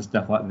tie-ins and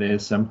stuff like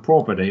this, and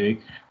probably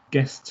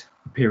guest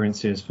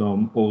appearances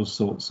from all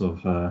sorts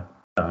of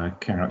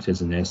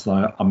characters in this.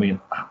 Like, I mean,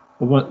 I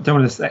don't want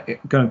to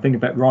go and think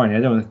about Ryan. I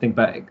don't want to think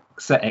about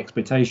set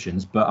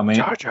expectations, but I mean,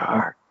 Jar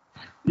Jar.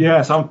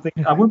 Yes, I'm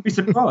thinking. I wouldn't be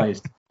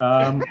surprised.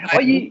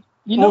 Tarkin,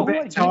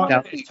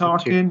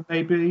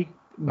 maybe.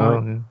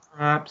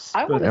 Perhaps.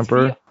 I want to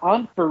see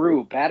Aunt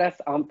Beru, badass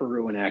Aunt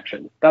Beru in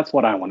action. That's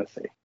what I want to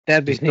see.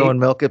 That'd be throwing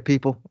milk at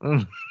people.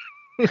 I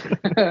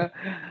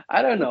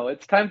don't know.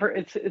 It's time for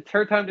it's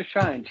her time to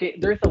shine.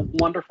 There's a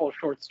wonderful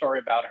short story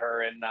about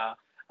her, and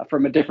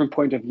from a different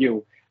point of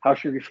view, how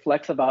she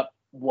reflects about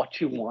what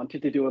she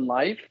wanted to do in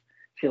life.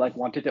 She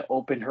wanted to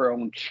open her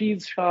own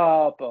cheese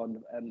shop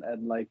and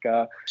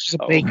she's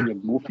a baker,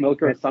 moof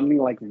milker or something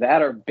like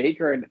that, or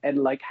baker, and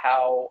like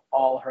how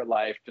all her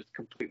life just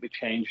completely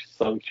changed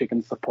so she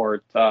can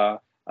support her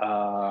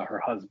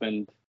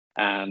husband.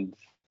 And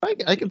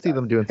I can see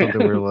them doing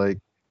something where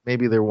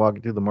maybe they're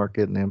walking through the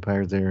market and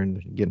Empire's there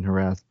and getting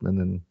harassed, and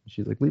then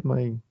she's like, "Leave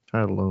my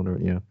child alone," or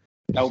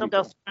She'll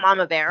go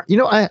Mama Bear.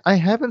 I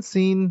haven't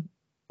seen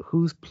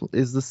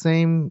is the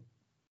same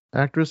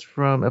actress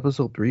from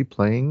episode 3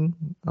 playing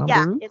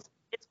Beru?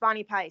 It's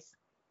Bonnie Pice.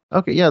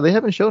 Okay, yeah, they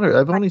haven't shown her.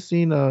 I've only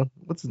seen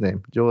what's his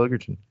name, Joel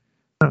Edgerton.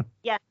 Huh.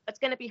 Yeah, it's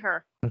gonna be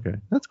her. Okay,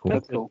 that's cool.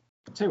 That's cool.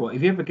 I'll tell you what,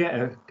 if you ever get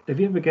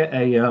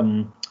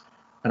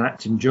a an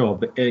acting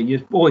job,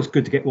 it's always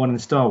good to get one in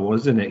Star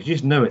Wars, isn't it? You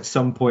just know at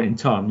some point in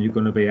time you're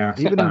going to be asked.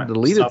 Even in the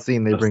deleted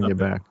scene, they bring you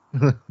back.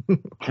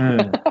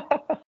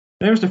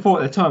 There was the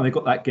thought at the time they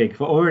got that gig,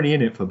 but we're only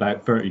in it for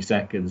about 30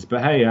 seconds.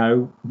 But hey,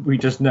 we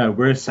just know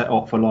we're set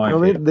up for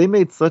life. They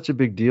made such a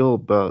big deal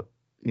about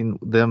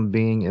them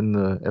being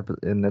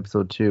in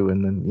episode 2,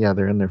 and then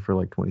they're in there for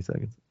like 20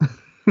 seconds.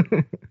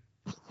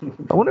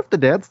 I wonder if the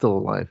dad's still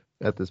alive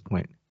at this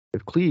point.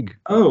 If Klieg.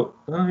 Oh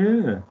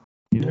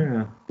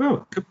yeah.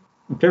 Well,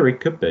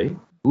 could be.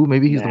 Ooh,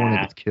 maybe he's the one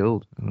that gets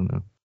killed. I don't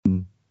know.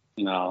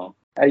 No.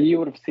 You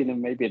would have seen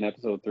him maybe in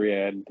episode 3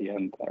 at the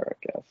end there, I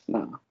guess.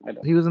 No, I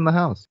don't. He was in the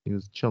house. He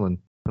was chilling.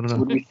 I don't know.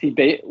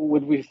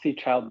 Would we see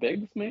Child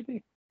Biggs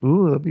maybe?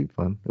 Ooh, that'd be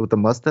fun. With the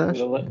mustache?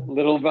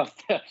 Little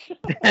mustache.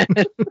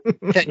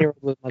 10-year-old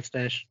with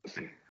mustache.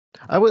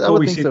 I would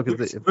think so,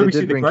 because if they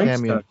did bring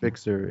Cammy and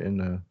Fixer in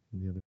the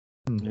other.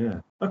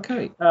 Yeah.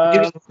 Okay.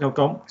 Go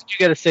on. You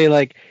got to say,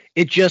 like,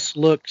 it just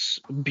looks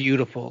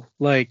beautiful.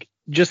 Like,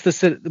 just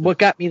what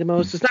got me the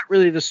most is not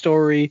really the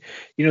story.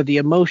 The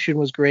emotion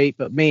was great,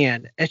 but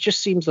man, it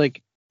just seems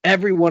like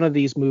every one of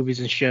these movies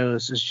and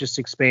shows is just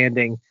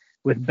expanding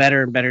with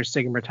better and better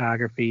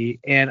cinematography.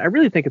 And I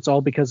really think it's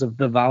all because of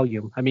the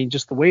volume. I mean,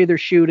 just the way they're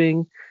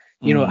shooting,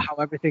 how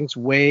everything's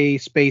way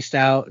spaced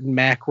out and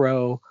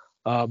macro.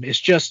 It's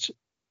just,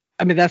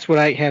 that's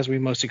what has me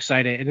most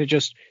excited. And it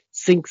just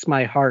sinks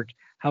my heart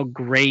how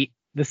great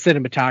the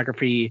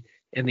cinematography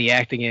and the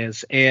acting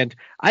is. And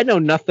I know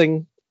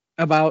nothing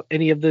about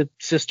any of the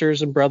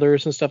sisters and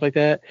brothers and stuff like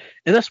that.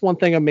 And that's one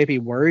thing I'm maybe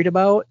worried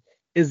about,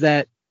 is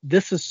that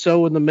this is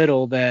so in the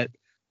middle that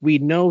we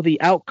know the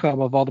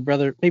outcome of all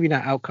the maybe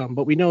not outcome,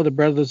 but we know the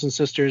brothers and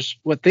sisters,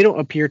 they don't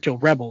appear till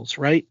Rebels,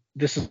 right?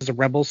 This is a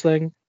Rebels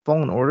thing.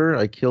 Fallen Order,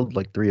 I killed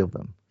like 3 of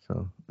them.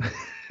 So,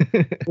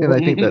 and I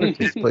think that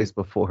takes place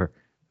before.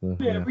 So,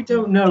 we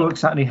don't know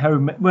exactly how.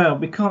 Well,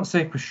 we can't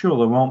say for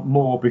sure there aren't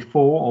more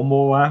before or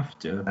more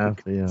after.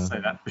 After, yeah. Say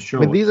that for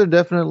sure. I mean, these are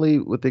definitely,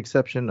 with the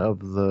exception of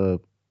the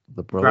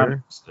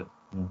brother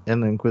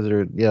and the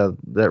Inquisitor. Yeah,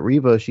 that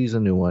Reva, she's a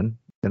new one,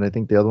 and I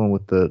think the other one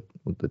with the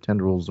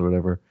tendrils or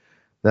whatever,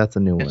 that's a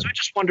new one. So I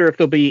just wonder if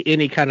there'll be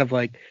any kind of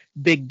like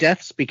big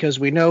deaths, because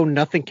we know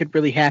nothing could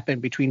really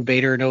happen between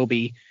Vader and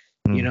Obi.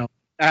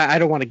 I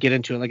don't want to get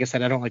into it. Like I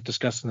said, I don't like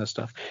discussing this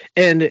stuff.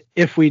 And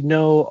if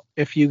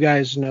you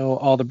guys know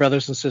all the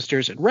brothers and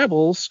sisters in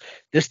Rebels,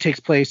 this takes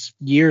place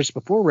years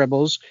before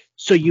Rebels.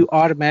 So you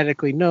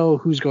automatically know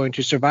who's going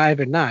to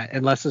survive and not,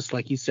 unless it's,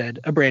 like you said,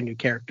 a brand new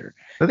character.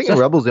 I think in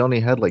Rebels, they only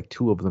had like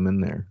 2 of them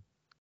in there.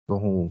 The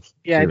whole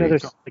series. I know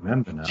there's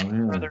remember now.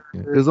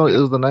 Yeah. It was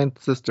the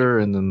 9th sister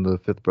and then the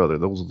 5th brother.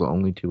 Those were the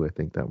only 2 I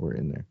think that were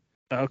in there.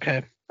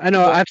 Okay. I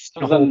know I've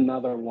seen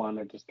another one.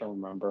 I just don't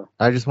remember.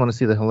 I just want to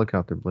see the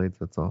helicopter blades.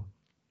 That's all.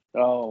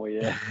 Oh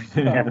yeah.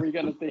 Are we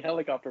gonna see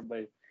helicopter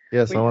blades?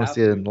 Yes, I want to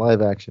see it in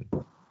live action.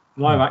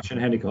 Live action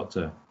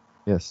helicopter.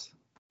 Yes.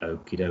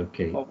 Okie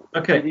dokie. Oh,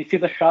 okay. Did you see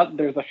the shot?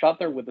 There's a shot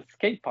there with the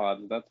escape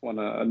pods. That's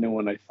a new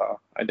one I saw.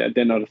 I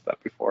didn't notice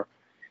that before.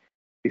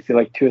 You see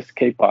like 2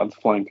 escape pods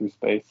flying through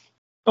space.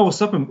 Oh,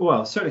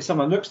 certainly some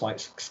that looks like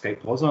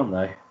escape pods, aren't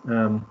they?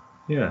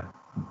 Yeah.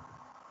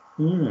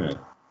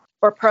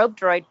 Or probe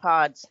droid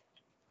pods.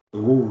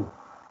 Ooh.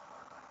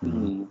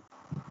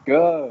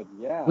 Good,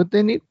 yeah. Would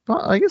they need?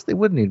 I guess they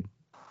would need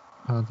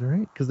pods,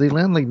 right? Because they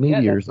land like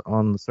meteors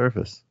on the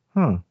surface.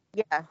 Huh.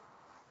 Yeah.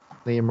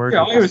 They emerge.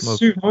 Yeah, I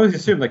always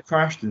assume they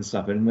crashed and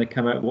stuff, and they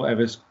come out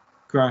whatever's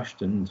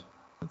crashed, and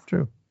that's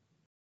true.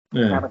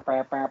 Yeah.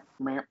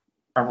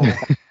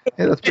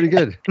 Hey, that's pretty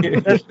good.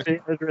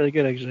 That's really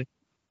good, actually.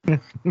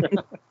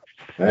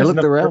 I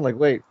looked around like,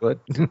 wait, what?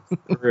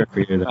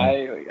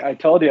 I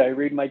told you I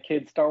read my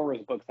kids' Star Wars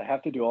books. I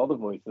have to do all the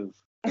voices.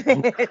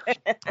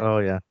 Oh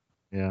yeah.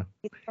 He's a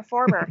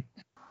performer.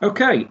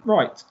 Okay,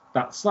 right.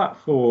 That's that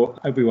for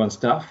Obi-Wan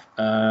stuff.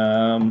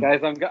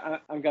 Guys, I'm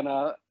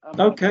gonna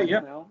okay, yeah.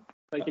 Now,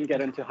 so I can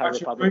get into High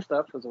Republic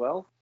stuff as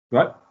well.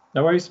 Right,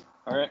 no worries.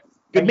 All right.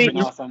 Good meeting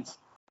you. Awesome.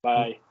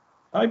 Bye.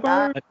 Bye.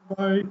 Bye.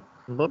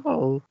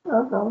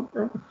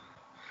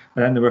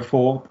 And then there were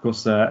 4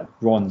 because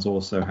Ron's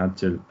also had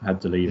to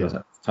leave us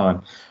at the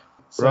time.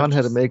 So Ron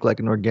had to make like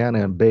an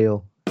Organa and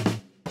bail.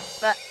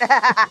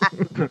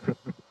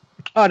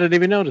 I didn't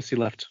even notice he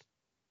left.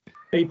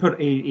 He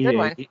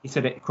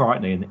said it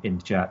quietly in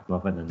the chat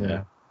rather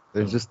than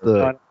There's just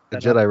the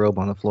Jedi robe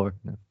on the floor.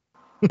 Yeah.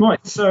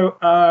 Right, so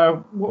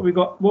what we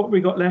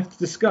got left to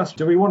discuss?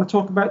 Do we want to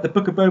talk about the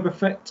Book of Boba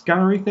Fett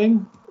gallery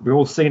thing? We've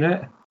all seen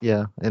it.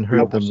 Yeah, and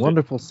heard the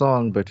wonderful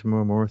song by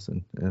Tamura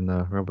Morrison and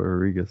Robert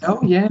Rodriguez. Oh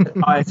yeah,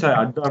 I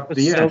loved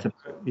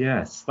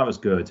yes, that was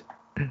good.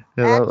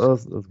 Yeah, that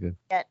was good.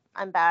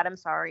 I'm bad. I'm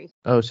sorry.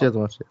 Oh, she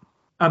hasn't watched it.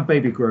 And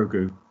Baby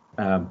Grogu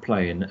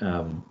playing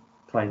the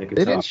guitar.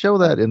 They didn't show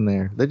that in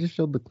there. They just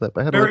showed the clip.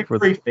 I had to look for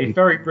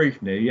very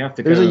briefly. You have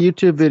to. There's a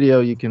YouTube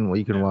video you can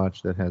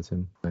watch that has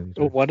him.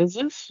 What is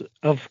this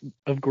of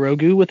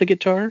Grogu with a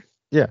guitar?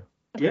 Yeah.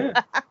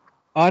 Yeah.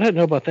 Oh, I didn't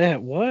know about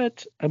that.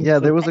 What?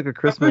 There was like a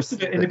Christmas. I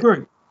posted it in the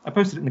group. I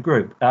posted it in the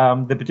group.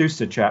 The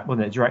producer chap,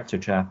 wasn't it? Director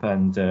chap,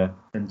 and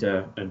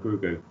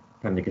Grogu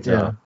playing the guitar.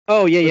 Yeah.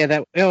 Oh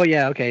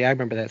yeah. Okay, I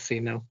remember that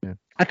scene now. Yeah.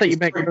 I thought you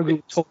meant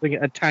Grogu was holding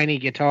a tiny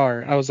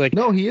guitar. I was like,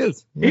 No, he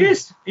is. He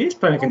is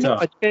playing guitar.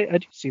 I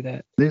do see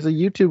that. There's a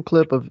YouTube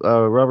clip of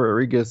Robert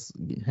Rodriguez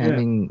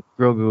handing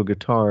Grogu a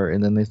guitar,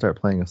 and then they start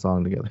playing a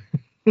song together.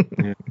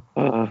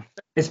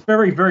 It's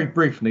very, very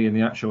briefly in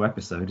the actual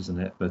episode, isn't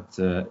it? But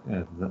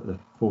the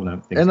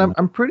fallout thing. And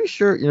I'm pretty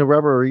sure,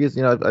 Robert Rodriguez,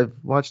 I've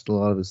watched a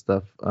lot of his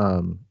stuff.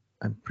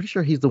 I'm pretty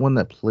sure he's the one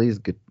that plays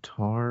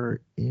guitar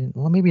in,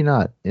 well, maybe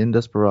not in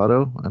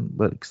Desperado,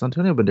 but because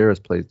Antonio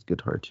Banderas plays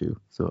guitar too.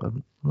 So I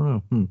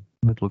don't know.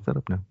 I have to look that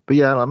up now. But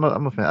yeah, I'm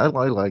a fan. I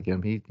like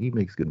him. He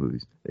makes good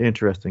movies.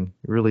 Interesting.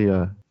 Really,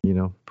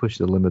 push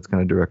the limits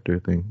kind of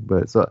director thing.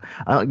 But so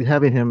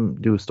having him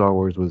do Star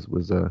Wars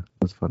was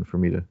fun for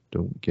me to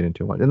get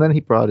into it. And then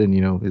he brought in,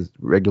 his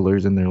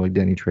regulars in there like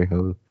Danny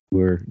Trejo, who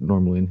are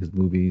normally in his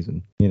movies,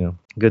 and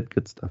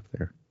good stuff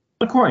there.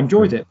 I quite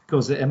enjoyed it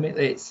because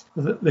it's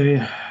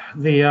they've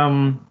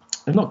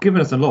not given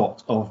us a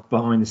lot of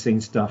behind the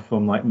scenes stuff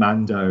from like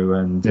Mando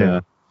and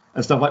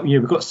stuff like we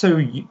got so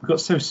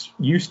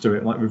used to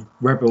it, like with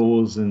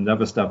Rebels and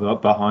other stuff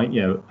like behind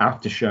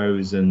after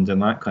shows and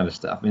that kind of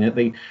stuff. I mean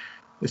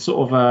they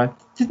sort of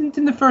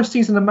didn't the first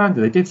season of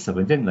Mando they did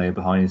something, didn't they,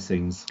 behind the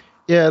scenes?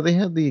 Yeah, they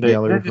had the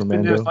gallery for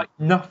Mando. There's like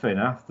nothing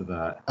after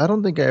that. I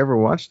don't think I ever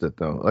watched it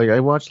though. Like I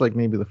watched like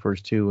maybe the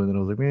first two, and then I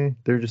was like,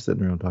 they're just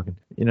sitting around talking.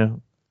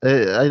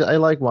 I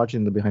like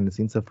watching the behind the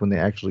scenes stuff when they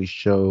actually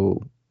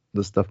show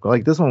the stuff.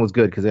 Like this one was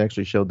good because they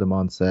actually showed them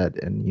on set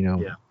and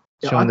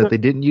showing that they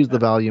didn't use the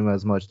volume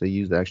as much. They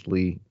used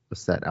actually the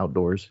set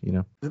outdoors.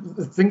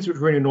 The things which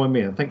really annoy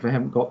me, and I think they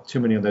haven't got too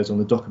many of those on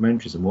the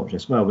documentaries and watching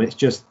as well. But it's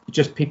just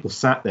people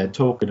sat there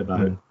talking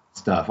about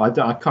stuff.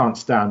 I can't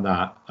stand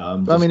that. I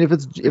mean, if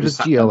it's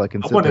GL, I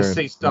can sit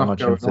there and watch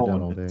them sit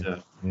down all day.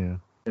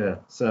 Yeah,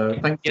 so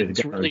thank you.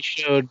 It's really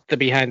showed the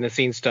behind the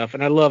scenes stuff,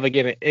 and I love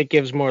again. It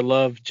gives more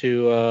love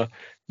to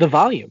the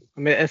volume. I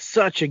mean, it's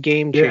such a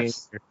game changer.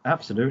 Yes,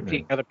 absolutely.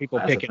 Seeing other people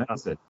pick it up.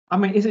 I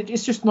mean,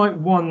 it's just like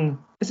one?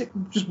 Is it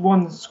just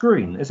one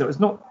screen? Is it? It's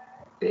not.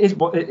 It is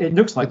what it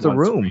looks like. It's a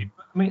room. Screen.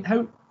 I mean,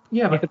 how?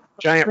 Yeah, but it's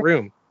a giant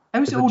room.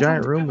 How is it all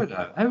joined together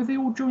though? How are they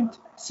all joined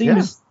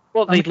seamless?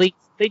 Well,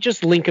 they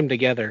just link them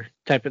together.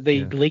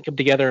 Link them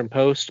together in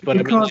post, but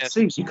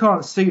you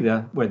can't see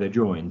where they're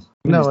joined.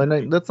 No,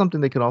 and that's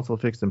something they can also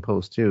fix in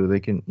post too.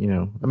 They can,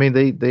 I mean,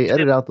 they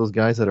edit out those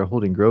guys that are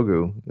holding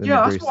Grogu.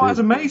 Yeah, that's why it was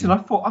amazing.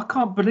 I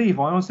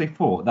honestly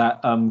thought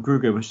that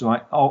Grogu was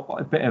like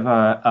a bit of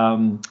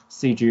a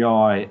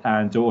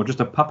CGI or just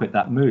a puppet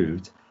that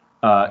moved.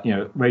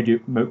 Radio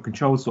remote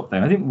control sort of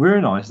thing. I didn't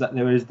realise that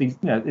there was these,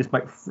 it's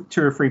like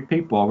 2 or 3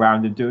 people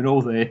around and doing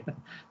all the.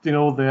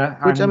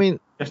 Which I mean,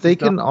 they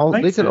could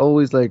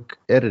always like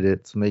edit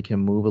it to make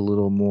him move a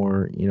little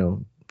more,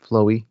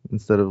 flowy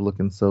instead of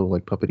looking so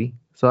like puppety.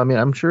 So I mean,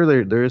 I'm sure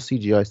there is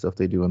CGI stuff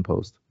they do in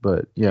post,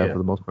 but for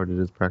the most part, it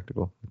is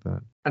practical like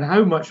that. And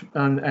how much?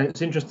 And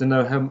it's interesting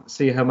to know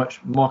how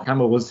much Mark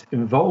Hamill was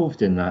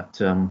involved in that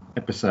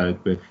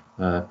episode with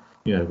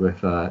you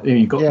got.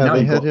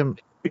 They had him.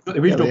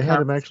 They had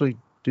him actually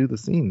do the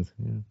scenes.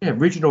 Yeah,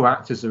 regional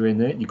actors are in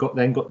it. You got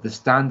the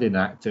stand-in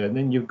actor, and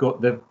then you've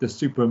got the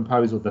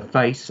superimpose of the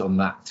face on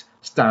that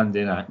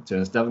stand-in actor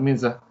and stuff. I mean,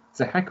 it's a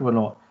heck of a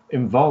lot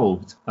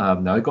involved.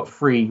 Now they've got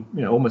 3,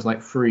 almost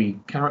like 3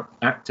 character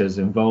actors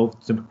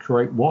involved to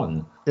create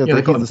one. Yeah,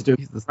 they got him to do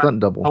the stunt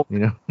double,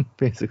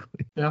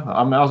 basically. Yeah,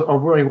 I mean, I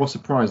really was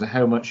surprised at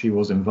how much he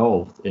was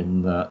involved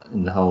in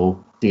the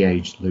whole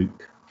de-aged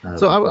Luke.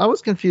 So I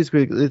was confused.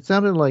 It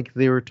sounded like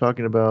they were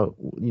talking about,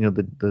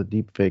 the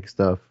deep fake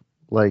stuff.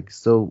 Like,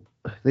 so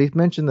they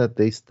mentioned that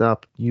they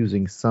stopped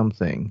using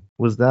something.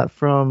 Was that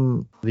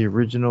from the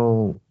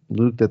original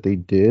Luke that they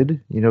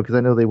did? Because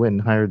I know they went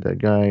and hired that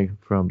guy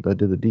that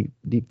did the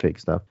deep fake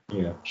stuff.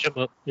 Yeah.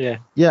 Yeah.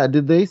 Yeah.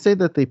 Did they say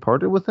that they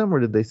parted with him, or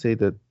did they say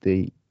that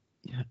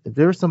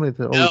there was somebody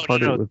that always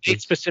parted with they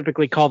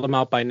specifically called him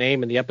out by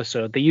name in the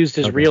episode. They used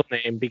his real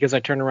name because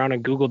I turned around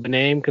and Googled the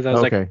name because I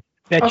was like, I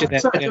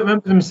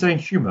remember them saying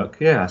Schumach.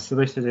 Yeah, so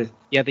they said it.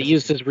 Yeah, they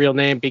used his real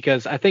name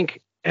because I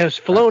think it was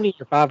Filoni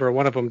or Favreau,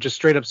 one of them, just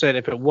straight up said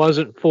if it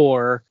wasn't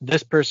for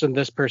this person,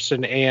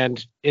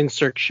 and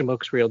insert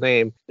Schumach's real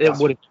name, it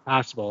wouldn't be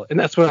possible. And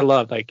that's what I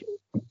love. Like,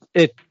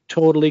 it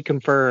totally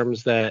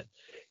confirms that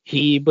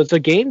he was a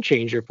game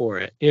changer for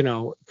it,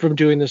 from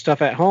doing this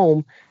stuff at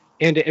home,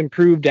 and it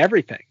improved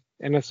everything.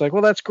 And it's like,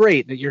 well, that's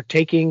great that you're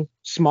taking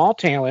small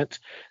talent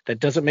that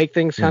doesn't make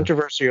things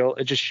controversial.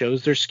 It just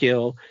shows their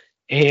skill.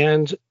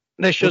 And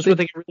that shows what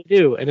they can really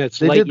do. And it's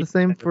they did the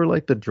same for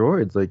like the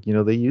droids. Like,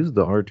 they used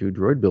the R2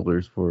 droid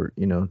builders for,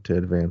 to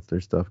advance their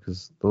stuff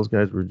because those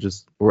guys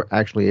were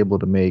actually able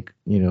to make,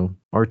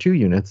 R2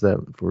 units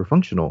that were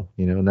functional,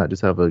 not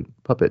just have a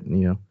puppet,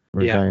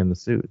 or a guy in the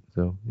suit.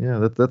 So,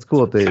 yeah, that's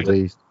cool that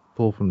they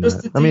pull from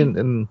that. I mean,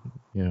 and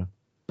yeah.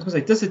 I was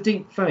going to say, does the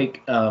deep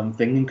fake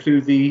thing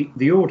include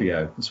the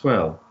audio as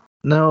well?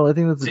 No, I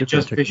think that's a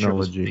different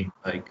technology. Deep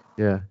fake?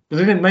 Yeah.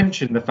 Because they didn't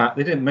mention the fact,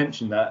 they didn't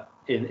mention that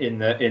in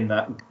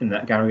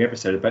that gallery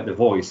episode about the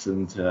voice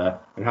and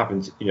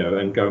having to,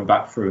 and going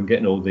back through and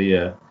getting all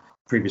the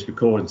previous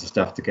recordings and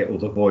stuff to get all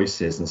the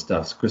voices and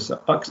stuff, because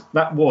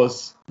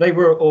they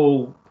were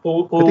all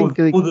I think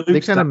the they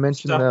kind of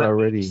mentioned that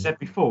already. You said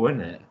before,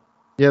 wasn't it?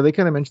 Yeah, they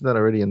kind of mentioned that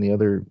already in the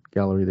other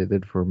gallery they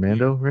did for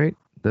Mando, right?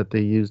 That they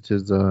used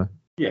his.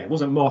 Yeah, it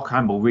wasn't Mark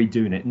Hamill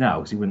redoing it now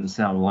because he wouldn't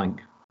sound like.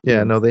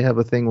 Yeah, no, they have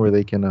a thing where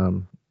they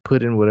can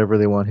put in whatever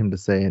they want him to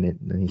say in it,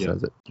 and then he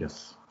says it.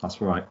 Yes,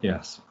 that's right.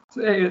 Yes,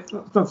 so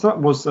that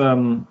was.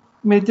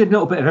 It did a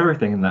little bit of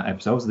everything in that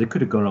episode. So they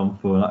could have gone on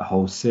for a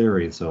whole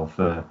series of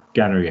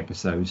gallery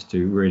episodes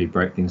to really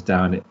break things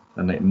down.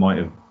 And it might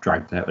have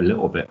dragged out a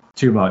little bit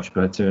too much,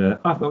 but I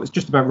thought it was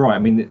just about right. I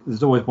mean,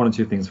 there's always one or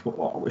two things.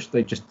 I wish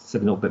they just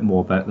said a little bit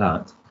more about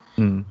that.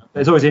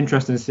 It's always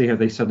interesting to see how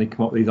they suddenly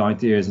come up with these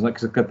ideas. And like,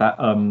 cause they've got that,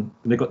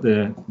 they got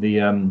the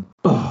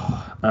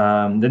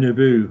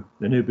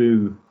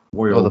Naboo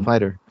warrior. Oh, the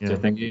fighter. Yeah.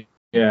 Thing.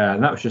 Yeah,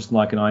 and that was just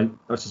like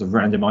that's just a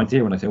random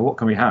idea when I say, well, what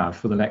can we have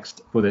for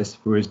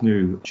his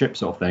new ship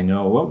sort of thing?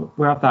 Oh, well,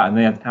 we'll have that, and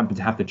they happened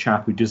to have the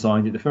chap who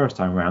designed it the first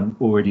time around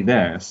already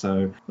there,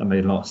 so that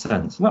made a lot of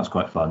sense, and that was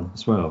quite fun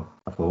as well,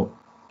 I thought.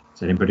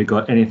 Has anybody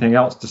got anything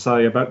else to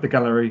say about the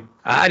gallery?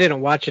 I didn't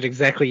watch it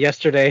exactly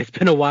yesterday. It's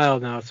been a while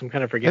now, so I'm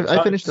kind of forgetting.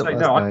 I finished it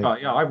last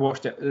night. I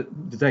watched it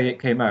the day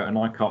it came out, and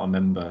I can't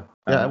remember.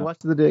 Yeah, I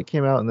watched it the day it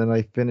came out, and then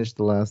I finished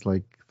the last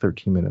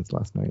 13 minutes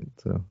last night.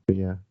 So, but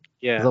yeah.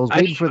 Yeah, I was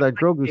waiting for that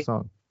Grogu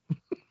song.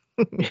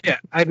 Yeah,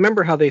 I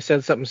remember how they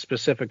said something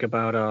specific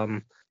about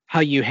how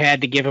you had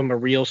to give him a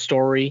real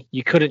story.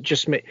 You couldn't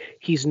just make.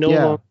 He's no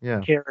longer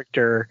a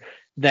character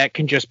that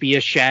can just be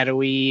a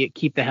shadowy,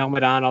 keep the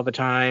helmet on all the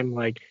time.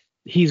 Like,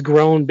 he's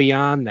grown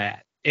beyond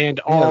that. And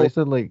they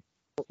said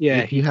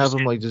if you have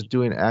him just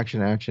doing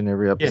action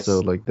every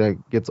episode,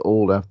 that gets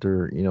old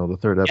after the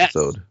third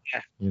episode.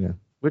 Yeah.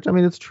 Which, I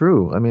mean, it's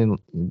true. I mean,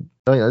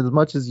 as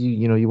much as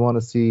you want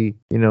to see,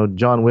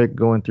 John Wick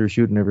going through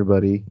shooting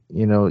everybody,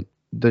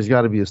 there's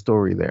got to be a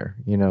story there.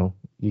 You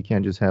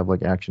can't just have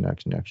action.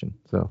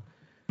 So.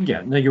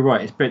 Yeah, no, you're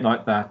right. It's a bit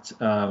like that.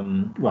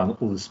 All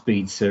the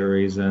Speed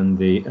series and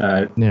the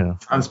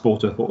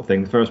Transporter sort of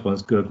thing. The first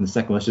one's good, and the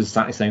second one's just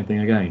exactly the same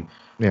thing again.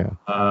 Yeah.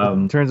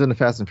 Turns into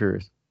Fast and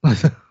Furious.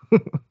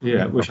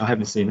 Yeah, which I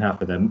haven't seen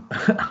half of them.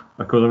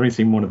 I've only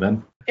seen one of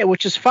them. Yeah,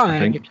 which is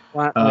fine. He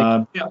said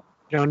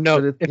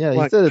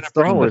it's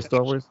Star Wars.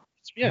 Star Wars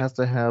has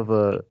to have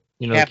a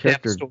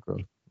character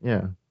growth.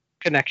 Yeah.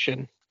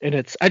 Connection. And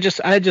I just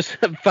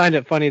find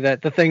it funny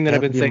that the thing that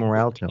I've been saying.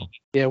 Morale tale.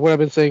 Yeah, what I've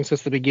been saying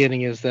since the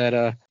beginning is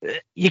that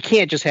you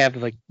can't just have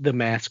the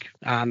mask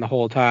on the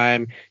whole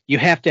time. You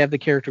have to have the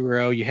character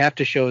grow. You have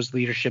to show his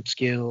leadership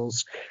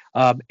skills.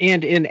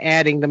 And in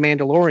adding the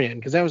Mandalorian,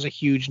 because that was a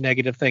huge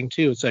negative thing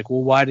too. It's like,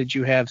 well, why did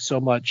you have so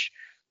much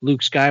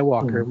Luke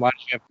Skywalker and why did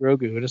you have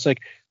Grogu? And it's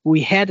like,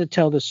 we had to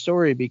tell this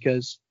story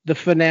because the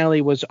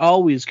finale was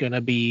always going to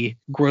be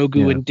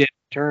Grogu and Din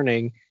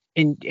turning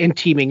and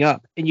teaming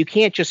up. And you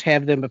can't just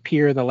have them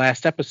appear in the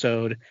last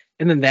episode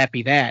and then that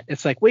be that.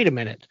 It's like, wait a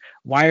minute.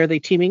 Why are they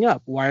teaming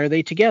up? Why are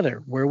they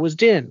together? Where was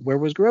Din? Where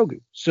was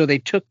Grogu? So they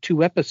took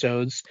 2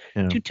 episodes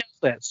to tell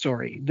that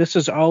story. This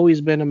has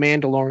always been a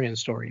Mandalorian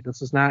story.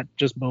 This is not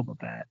just Boba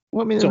Fett.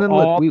 Well, I mean, so and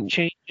then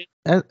change it.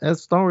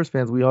 As Star Wars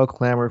fans, we all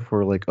clamor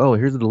for oh,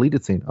 here's the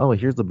deleted scene. Oh,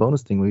 here's the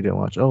bonus thing we didn't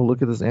watch. Oh,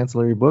 look at this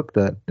ancillary book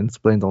that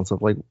explains all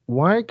stuff.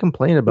 Why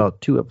complain about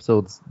 2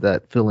 episodes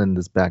that fill in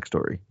this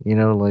backstory?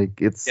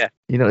 It's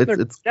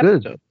it's good.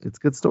 Episodes. It's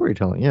good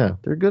storytelling. Yeah,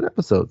 they're good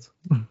episodes.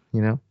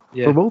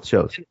 For both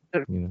shows.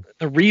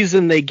 The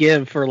reason they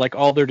give for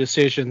all their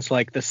decisions,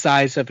 the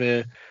size of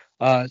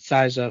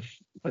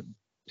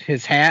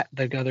his hat,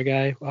 the other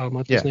guy,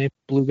 what's his name,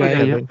 blue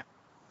guy.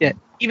 Yeah,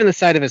 even the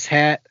side of his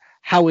hat.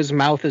 How his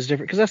mouth is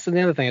different, because that's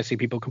the other thing I see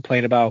people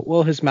complain about.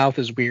 Well, his mouth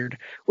is weird.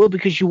 Well,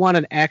 because you want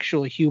an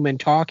actual human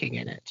talking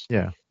in it.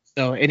 Yeah.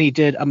 So, and he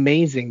did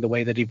amazing the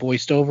way that he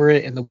voiced over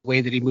it and the way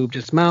that he moved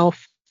his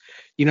mouth.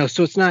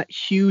 So it's not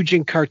huge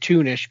and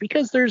cartoonish,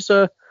 because there's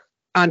a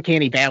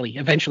uncanny valley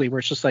eventually where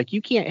it's just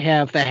you can't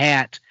have the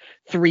hat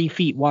 3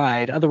 feet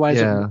wide, otherwise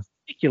it's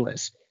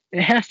ridiculous.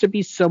 It has to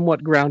be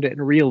somewhat grounded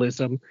in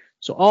realism.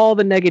 So all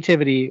the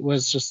negativity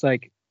was just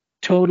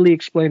totally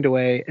explained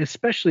away,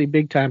 especially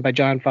big time by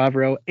Jon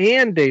Favreau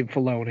and Dave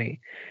Filoni,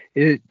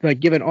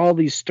 given all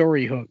these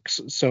story hooks.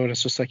 So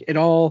it's just it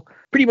all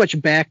pretty much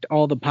backed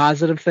all the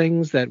positive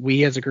things that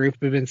we as a group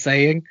have been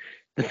saying.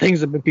 The things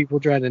that have been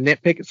people trying to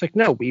nitpick, it's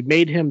no, we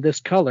made him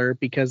this color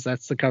because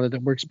that's the color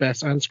that works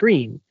best on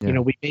screen. Yeah.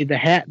 We made the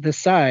hat this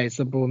size,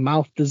 the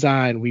mouth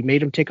design. We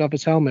made him take off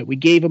his helmet. We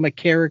gave him a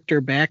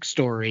character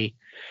backstory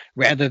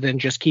rather than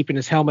just keeping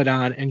his helmet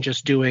on and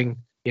just doing.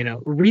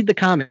 Read the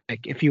comic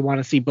if you want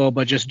to see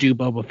Boba just do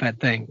Boba Fett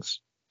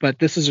things. But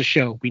this is a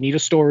show. We need a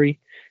story.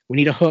 We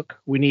need a hook.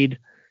 We need,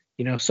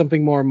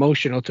 something more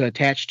emotional to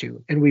attach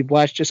to. And we've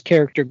watched his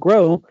character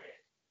grow,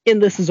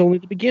 and this is only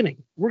the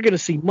beginning. We're going to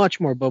see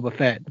much more Boba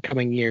Fett in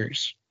coming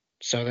years.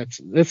 So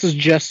this is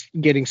just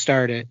getting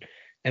started,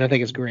 and I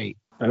think it's great.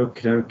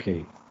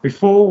 Okay.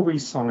 Before we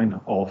sign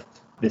off,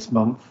 this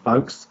month,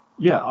 folks.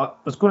 Yeah, I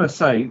wanted to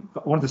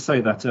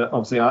say that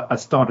obviously I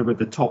started with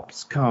the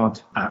Topps card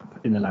app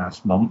in the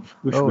last month,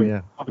 which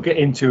we'll get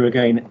into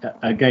again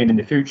in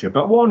the future.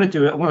 But what I want to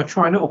do, I want to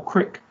try a little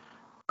quick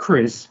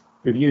quiz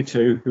with you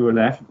two who are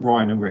left,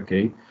 Ryan and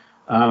Ricky.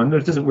 I know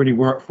it doesn't really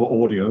work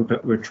for audio,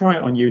 but we'll try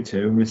it on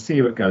YouTube and we'll see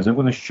how it goes. I'm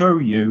going to show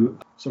you,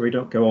 so we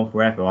don't go on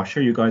forever, I'll show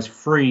you guys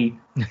 3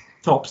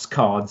 Topps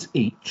cards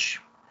each.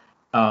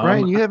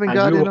 Ryan, you haven't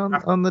got in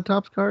on the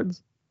Topps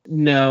cards?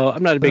 No,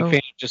 I'm not a big fan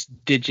of just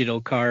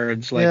digital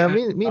cards. Like, yeah,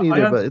 me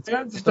neither. But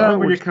I understand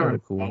where you're coming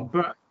from,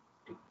 but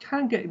it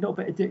can get a little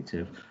bit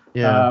addictive.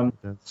 Yeah.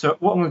 So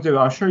what I'm going to do,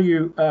 I'll show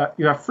you.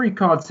 You have 3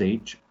 cards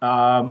each,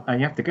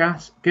 and you have to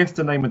guess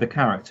the name of the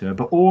character,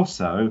 but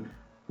also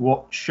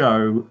what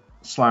show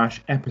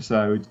 /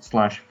 episode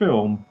 /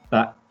 film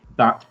that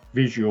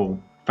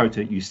visual photo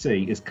you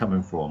see is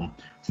coming from.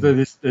 So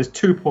there's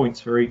 2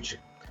 points for each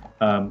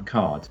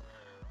card.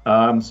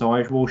 So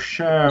I will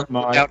share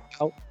my.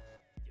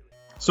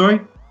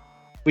 Sorry?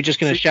 We're just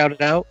going to shout it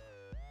out?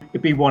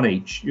 It'd be 1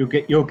 each. You'll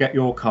get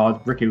your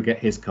card. Ricky will get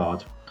his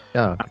card.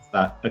 Yeah. That's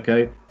that.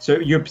 Okay. So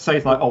you say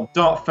it's like,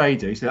 Darth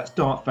Vader. You say that's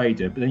Darth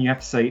Vader, but then you have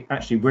to say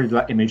actually where did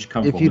that image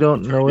come from? If you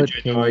don't know it,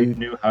 can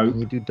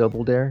you do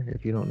double dare?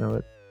 If you don't know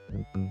it,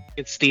 you can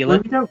steal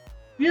it.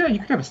 Yeah, you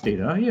can have a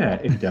stealer. Yeah,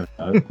 if you don't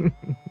know.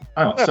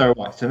 Hang on. So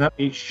right. So let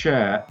me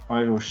share.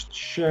 I will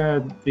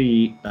share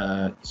the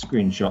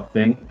screenshot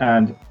thing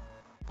and.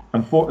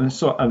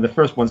 Unfortunately, the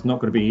first one's not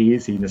going to be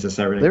easy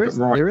necessarily. There is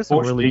some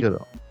really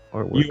good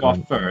artwork. You are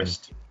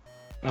first.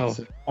 Oh,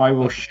 so I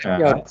will share.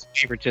 Yeah, it's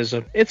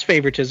favoritism. It's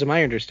favoritism.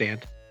 I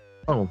understand.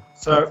 Oh,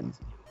 so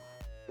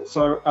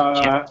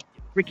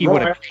Ricky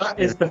would have. That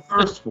is the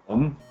first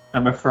one,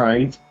 I'm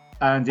afraid,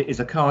 and it is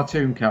a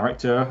cartoon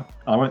character.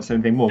 I won't say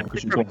anything more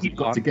because you've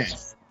got to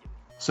guess.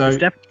 So it's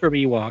definitely from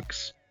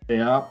Ewoks.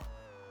 Yeah.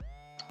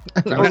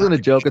 I was going to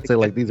joke and say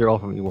like these are all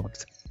from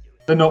Ewoks.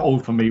 They're not all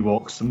from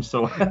Ewoks, I'm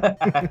sorry.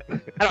 I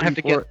don't have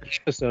to get the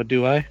episode,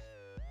 do I?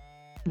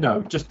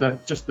 No, just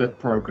the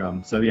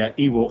program. So yeah,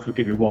 Ewoks will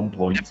give you 1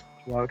 point.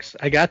 Ewoks,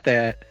 I got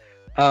that.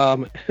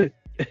 And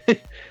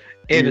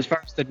as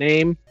far as the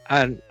name,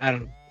 I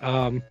don't.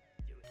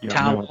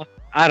 Tala.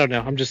 I don't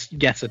know. I'm just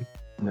guessing.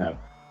 No,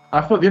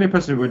 I thought the only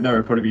person who would know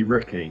would probably be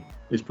Ricky.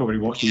 Who's probably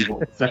watched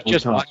Ewoks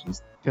several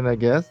times. Can I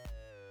guess?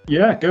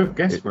 Yeah, go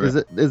guess for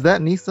it. Is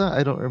that Nisa?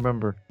 I don't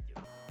remember.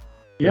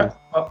 Yeah.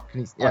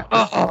 Yeah.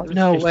 Oh,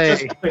 no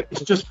way.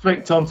 It's just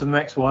flicked on to the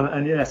next one,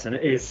 and yes, and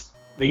it is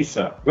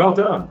Lisa. Well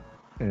done.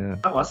 Yeah.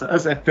 That's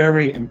a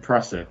very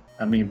impressive.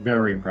 I mean,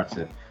 very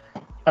impressive.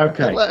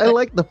 Okay. I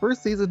like the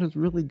first season was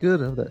really good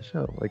of that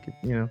show. Like,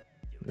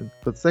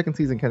 but the second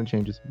season kind of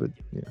changes, but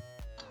yeah.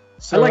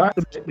 So I like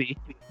the movie.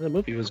 The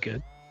movie was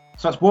good.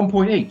 So that's 1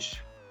 point each.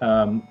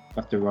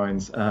 After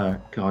Ryan's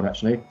card,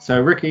 actually.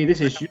 So Ricky,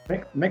 this is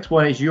next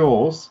one is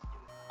yours.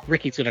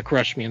 Ricky's gonna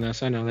crush me in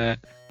this. I know that.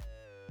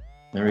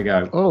 There we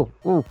go.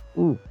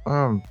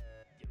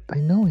 I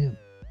know him.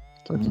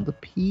 Starts with the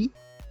P.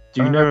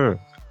 Do you know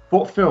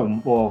what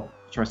film? Or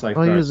should I say?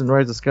 Oh, he was in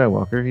Rise of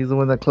Skywalker. He's the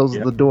one that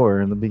closes the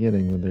door in the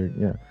beginning when they're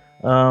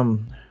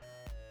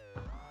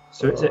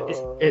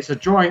So it's a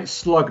giant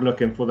slug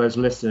looking for those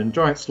listening.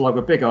 Giant slug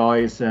with big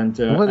eyes and.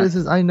 What is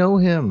his? I know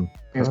him.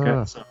 He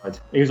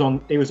was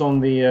on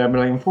the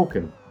Millennium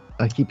Falcon.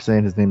 I keep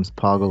saying his name's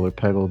Poggle or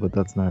Peggle, but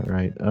that's not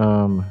right.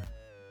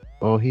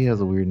 He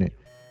has a weird name.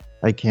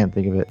 I can't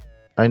think of it.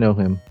 I know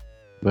him,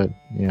 but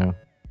yeah.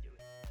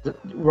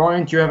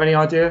 Ryan, do you have any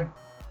idea?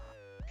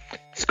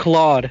 It's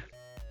Claude.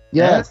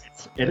 Yes,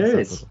 it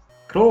is.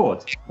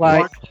 Claude.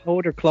 Like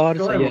Claude or Claude.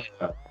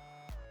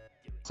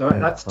 So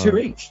that's 2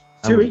 each.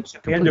 2 each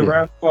at the end of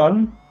round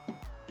 1.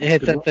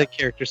 The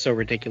character's so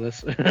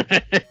ridiculous.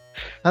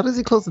 How does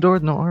he close the door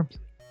with no arms?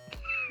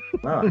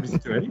 Wow, he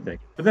doesn't do anything.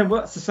 But then we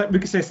can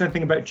say the same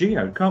thing about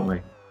Geo, can't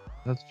we?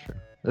 That's true.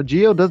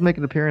 Geo does make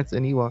an appearance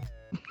in Ewok.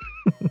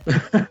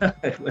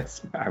 Let's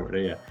power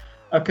it here.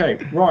 Okay,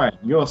 Ryan,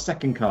 your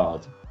second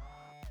card.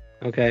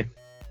 Okay.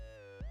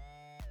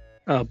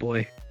 Oh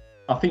boy.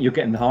 I think you're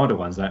getting the harder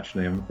ones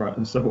actually.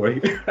 I'm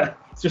sorry.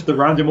 It's just the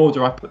random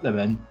order I put them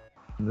in.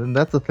 Then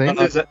that's the thing.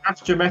 There's an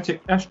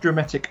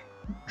astromech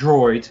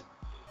droid.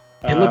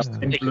 It looks like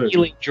the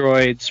healing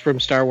droids from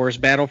Star Wars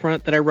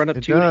Battlefront that I run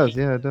up to. It does,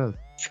 yeah, it does.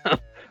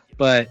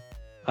 But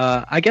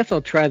I guess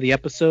I'll try the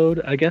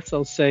episode. I guess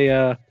I'll say.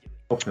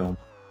 What film?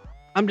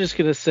 I'm just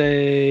gonna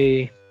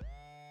say.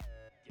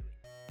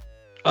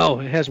 Oh,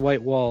 it has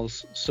white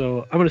walls,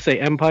 so I'm gonna say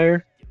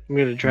Empire. I'm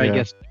gonna try to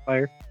guess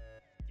Empire.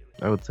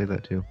 I would say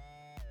that too.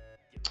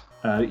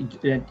 Do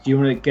you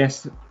want to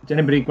guess? Does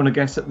anybody want to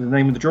guess at the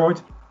name of the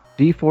droid?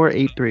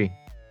 D483.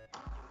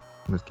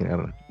 I'm just kidding. I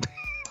don't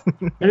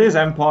know. It is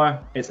Empire.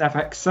 It's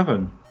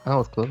FX7. Oh,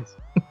 it's close.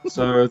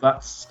 So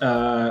that's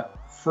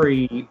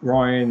 3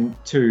 Ryan,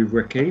 2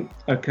 Ricky.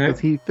 Okay. Because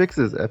he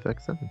fixes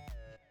FX7.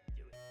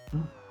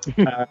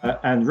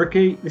 And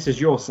Ricky, this is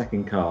your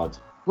second card.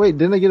 Wait,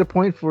 didn't I get a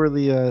point for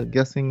the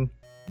guessing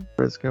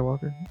Red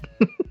Skywalker?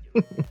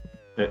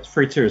 It's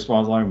 3-2 as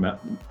far as I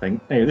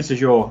think. Anyway, this is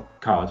your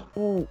card.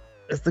 Oh,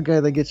 It's the guy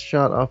that gets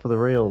shot off of the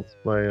rails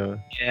by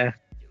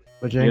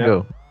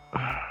Django.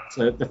 Yeah.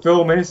 So the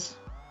film is.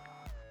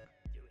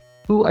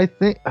 Who I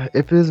think,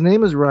 if his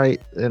name is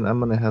right, then I'm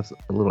gonna have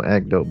a little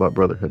anecdote about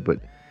Brotherhood, but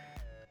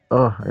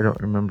I don't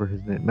remember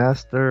his name.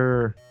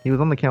 Master. He was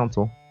on the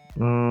council. I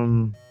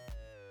don't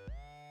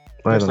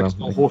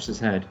know. A horse's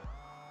head.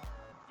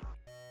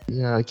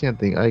 Yeah, I can't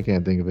think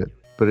of it,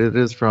 but it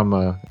is from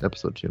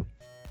episode 2.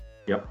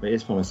 Yep, it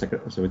is from the second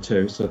episode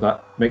 2, so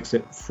that makes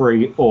it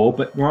 3-all.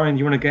 But Ryan,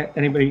 you want to get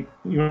anybody?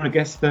 You want to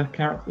guess the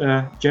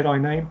character Jedi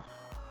name?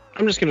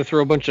 I'm just gonna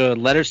throw a bunch of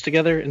letters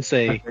together and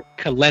say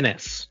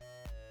Kalenis.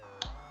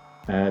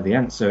 The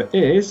answer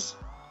is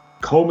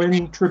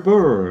Coleman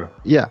Trebor.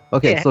 Yeah.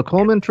 Okay. Yeah. So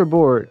Coleman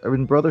Trebor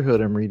in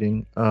Brotherhood, I'm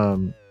reading.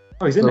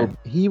 He's in it.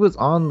 He was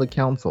on the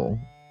council.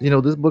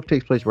 This book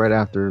takes place right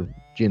after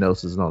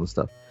Geonosis and all this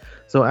stuff.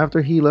 So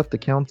after he left the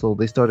council,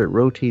 they started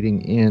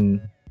rotating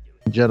in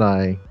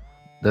Jedi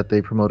that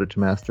they promoted to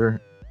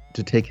Master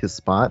to take his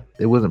spot.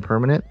 It wasn't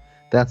permanent.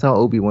 That's how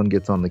Obi-Wan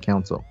gets on the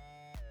council,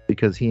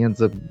 because he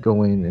ends up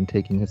going and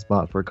taking his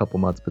spot for a couple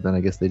months, but then I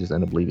guess they just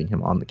end up leaving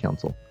him on the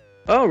council.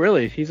 Oh,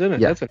 really? He's in it.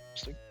 Yeah. That's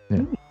interesting.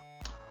 Yeah.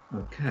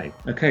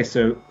 Okay.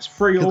 So it's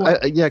 3-all.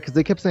 Because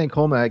they kept saying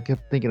Colmac. I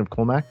kept thinking of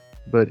Colmac,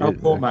 but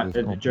Colmac,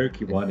 the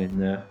jokey one in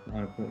there.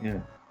 Yeah.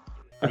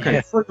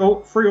 Okay,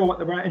 3-all at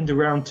the end of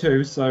round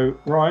 2. So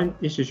Ryan,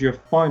 this is your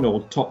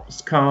final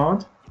tops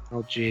card.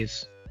 Oh,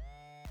 jeez.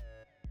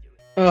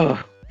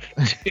 Oh.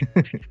 I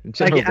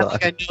think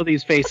I know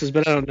these faces,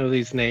 but I don't know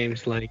these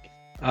names.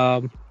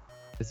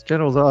 It's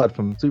General Zod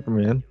from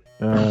Superman.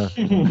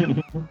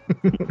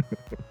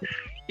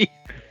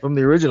 From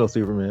the original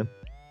Superman.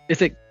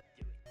 Is it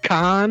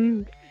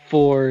Khan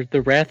for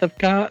the Wrath of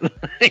Khan?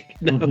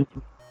 No.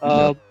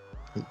 No.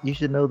 You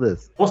should know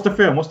this. What's the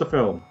film?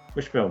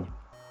 Which film?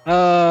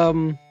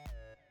 I'm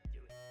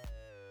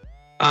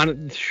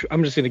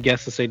just gonna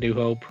guess and say New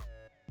Hope.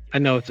 I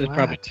know it's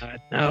probably not.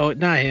 No,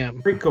 not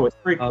him. Prequel. It's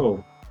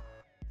prequel.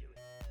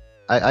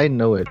 I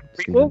know it.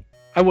 Prequel?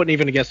 I wouldn't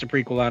even have guessed a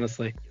prequel,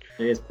 honestly.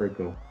 It is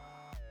prequel.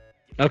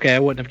 Okay, I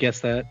wouldn't have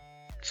guessed that.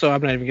 So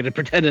I'm not even gonna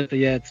pretend it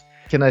yet.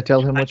 Can I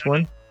tell him which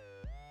one?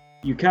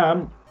 You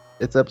can.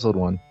 It's episode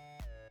 1.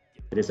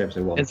 It is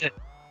episode 1. Is it?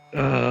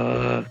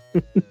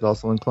 It's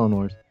also in Clone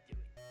Wars.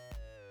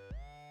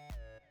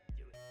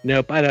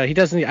 Nope, I don't. He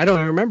doesn't. I don't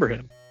even remember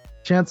him.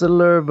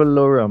 Chancellor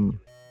Valorum.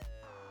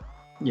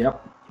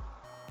 Yep.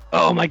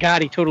 Oh my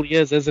God, he totally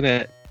is, isn't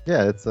it?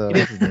 Yeah, it's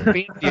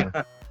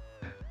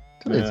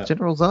It's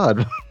General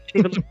Zod.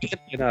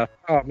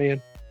 Oh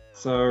man.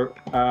 So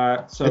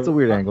it's a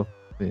weird angle.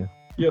 Yeah.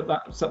 Yeah,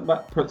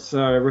 that puts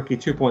Ricky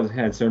 2 points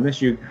ahead. So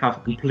unless you have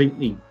a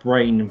completely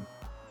brain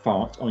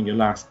fart on your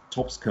last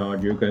tops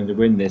card, you're going to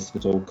win this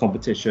little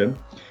competition.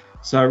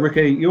 So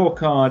Ricky, your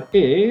card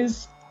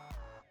is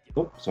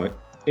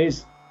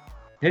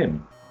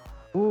him.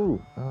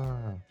 Ooh.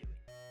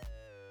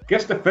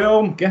 Guess the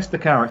film. Guess the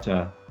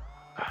character.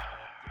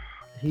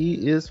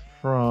 He is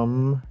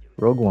from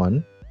Rogue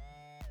One,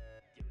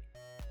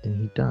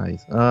 and he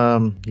dies.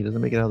 He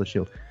doesn't make it out of the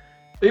shield.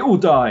 They all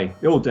die.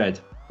 They're all dead.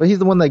 But he's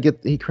the one that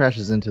he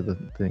crashes into the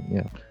thing.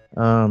 Yeah.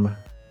 I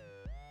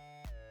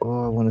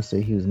want to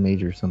say he was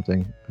Major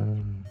something.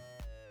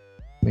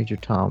 Major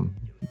Tom.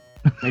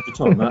 Major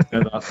Tom. That's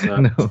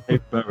No.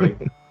 Dave Berry.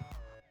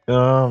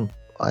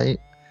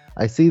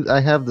 I see.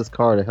 I have this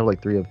card. I have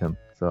like 3 of him.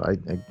 So I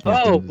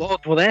can't.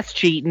 Well, that's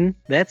cheating.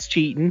 That's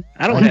cheating.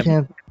 I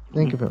can't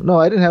think of him. No,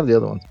 I didn't have the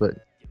other ones, but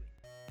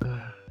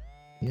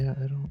yeah,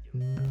 I don't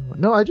know.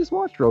 No, I just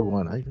watched Rogue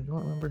One. I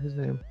don't remember his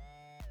name.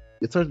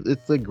 It's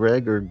like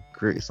Greg or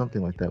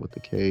something like that with the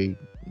K.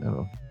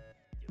 No.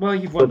 Well,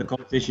 you've won the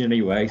competition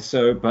anyway.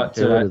 So, but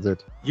what is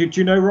it? Do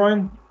you know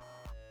Ryan?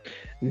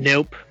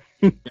 Nope.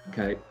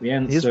 Okay, the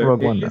answer He's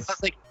Rogue One. I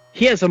was like,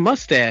 he has a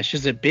mustache.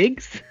 Is it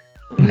Biggs?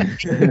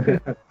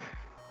 It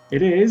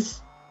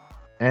is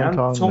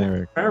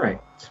Anton Merrick.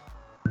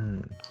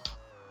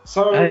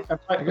 So I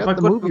got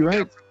the movie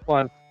right.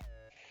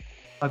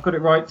 I've got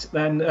it right.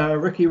 Then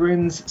Ricky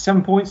wins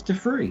 7 points to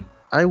 3.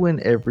 I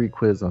win every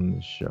quiz on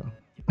this show.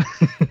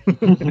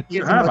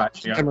 You have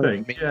actually, I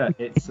think. Yeah,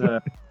 it's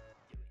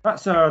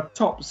that's our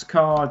tops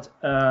card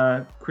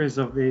quiz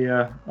of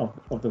the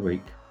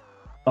week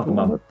of the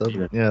month.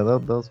 Yeah,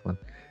 that was fun.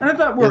 And if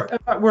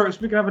that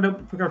works, we can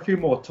have a few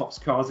more tops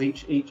cards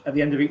each at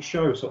the end of each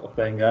show, sort of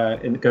thing,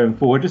 in going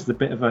forward. Just a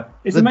bit of a.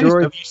 It's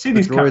amazing. You see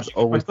these characters.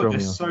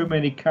 There's so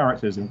many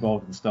characters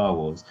involved in Star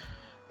Wars.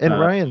 And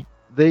Ryan,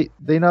 they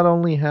not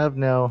only have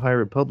now High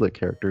Republic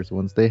characters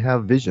ones, they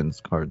have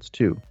Visions cards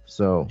too.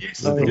 So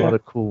there's a lot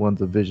of cool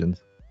ones of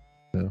Visions.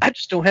 So. I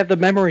just don't have the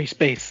memory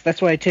space.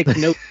 That's why I take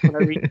notes when I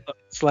read books.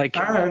 It's like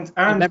and the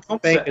memory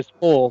bank is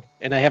full,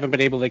 and I haven't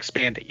been able to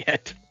expand it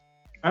yet.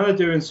 And they're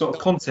doing sort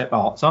of concept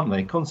arts, aren't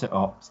they? Concept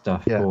art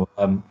stuff for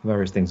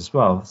various things as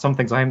well. Some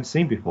things I haven't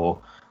seen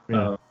before,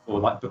 or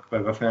like Book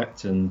of Boba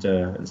Fett and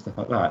stuff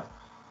like that.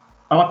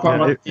 And I quite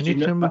like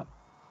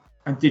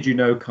Did you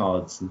know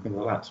cards and things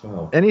like that as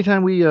well.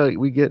 Anytime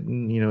we get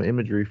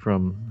imagery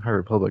from High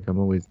Republic, I'm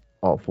always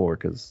all for,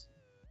 because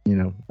you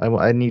know,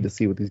 I need to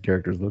see what these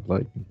characters look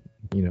like,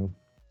 you know,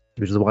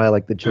 which is why I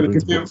like the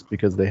children's books,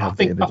 because they have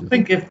the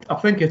images. I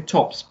think if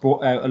Topps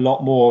brought out a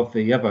lot more of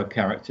the other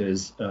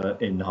characters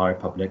in the High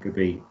Republic,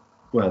 it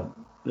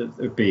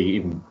would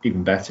be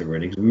even better,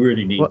 really, because we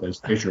really need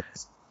those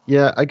visuals.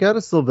 Yeah, I got a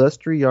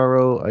Silvestri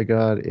Yarrow. I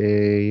got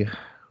a...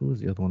 Who was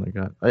the other one I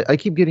got? I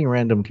keep getting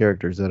random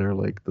characters that are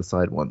like the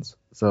side ones.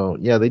 So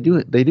yeah, they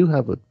do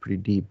have a pretty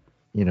deep,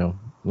 you know,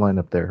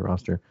 lineup there,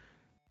 roster.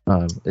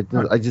 I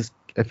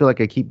feel like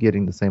I keep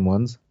getting the same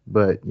ones,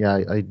 but yeah,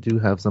 I do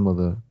have some of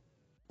the...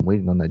 I'm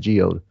waiting on that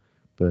Geode,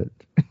 but...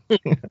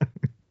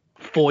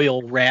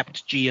 Foil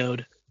wrapped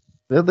Geode.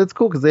 That's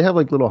cool because they have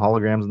like little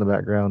holograms in the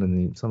background,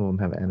 and some of them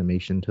have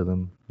animation to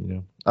them. You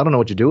know, I don't know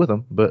what you do with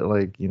them, but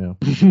like, you know,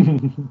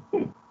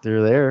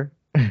 they're there.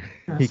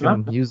 You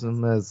can use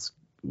them as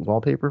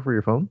wallpaper for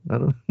your phone. I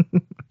don't know.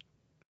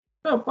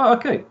 Oh, well,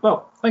 okay.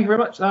 Well, thank you very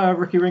much.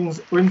 Ricky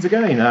rings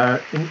again.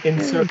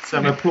 Insert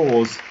some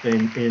applause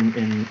in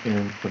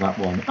for that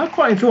one. I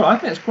quite enjoy it. I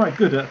think it's quite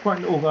good. Quite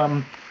a little. I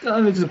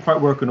know it doesn't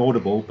quite work on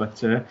Audible,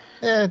 but it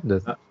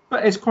does.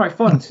 But it's quite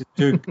fun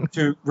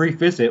to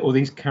revisit all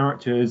these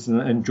characters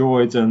and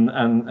droids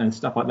and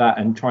stuff like that,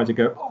 and try to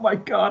go, oh my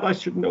god, I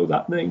should know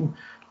that name.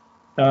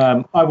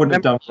 I wouldn't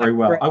have done very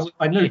well.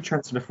 I know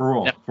Chancellor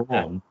Theron.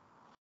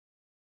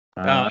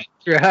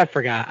 I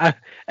forgot.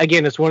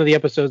 Again, it's one of the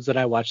episodes that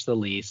I watched the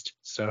least.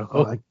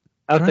 So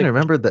I'm trying to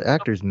remember the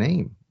actor's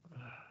name.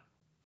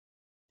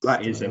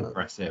 That is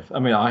impressive. I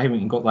mean, I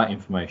haven't got that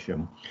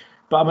information.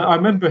 But I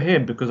remember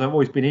him because I've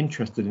always been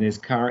interested in his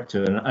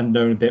character and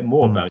known a bit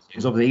more about it.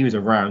 Because obviously he was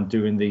around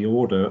doing the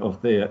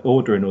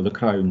ordering all the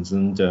clones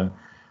and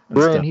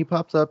Brian, he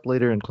pops up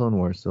later in Clone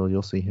Wars, so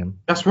you'll see him.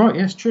 That's right.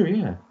 Yes, true.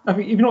 Yeah. I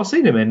mean, you've not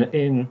seen him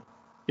in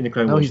the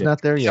Clone Wars. No, he's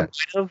not there yet.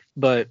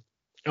 But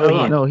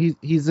no,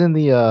 he's in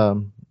the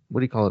what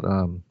do you call it?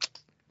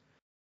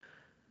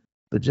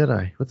 The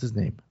Jedi. What's his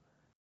name?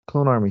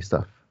 Clone Army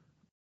stuff.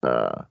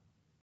 The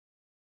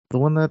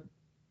one that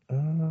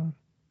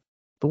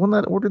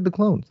ordered the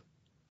clones.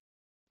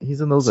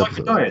 He's in those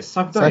episodes.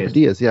 Cypher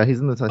Diaz. Yeah, he's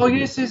in the Cypher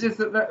Diaz. Yes.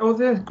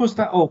 Of course,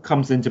 that all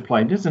comes into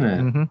play, doesn't it?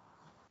 Mm-hmm.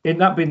 It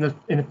that being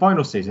in the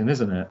final season,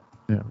 isn't it?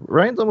 Yeah,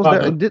 Ryan's almost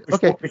there.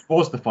 Which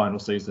was the final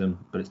season,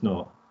 but it's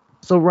not.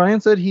 So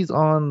Ryan said he's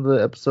on the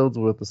episodes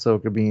with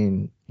Ahsoka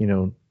being, you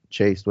know,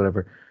 chased,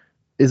 whatever.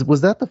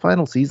 Was that the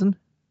final season?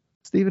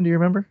 Steven, do you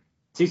remember?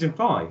 Season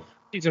 5.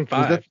 Season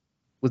 5.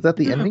 Was that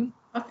the ending?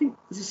 I think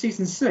this is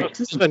season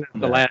 6. Isn't it?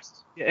 The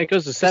last. Yeah, it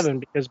goes to 7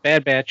 because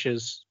Bad Batch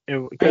is.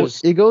 It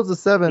goes to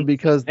 7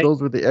 because those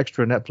were the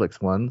extra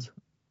Netflix ones.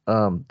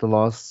 The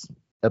Lost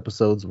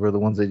episodes were the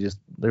ones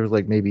there was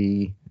like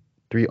maybe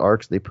 3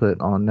 arcs they put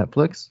on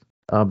Netflix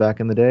back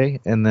in the day,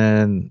 and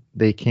then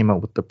they came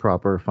out with the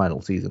proper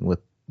final season with,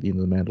 you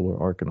know, the Mandalore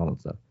arc and all that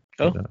stuff.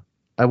 Oh. And,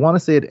 I want to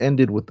say it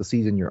ended with the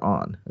season you're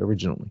on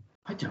originally.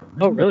 I don't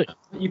remember. Oh, really?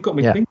 You've got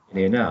me thinking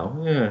here now.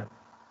 Yeah.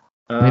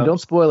 I mean, don't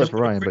spoil it for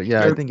Ryan, but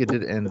yeah, I think it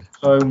did end.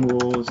 Clone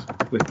Wars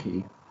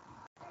Wiki.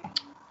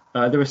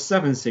 There were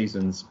 7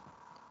 seasons.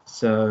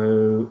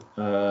 So.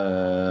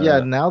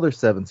 Yeah, now there's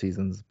 7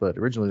 seasons, but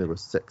originally there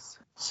was 6.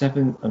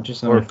 7. I'm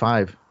just. Or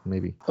 5,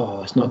 maybe.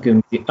 Oh, it's not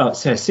giving me. It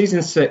says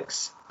season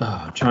 6.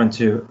 I'm trying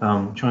to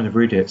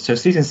read it. So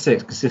season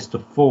 6 consists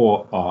of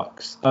 4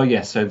 arcs. Oh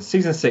yeah, so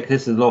season 6.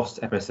 This is the Lost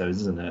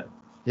episodes, isn't it?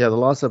 Yeah, the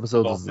Lost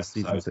episodes is the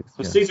season 6.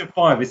 So season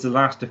 5 is the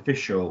last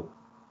official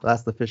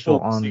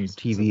on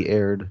TV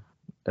aired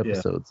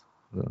episodes.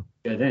 Yeah. So,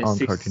 then it's on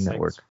season Cartoon 6.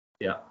 Network.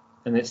 Yeah,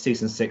 and it's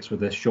season 6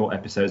 with the short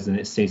episodes, and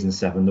it's season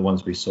 7, the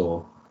ones we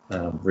saw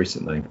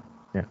recently.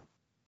 Yeah.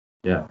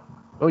 Yeah.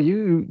 Oh,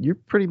 you're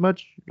pretty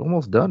much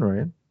almost done,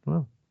 Ryan.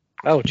 Wow.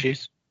 Oh,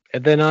 jeez.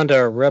 And then on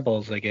to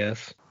Rebels, I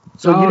guess.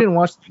 So you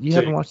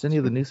haven't watched any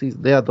of the new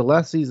season? Yeah, the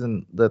last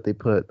season that they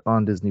put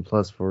on Disney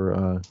Plus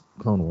for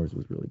Clone Wars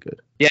was really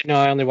good. Yeah, no,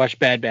 I only watched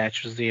Bad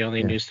Batch. Was the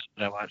only new stuff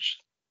that I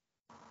watched.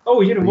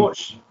 Oh, you didn't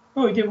watch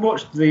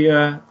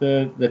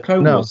the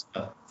Clone Wars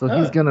stuff? So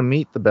he's gonna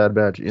meet the Bad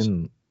Batch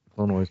in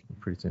Clone Wars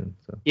pretty soon.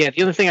 So yeah,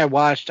 the other thing I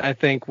watched, I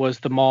think, was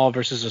the Maul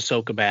versus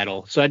Ahsoka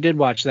battle. So I did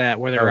watch that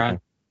where they're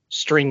on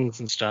strings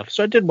and stuff.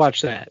 So I did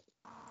watch that.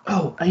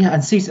 Oh yeah,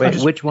 and season.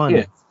 Wait, which one?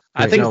 Yeah.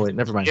 I think. No,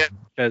 never mind.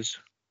 Because.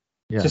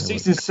 Yeah, so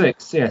season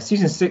 6,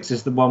 season 6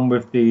 is the one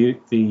with the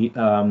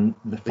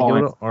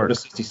 5 Order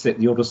 66,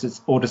 the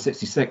Order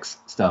 66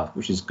 stuff,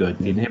 which is good.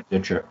 The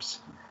inhibitor trips.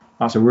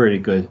 That's a really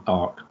good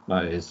arc.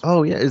 That is.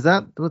 Oh yeah, is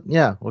that?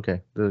 Yeah,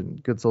 okay. The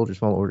Good Soldiers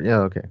Follow Order. Yeah,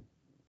 okay.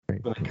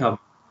 Great. They come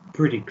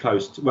pretty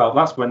close to. Well,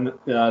 that's when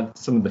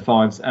some of the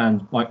 5s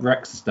and like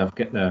Rex and stuff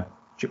get their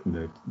chip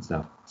removed and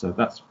stuff. So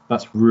that's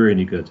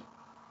really good.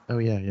 Oh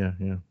yeah.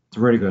 It's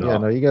really good. Yeah,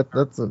 arc. no,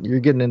 you're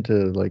getting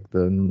into like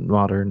the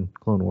modern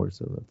Clone Wars,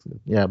 so that's good.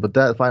 Yeah, but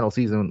that final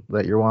season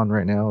that you're on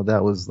right now,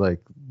 that was like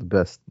the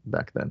best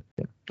back then.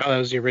 Yeah. Oh, that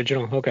was the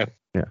original. Okay.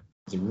 Yeah.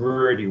 It's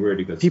really,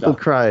 really good. People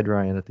stuff. cried,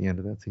 Ryan, at the end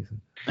of that season.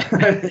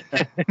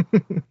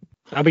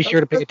 I'll be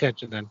sure to pay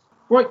attention then.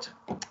 Right.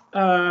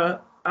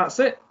 That's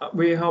it.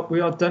 We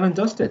are done and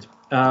dusted.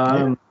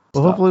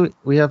 Well, hopefully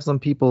we have some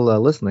people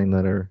listening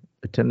that are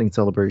attending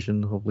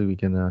Celebration. Hopefully we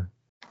can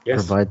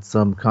provide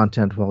some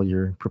content while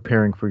you're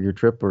preparing for your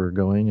trip or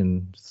going,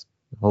 and just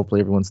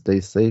hopefully everyone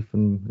stays safe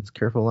and is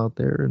careful out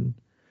there and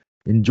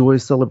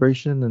enjoys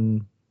Celebration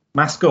and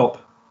mask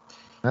up.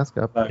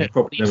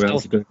 Probably no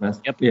else good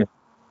mask. Yep. Yeah.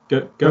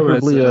 Go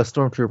preferably as a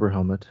stormtrooper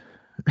helmet.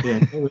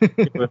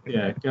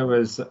 yeah. Go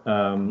as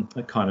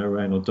Kylo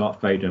Ren or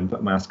Darth Vader and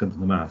put a mask under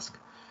the mask.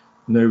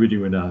 Nobody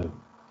would know.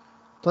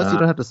 Plus, you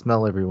don't have to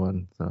smell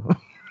everyone, so.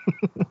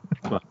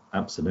 Well,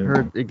 absolutely.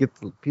 Heard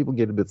people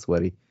get a bit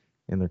sweaty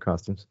in their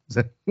costumes.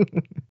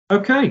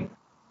 Okay,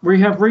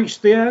 we have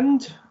reached the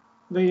end.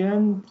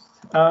 And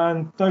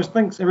those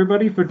thanks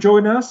everybody for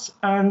joining us,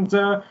 and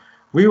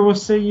we will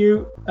see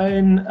you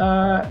in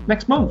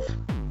next month.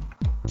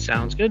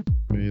 Sounds good.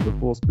 May the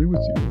force be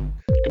with you.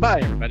 Goodbye,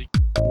 everybody.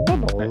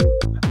 Bye-bye.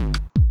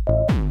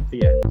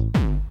 The end.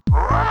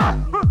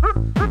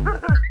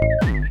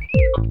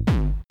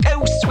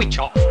 Go switch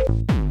off.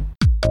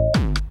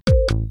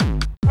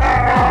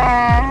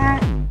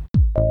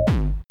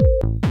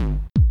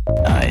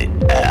 I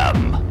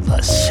am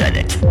the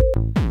Senate.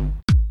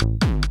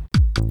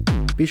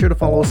 Be sure to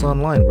follow us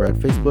online. We're at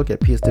Facebook at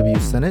PSW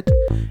Senate.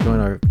 Join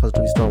our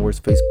Positively Star Wars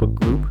Facebook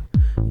group,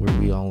 where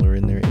we all are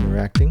in there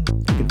interacting.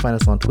 You can find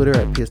us on Twitter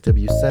at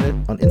PSW Senate.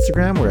 On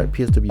Instagram, we're at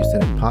PSW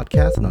Senate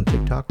Podcast. And on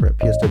TikTok, we're at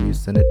PSW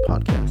Senate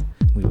Podcast.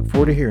 We look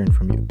forward to hearing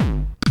from you.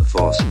 The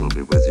Force will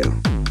be with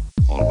you,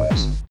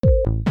 always.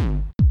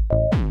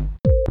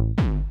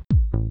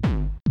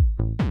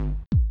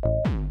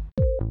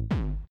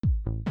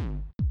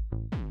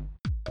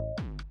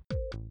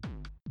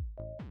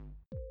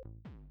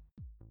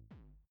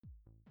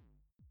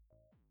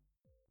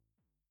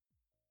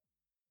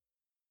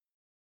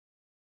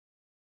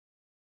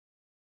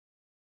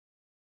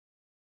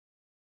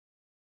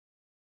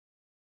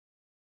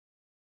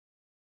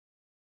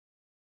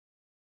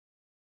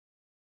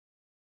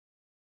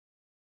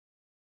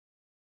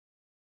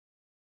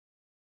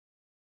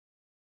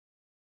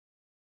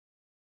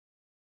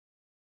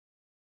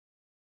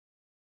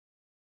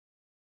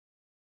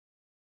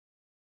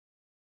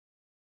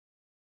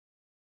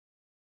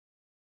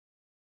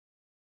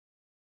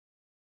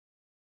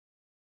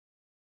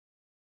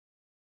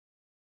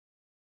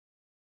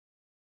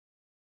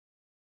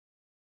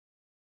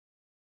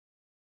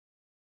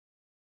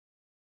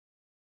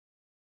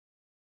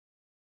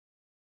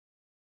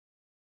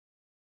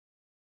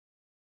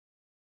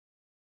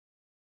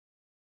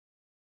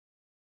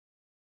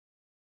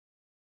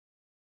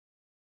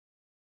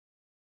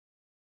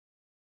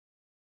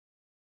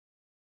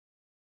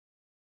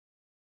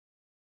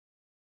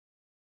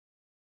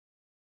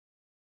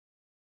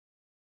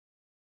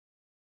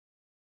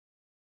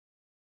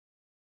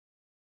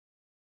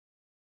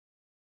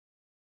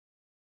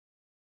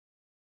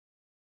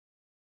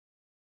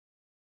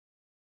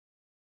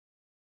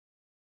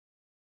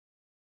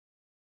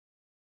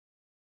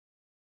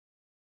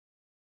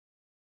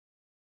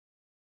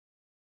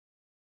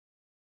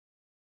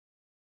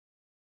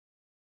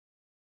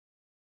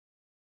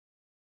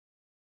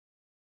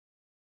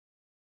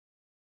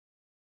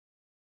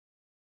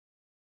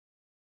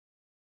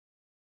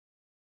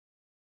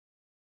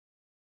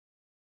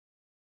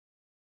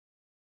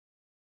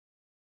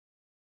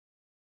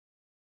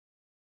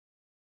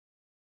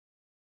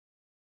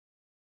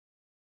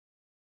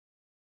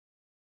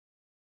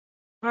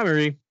 Hi,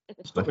 Marie.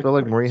 I feel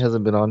like Marie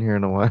hasn't been on here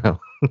in a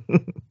while.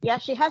 Yeah,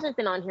 she hasn't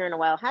been on here in a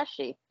while, has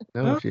she?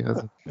 No, she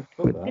hasn't.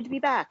 Good to be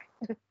back.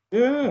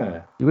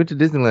 Yeah. You went to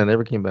Disneyland,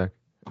 never came back.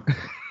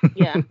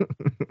 Yeah.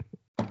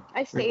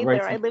 I stayed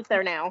there. I live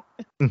there now.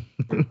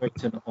 We're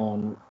waiting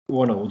on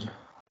Ronald.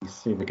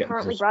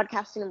 Currently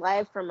broadcasting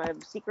live from a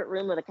secret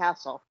room of the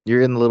castle.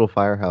 You're in the little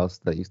firehouse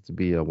that used to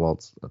be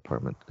Walt's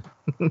apartment.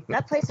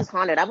 That place is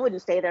haunted. I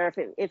wouldn't stay there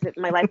if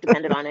my life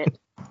depended on it.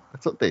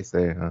 That's what they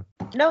say, huh?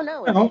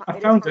 No, I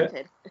found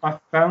it. I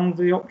found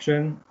the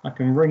option. I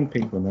can ring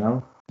people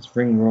now. Let's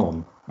ring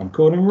Ron. I'm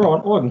calling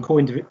Ron, or I can call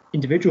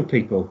individual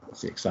people.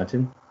 That's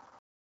exciting.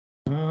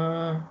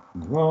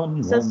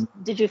 Ron.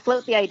 Did you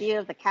float the idea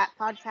of the cat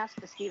podcast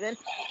to Steven,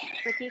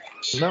 Ricky?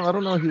 No, I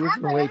don't know. He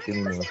wasn't awake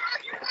anymore.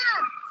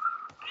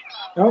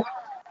 No,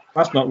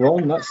 that's not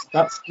Ron. That's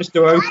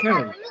Mr.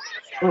 O'Kane.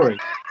 Sorry.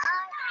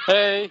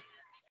 Hey.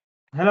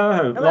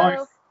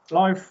 Hello.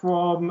 Live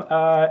from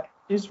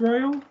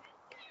Israel.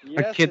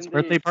 Yes, A kid's indeed.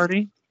 birthday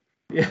party?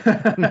 Yeah.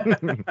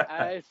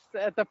 It's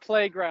at the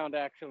playground,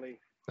 actually.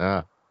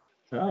 Ah.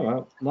 Oh,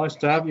 well, nice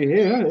to have you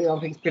here. I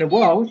think it's been a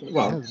while.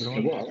 Well, it's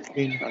been a while. It's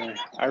been...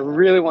 I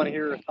really want to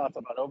hear your thoughts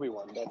about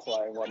Obi-Wan. That's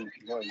why I wanted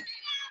to join.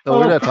 No,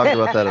 we're not talking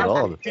about that at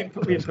all. We didn't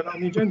put it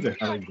on the agenda.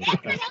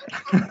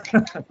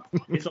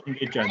 It's on the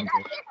agenda.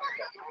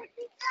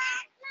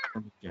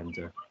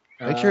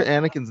 Make sure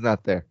Anakin's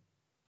not there.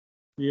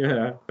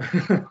 Yeah.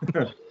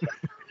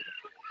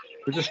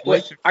 We're just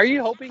Wait, waiting. are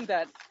you hoping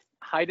that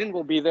Hayden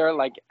will be there,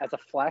 like, as a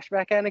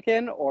flashback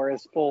Anakin or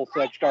as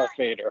full-fledged Darth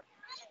Vader?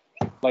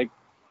 Like,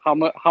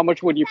 how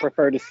much would you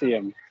prefer to see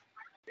him?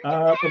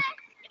 I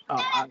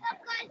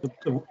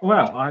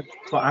Well, I'm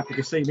quite happy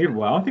to see him either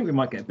way. I think we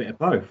might get a bit of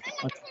both.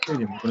 I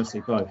really want to see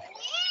both.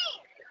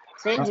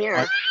 Same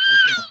here.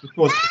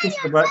 Because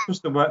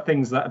just the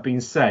things that have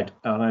been said,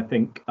 and I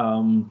think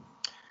I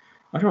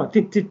don't know.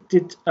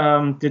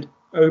 Did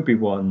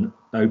Obi-Wan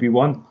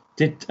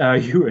did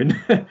Ewan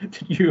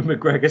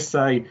McGregor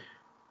say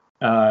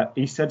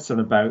he said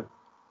something about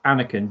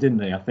Anakin,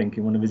 didn't he? I think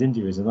in one of his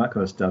interviews and that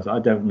kind of stuff. I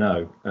don't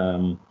know.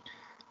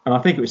 And I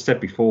think it was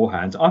said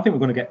beforehand. I think we're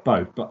going to get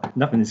both, but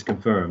nothing is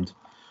confirmed.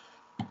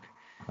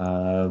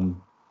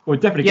 We're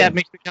definitely. Yeah, it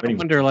makes me kind of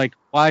wonder, like,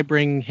 why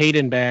bring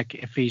Hayden back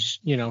if he's,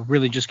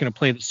 really just going to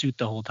play the suit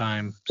the whole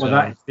time? So. Well,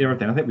 that's the other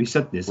thing. I think we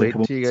said this. Wait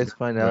till you guys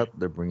find out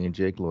they're bringing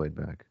Jake Lloyd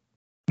back.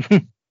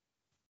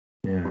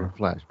 Yeah. For a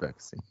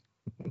flashback scene.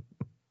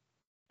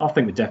 I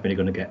think we're definitely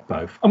going to get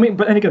both. I mean,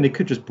 but then again, they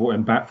could just brought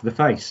him back for the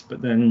face,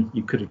 but then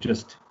you could have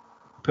just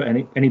put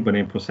anybody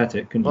in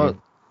prosthetic, couldn't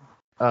you?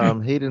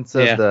 Hayden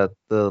said that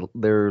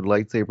their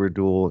lightsaber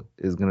duel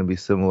is going to be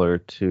similar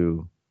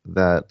to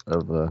that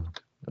of A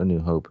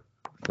New Hope,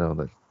 so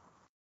that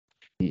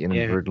he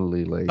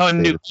inadvertently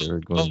they're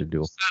going to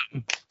duel.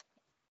 Something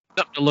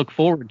to look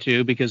forward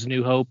to, because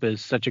New Hope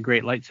is such a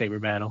great lightsaber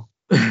battle.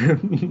 I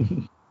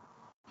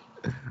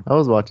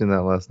was watching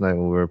that last night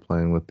when we were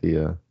playing with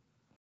the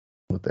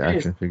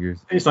action figures.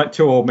 It's like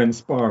two old men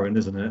sparring,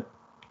 isn't it?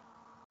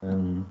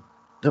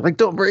 They're like,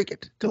 don't break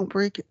it, don't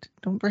break it,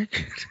 don't break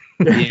it.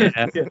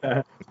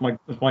 Yeah.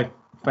 It's my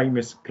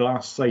famous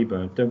glass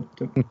saber. Don't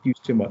use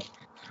too much.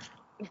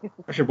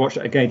 I should watch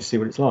it again to see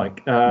what it's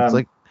like. It's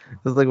like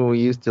when we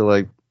used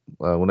to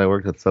when I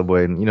worked at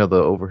Subway, and the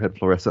overhead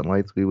fluorescent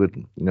lights, we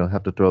would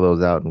have to throw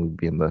those out, and we'd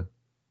be in the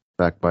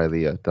back by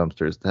the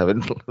dumpsters to have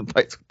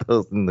fights with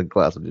those, and the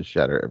glass would just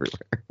shatter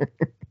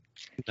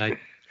everywhere.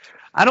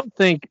 I don't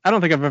think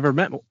I've ever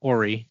met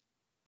Ori.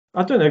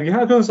 I don't know if you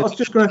have. I was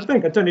just going to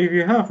think. I don't know if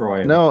you have,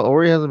 Ryan. No,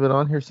 Ori hasn't been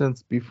on here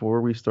since before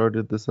we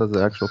started this as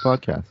an actual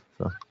podcast.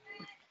 So,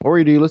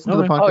 Ori, do you listen to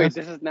the podcast? Oh,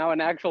 this is now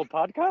an actual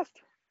podcast?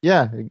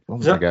 Yeah. Oh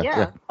my God,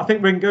 yeah. I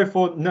think we can go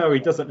for no.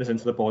 He doesn't listen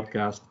to the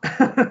podcast.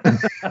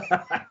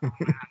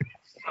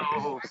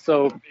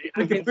 So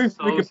we could boost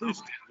our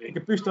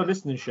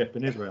listenership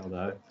in Israel,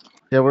 though.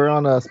 Yeah, we're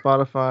on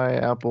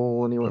Spotify,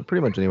 Apple, anywhere,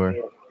 pretty much anywhere.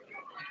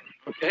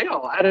 Okay,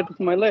 I'll add it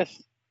to my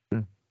list.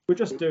 We're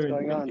just doing.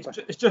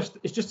 It's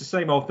just the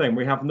same old thing.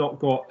 We have not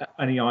got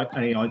any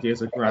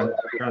ideas of grandeur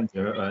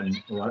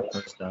and all that kind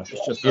of stuff.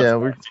 It's just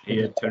we're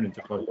here turned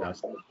into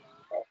podcast.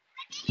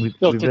 We've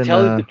tell been, you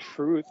the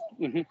truth.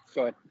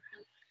 Go ahead.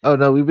 Oh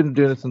no, we've been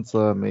doing it since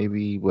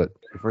maybe the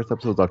first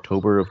episode was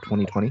October of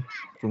 2020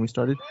 when we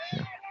started.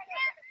 Yeah.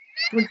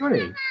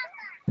 2020.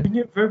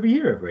 For every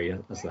year,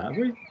 that's that, have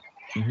we?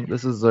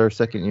 This is our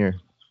second year.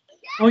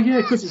 Oh yeah,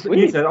 because you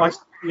said the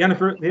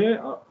anniversary.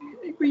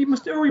 You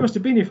must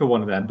have been here for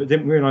one of them, but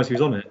didn't realise he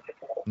was on it.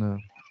 No.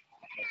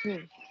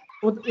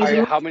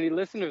 How many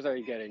listeners are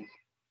you getting?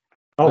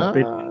 Oh,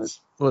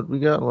 billions. What we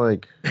got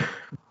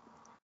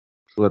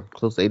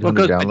close to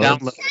 800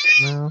 downloads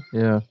now?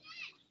 Yeah.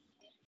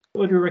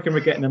 What do you reckon we're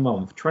getting a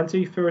month?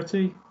 20,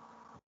 30?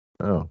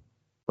 Oh.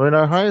 I mean,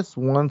 our highest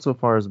one so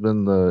far has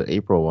been the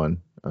April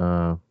one.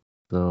 So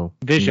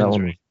Visions,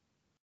 right?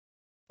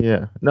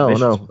 Yeah. No.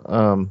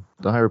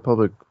 The High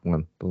Republic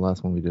one, the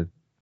last one we did.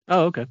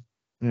 Oh, okay.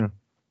 Yeah.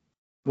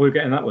 We're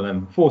getting that with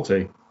them.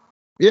 40.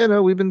 Yeah,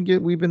 no, we've been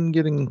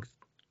getting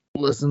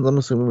listens. I'm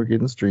assuming we're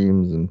getting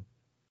streams, and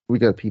we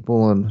got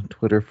people on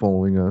Twitter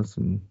following us,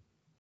 and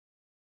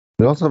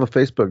we also have a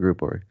Facebook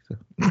group, Ori. So.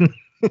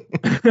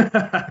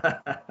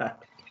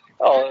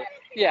 Oh,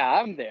 yeah,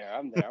 I'm there.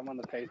 I'm on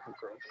the Facebook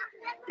group.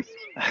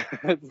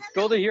 It's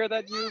cool to hear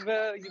that you've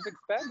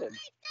expanded.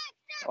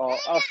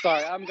 Oh,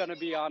 sorry, I'm gonna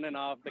be on and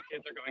off. The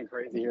kids are going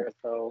crazy here,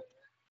 so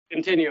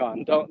continue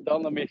on. Don't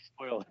let me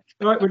spoil it.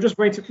 All right, we're just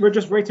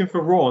waiting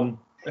for Ron,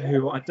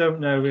 who I don't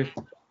know if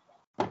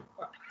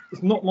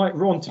it's not like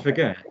Ron to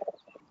forget.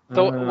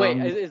 So wait,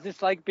 is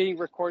this like being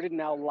recorded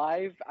now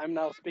live? I'm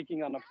now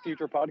speaking on a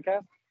future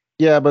podcast.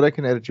 Yeah, but I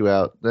can edit you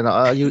out. Then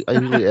I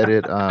usually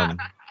edit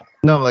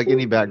like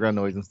any background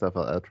noise and stuff.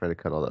 I'll try to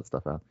cut all that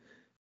stuff out.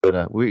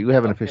 But we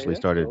haven't officially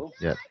started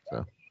yet,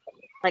 so.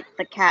 Like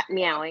the cat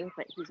meowing,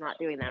 but he's not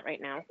doing that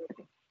right now.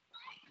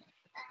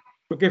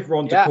 We'll give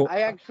Ron to call. I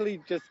actually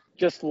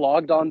just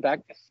logged on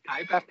back to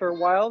Skype after a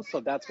while, so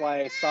that's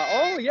why I saw.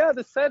 Oh yeah,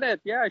 the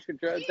Senate. Yeah, I should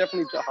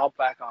definitely hop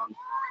back on.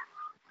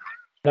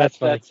 That's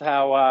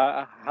how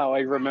I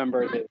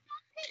remembered it.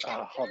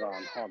 Hold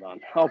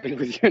on. I'll be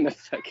with you in a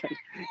second.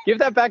 Give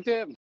that back to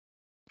him.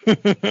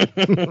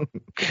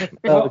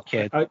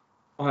 Okay. I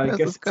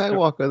guess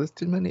Skywalker. There's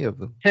too many of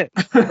them.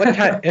 What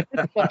kind? If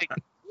it's like,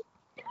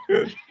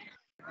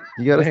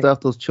 you gotta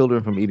stop those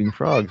children from eating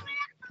frogs.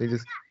 They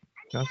just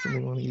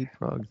constantly want to eat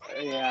frogs.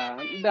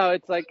 Yeah. No,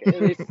 it's like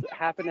they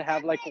happen to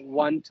have like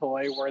one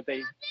toy where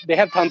they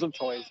have tons of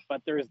toys,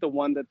 but there is the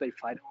one that they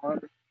fight on.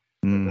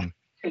 Mm.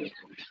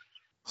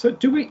 So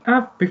do we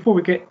have before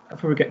we get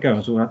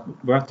going? So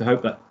we'll have to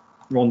hope that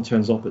Ron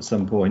turns off at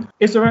some point.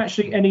 Is there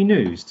actually any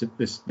news to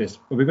this?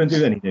 Are we going to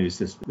do any news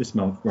this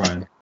month,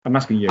 Ryan? I'm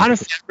asking you.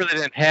 Honestly, I really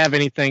didn't have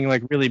anything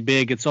like really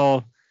big. It's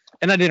all,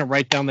 and I didn't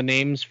write down the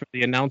names for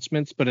the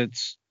announcements, but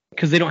it's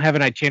because they don't have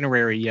an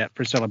itinerary yet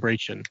for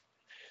Celebration.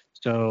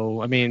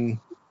 So, I mean,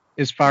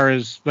 as far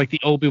as like the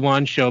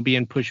Obi-Wan show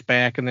being pushed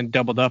back and then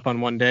doubled up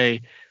on one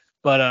day.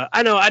 But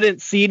I know I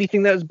didn't see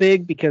anything that was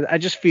big because I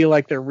just feel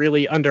like they're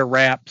really under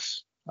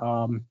wraps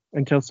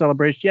until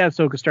Celebration. Yeah,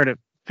 Ahsoka started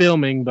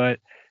filming, but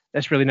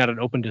that's really not an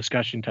open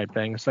discussion type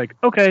thing. It's like,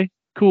 okay,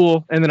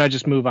 cool. And then I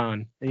just move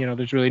on. You know,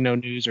 there's really no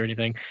news or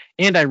anything.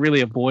 And I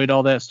really avoid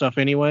all that stuff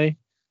anyway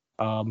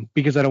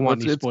because I don't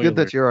want any spoilers. It's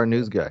good that you're our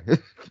news guy.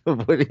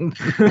 Avoiding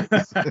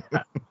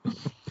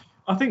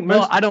I think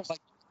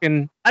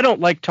I don't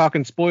like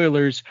talking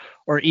spoilers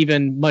or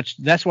even much.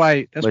 That's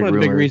why one of the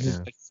big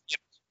reasons.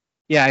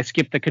 Yeah. I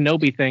skipped the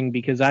Kenobi thing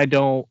because I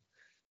don't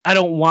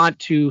want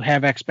to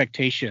have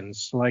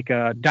expectations. Like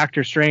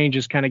Doctor Strange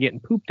is kind of getting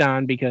pooped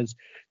on because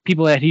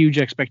people had huge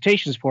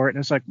expectations for it,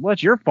 and it's like, well,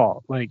 it's your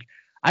fault. Like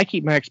I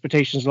keep my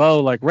expectations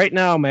low. Like right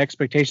now, my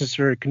expectations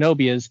for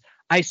Kenobi is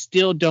I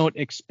still don't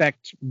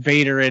expect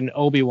Vader and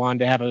Obi-Wan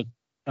to have a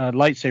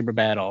lightsaber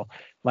battle.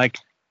 Like,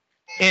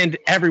 and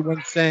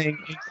everyone's saying,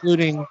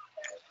 including,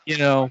 you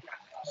know,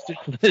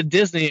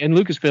 Disney and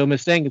Lucasfilm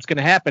is saying it's going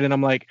to happen. And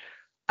I'm like,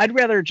 I'd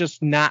rather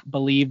just not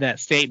believe that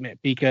statement,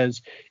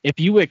 because if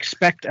you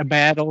expect a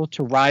battle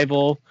to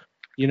rival,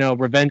 you know,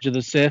 Revenge of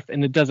the Sith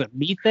and it doesn't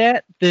meet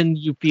that, then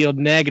you feel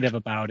negative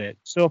about it.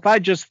 So if I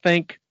just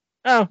think,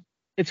 oh,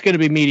 it's going to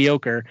be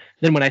mediocre,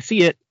 then when I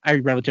see it, I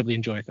relatively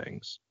enjoy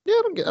things. Yeah,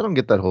 I don't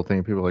get that whole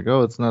thing. People are like,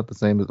 oh, it's not the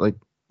same. It's like,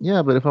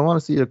 yeah, but if I want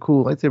to see a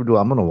cool lightsaber duel,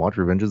 I'm going to watch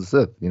Revenge of the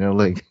Sith, you know,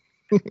 like.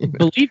 You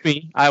know. Believe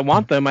me, I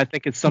want them. I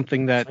think it's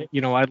something that, you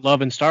know, I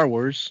love in Star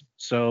Wars.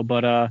 So,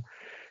 but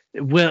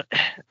well,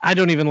 I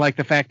don't even like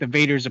the fact that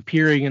Vader's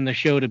appearing in the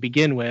show to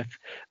begin with.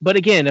 But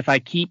again, if I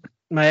keep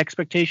my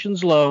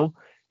expectations low,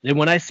 then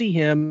when I see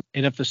him,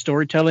 and if the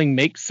storytelling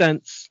makes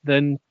sense,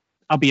 then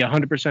I'll be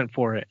 100%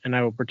 for it, and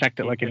I will protect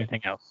it like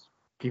anything else.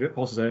 Keep it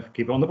positive.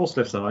 Keep it on the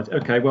positive side.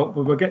 Okay, well,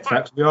 we'll get to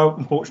that, because we are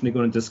unfortunately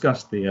going to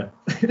discuss the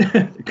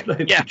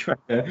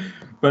tracker.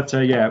 But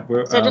yeah,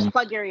 we're so just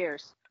plug your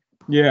ears.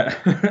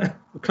 Yeah,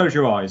 close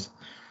your eyes.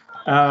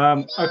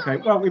 Okay,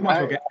 well, we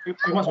might as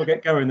well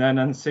get going then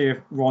and see if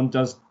Ron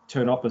does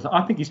turn up.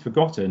 I think he's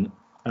forgotten.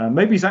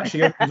 Maybe he's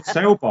actually opened the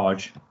sail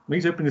barge. Maybe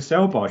he's opened the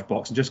sail barge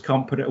box and just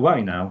can't put it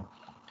away now.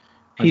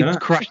 He's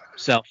crushed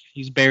himself.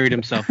 He's buried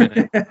himself in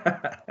it.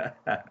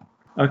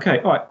 Okay,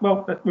 all right.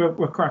 Well,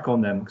 we'll crack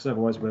on then, because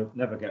otherwise we'll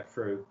never get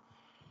through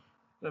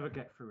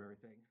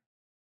everything.